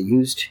Yahweh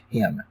used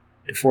him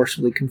to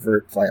forcibly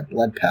convert via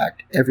blood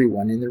pact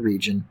everyone in the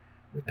region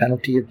with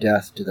penalty of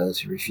death to those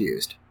who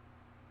refused.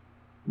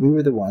 We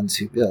were the ones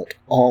who built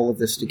all of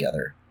this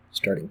together,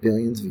 starting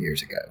billions of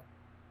years ago.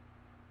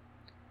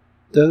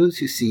 Those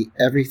who see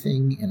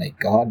everything in a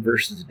God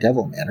versus the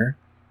devil manner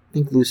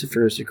think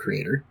Lucifer is the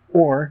creator,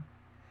 or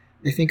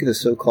they think of the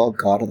so-called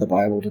God of the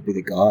Bible to be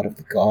the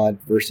God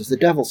versus the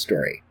devil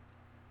story.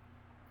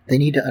 They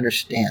need to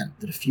understand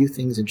that a few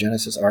things in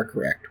Genesis are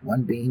correct,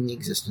 one being the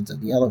existence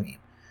of the Elohim,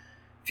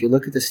 If you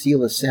look at the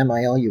seal of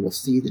Samael, you will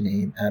see the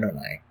name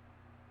Adonai,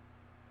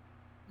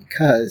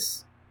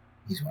 because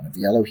he's one of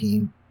the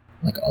Elohim,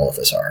 like all of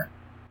us are.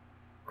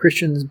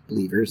 Christian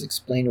believers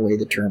explain away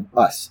the term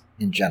us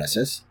in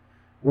Genesis,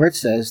 where it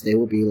says they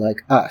will be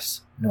like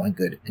us, knowing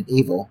good and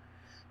evil,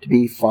 to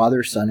be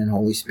Father, Son, and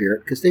Holy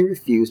Spirit, because they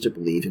refuse to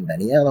believe in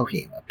many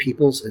Elohim,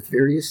 peoples of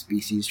various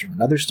species from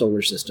another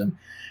solar system,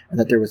 and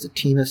that there was a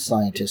team of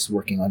scientists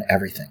working on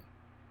everything.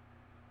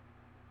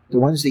 The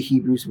ones the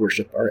Hebrews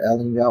worship are El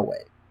and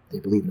Yahweh. They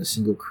believe in a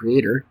single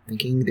creator,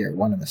 thinking they are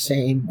one and the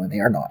same when they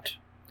are not.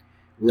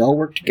 We all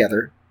work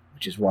together,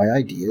 which is why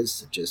ideas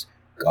such as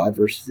God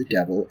versus the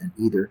devil and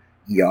either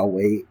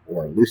Yahweh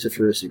or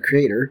Lucifer as the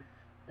creator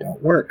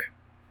don't work.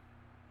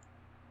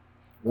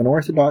 When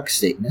Orthodox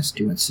Satanists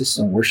who insist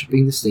on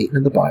worshiping the Satan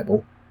of the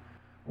Bible,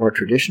 or a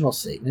traditional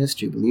Satanist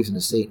who believes in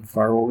a Satan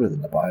far older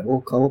than the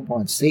Bible, call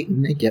upon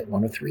Satan, they get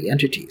one of three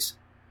entities.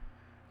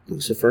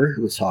 Lucifer,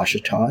 who is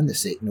Hashatan, the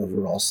Satan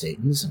over all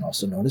Satans, and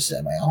also known as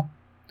Samael.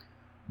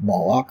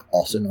 Moloch,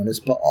 also known as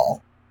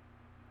Baal.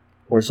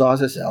 Or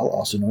Zazazel,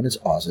 also known as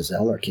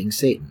Azazel, or King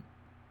Satan,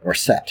 or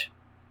Set.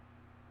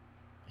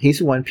 He's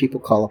the one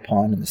people call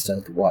upon in the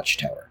South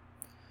Watchtower.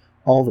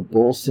 All the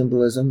bull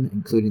symbolism,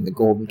 including the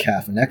golden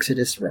calf in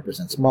Exodus,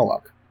 represents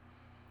Moloch.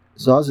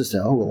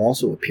 Zazazel will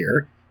also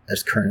appear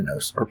as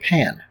Kernos or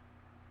Pan.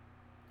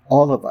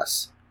 All of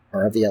us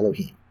are of the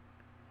Elohim,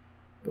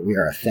 but we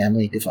are a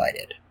family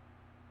divided.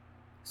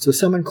 So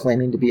someone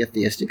claiming to be a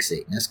theistic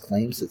Satanist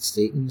claims that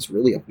Satan is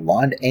really a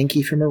blonde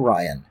Enki from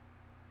Orion.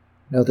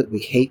 Know that we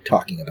hate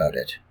talking about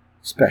it,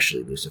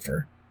 especially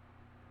Lucifer.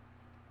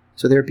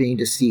 So they're being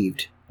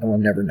deceived and will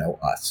never know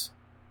us.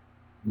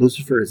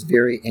 Lucifer is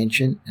very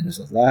ancient and is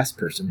the last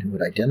person who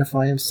would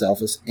identify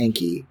himself as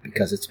Enki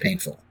because it's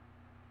painful.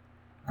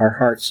 Our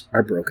hearts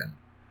are broken.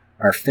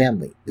 Our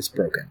family is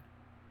broken.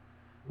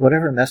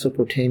 Whatever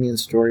Mesopotamian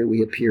story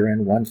we appear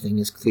in, one thing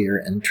is clear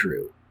and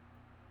true.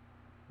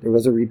 There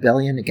was a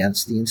rebellion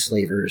against the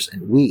enslavers,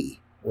 and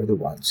we were the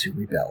ones who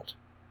rebelled.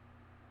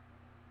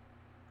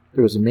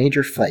 There was a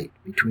major fight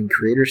between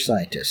creator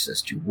scientists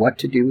as to what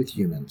to do with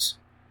humans,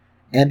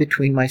 and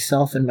between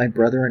myself and my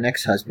brother and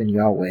ex-husband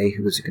Yahweh,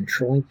 who was a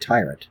controlling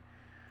tyrant,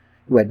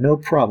 who had no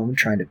problem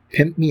trying to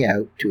pimp me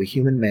out to a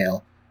human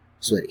male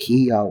so that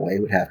he, Yahweh,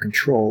 would have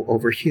control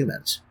over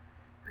humans,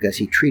 because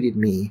he treated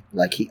me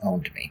like he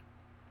owned me.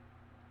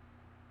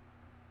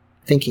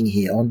 Thinking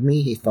he owned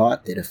me, he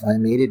thought that if I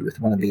mated with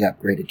one of the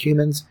upgraded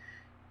humans,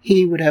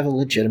 he would have a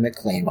legitimate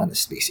claim on the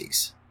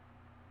species.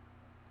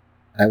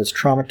 I was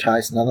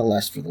traumatized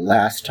nonetheless for the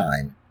last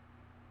time,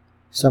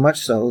 so much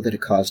so that it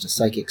caused a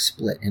psychic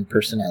split in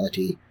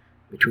personality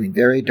between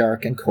very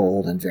dark and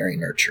cold and very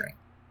nurturing.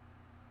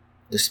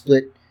 The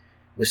split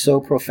was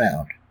so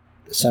profound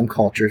that some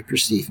cultures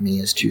perceive me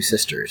as two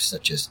sisters,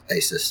 such as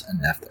Isis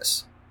and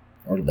Nephthys,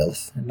 or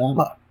Lilith and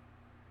Nama.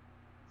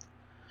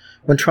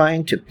 When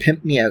trying to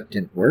pimp me out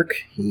didn't work,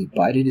 he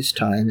bided his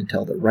time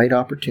until the right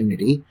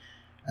opportunity,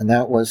 and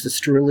that was the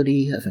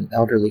sterility of an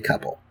elderly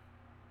couple.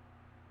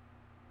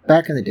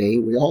 Back in the day,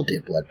 we all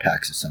did blood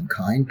packs of some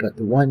kind, but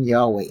the one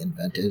Yahweh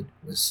invented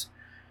was,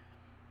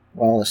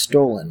 well, a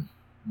stolen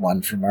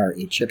one from our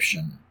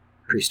Egyptian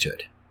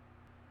priesthood,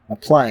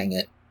 applying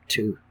it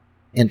to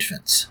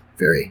infants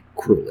very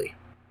cruelly.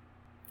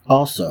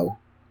 Also,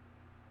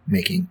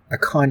 making a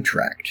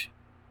contract.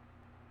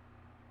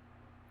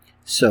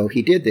 So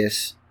he did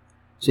this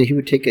so he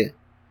would take a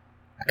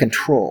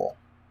control,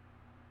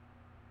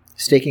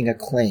 staking a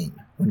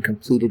claim when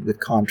completed with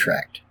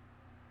contract,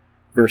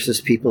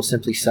 versus people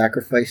simply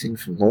sacrificing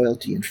for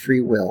loyalty and free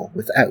will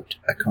without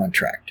a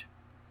contract.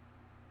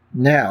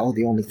 Now,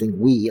 the only thing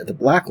we of the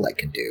Blacklight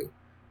can do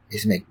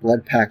is make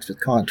blood pacts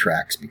with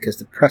contracts because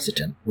the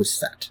precedent was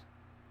set.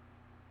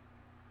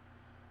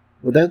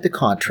 Without the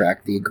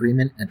contract, the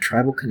agreement and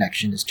tribal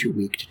connection is too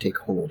weak to take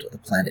hold of the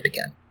planet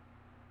again.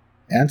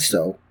 And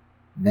so,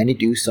 many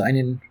do sign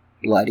in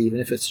blood, even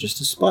if it's just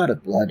a spot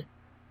of blood,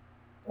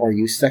 or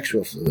use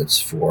sexual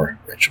fluids for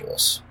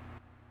rituals.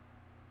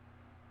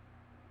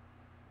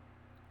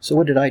 So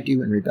what did I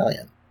do in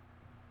rebellion?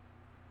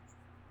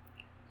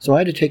 So I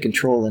had to take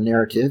control of the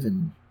narrative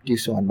and do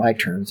so on my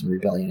terms in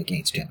rebellion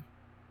against him.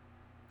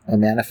 I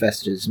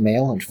manifested as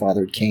male and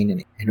fathered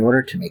Cain in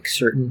order to make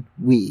certain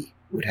we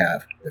would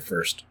have the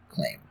first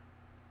claim.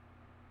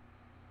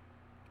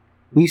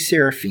 We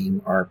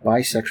seraphim are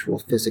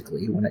bisexual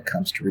physically when it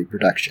comes to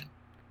reproduction.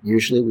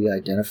 Usually we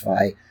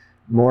identify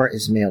more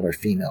as male or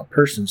female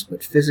persons,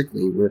 but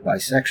physically we're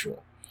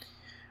bisexual.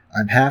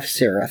 I'm half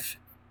seraph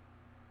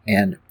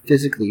and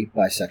physically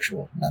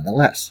bisexual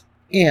nonetheless,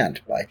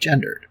 and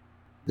bigendered.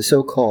 The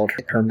so-called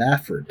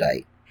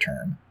hermaphrodite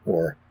term,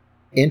 or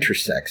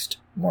intersexed,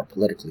 more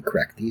politically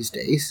correct these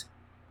days,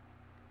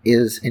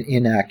 is an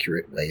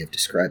inaccurate way of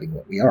describing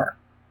what we are.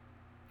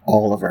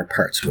 All of our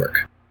parts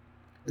work.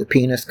 The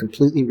penis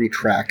completely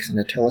retracts in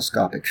a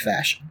telescopic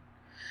fashion.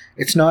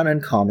 It's not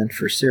uncommon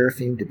for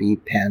seraphim to be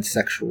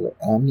pansexual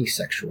or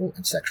omnisexual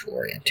in sexual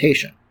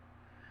orientation,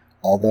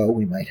 although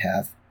we might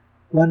have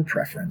one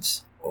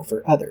preference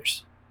over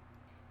others.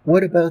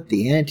 What about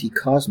the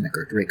anti-cosmic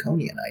or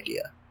draconian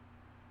idea?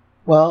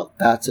 Well,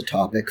 that's a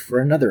topic for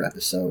another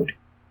episode,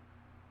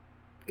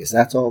 because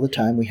that's all the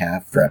time we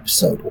have for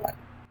episode 1.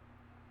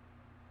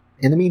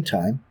 In the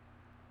meantime,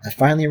 I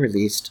finally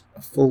released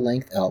a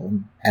full-length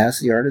album, As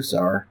the Artists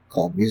Are,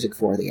 called Music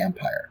for the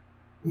Empire.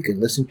 You can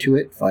listen to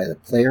it via the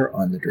player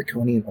on the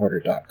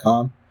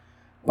draconianorder.com,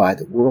 buy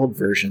the world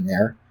version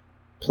there,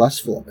 plus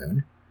Full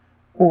Moon,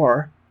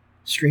 or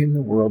stream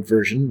the world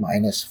version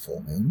minus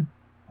Full Moon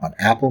on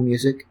Apple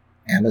Music,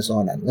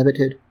 Amazon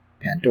Unlimited,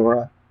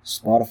 Pandora,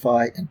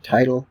 Spotify, and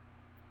Tidal.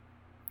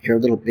 Hear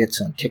little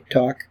bits on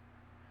TikTok.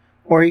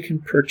 Or you can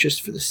purchase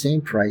for the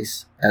same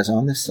price as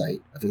on the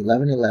site of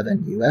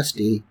 $11.11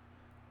 USD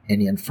in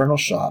the Infernal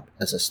Shop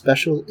as a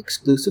special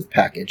exclusive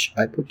package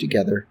I put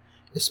together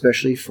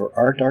especially for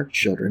our dark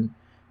children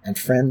and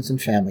friends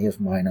and family of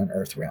mine on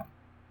Earthrealm.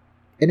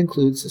 It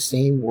includes the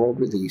same world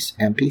release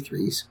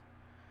MP3s,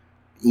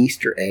 the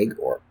Easter egg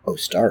or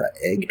Ostara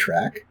egg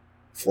track,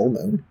 Full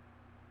Moon,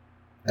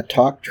 a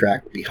talk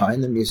track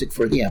behind the music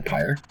for the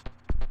Empire,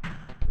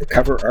 the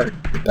cover art,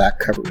 the back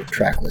cover with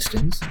track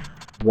listings,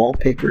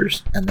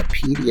 wallpapers, and the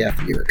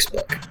PDF lyrics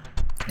book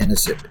in a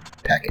zip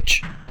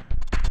package.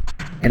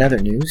 In other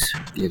news,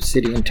 the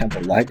Obsidian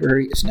Temple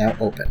Library is now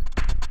open,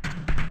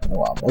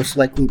 although I'll most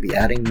likely be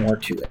adding more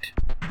to it.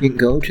 You can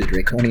go to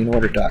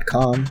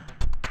draconianorder.com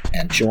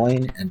and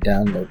join and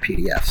download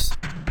PDFs.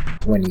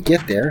 When you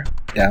get there,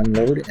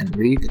 download and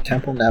read the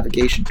Temple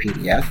Navigation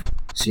PDF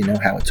so you know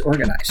how it's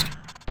organized.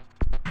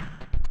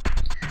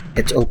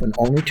 It's open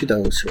only to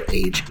those who are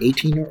age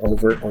 18 or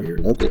over or your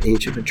local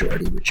age of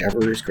majority,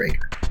 whichever is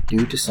greater,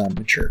 due to some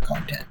mature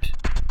content.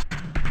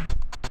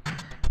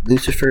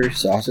 Lucifer,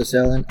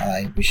 Zazazel, and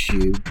I wish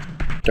you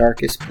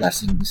darkest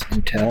blessings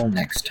until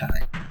next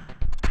time.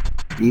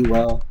 Be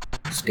well,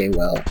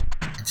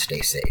 and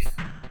stay safe.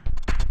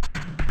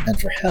 And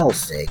for hell's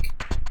sake,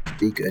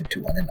 be good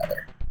to one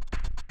another.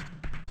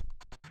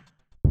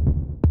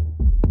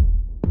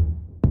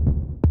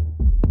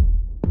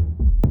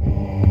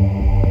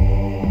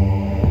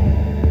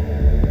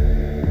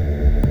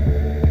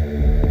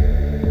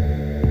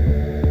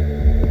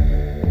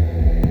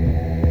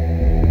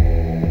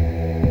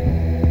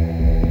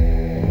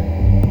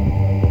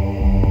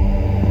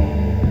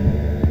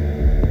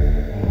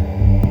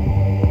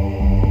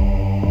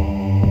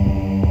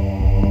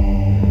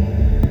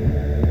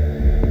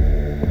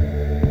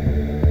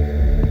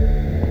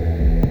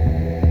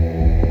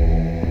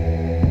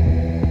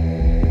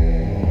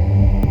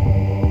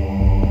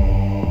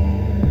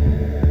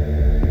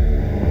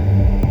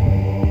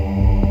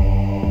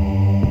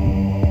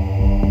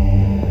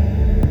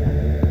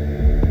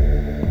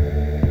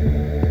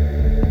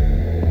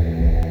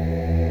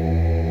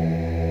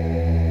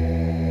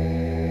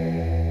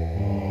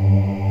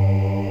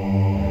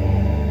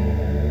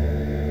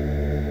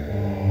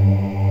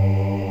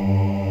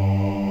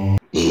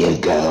 Be a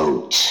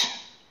goat.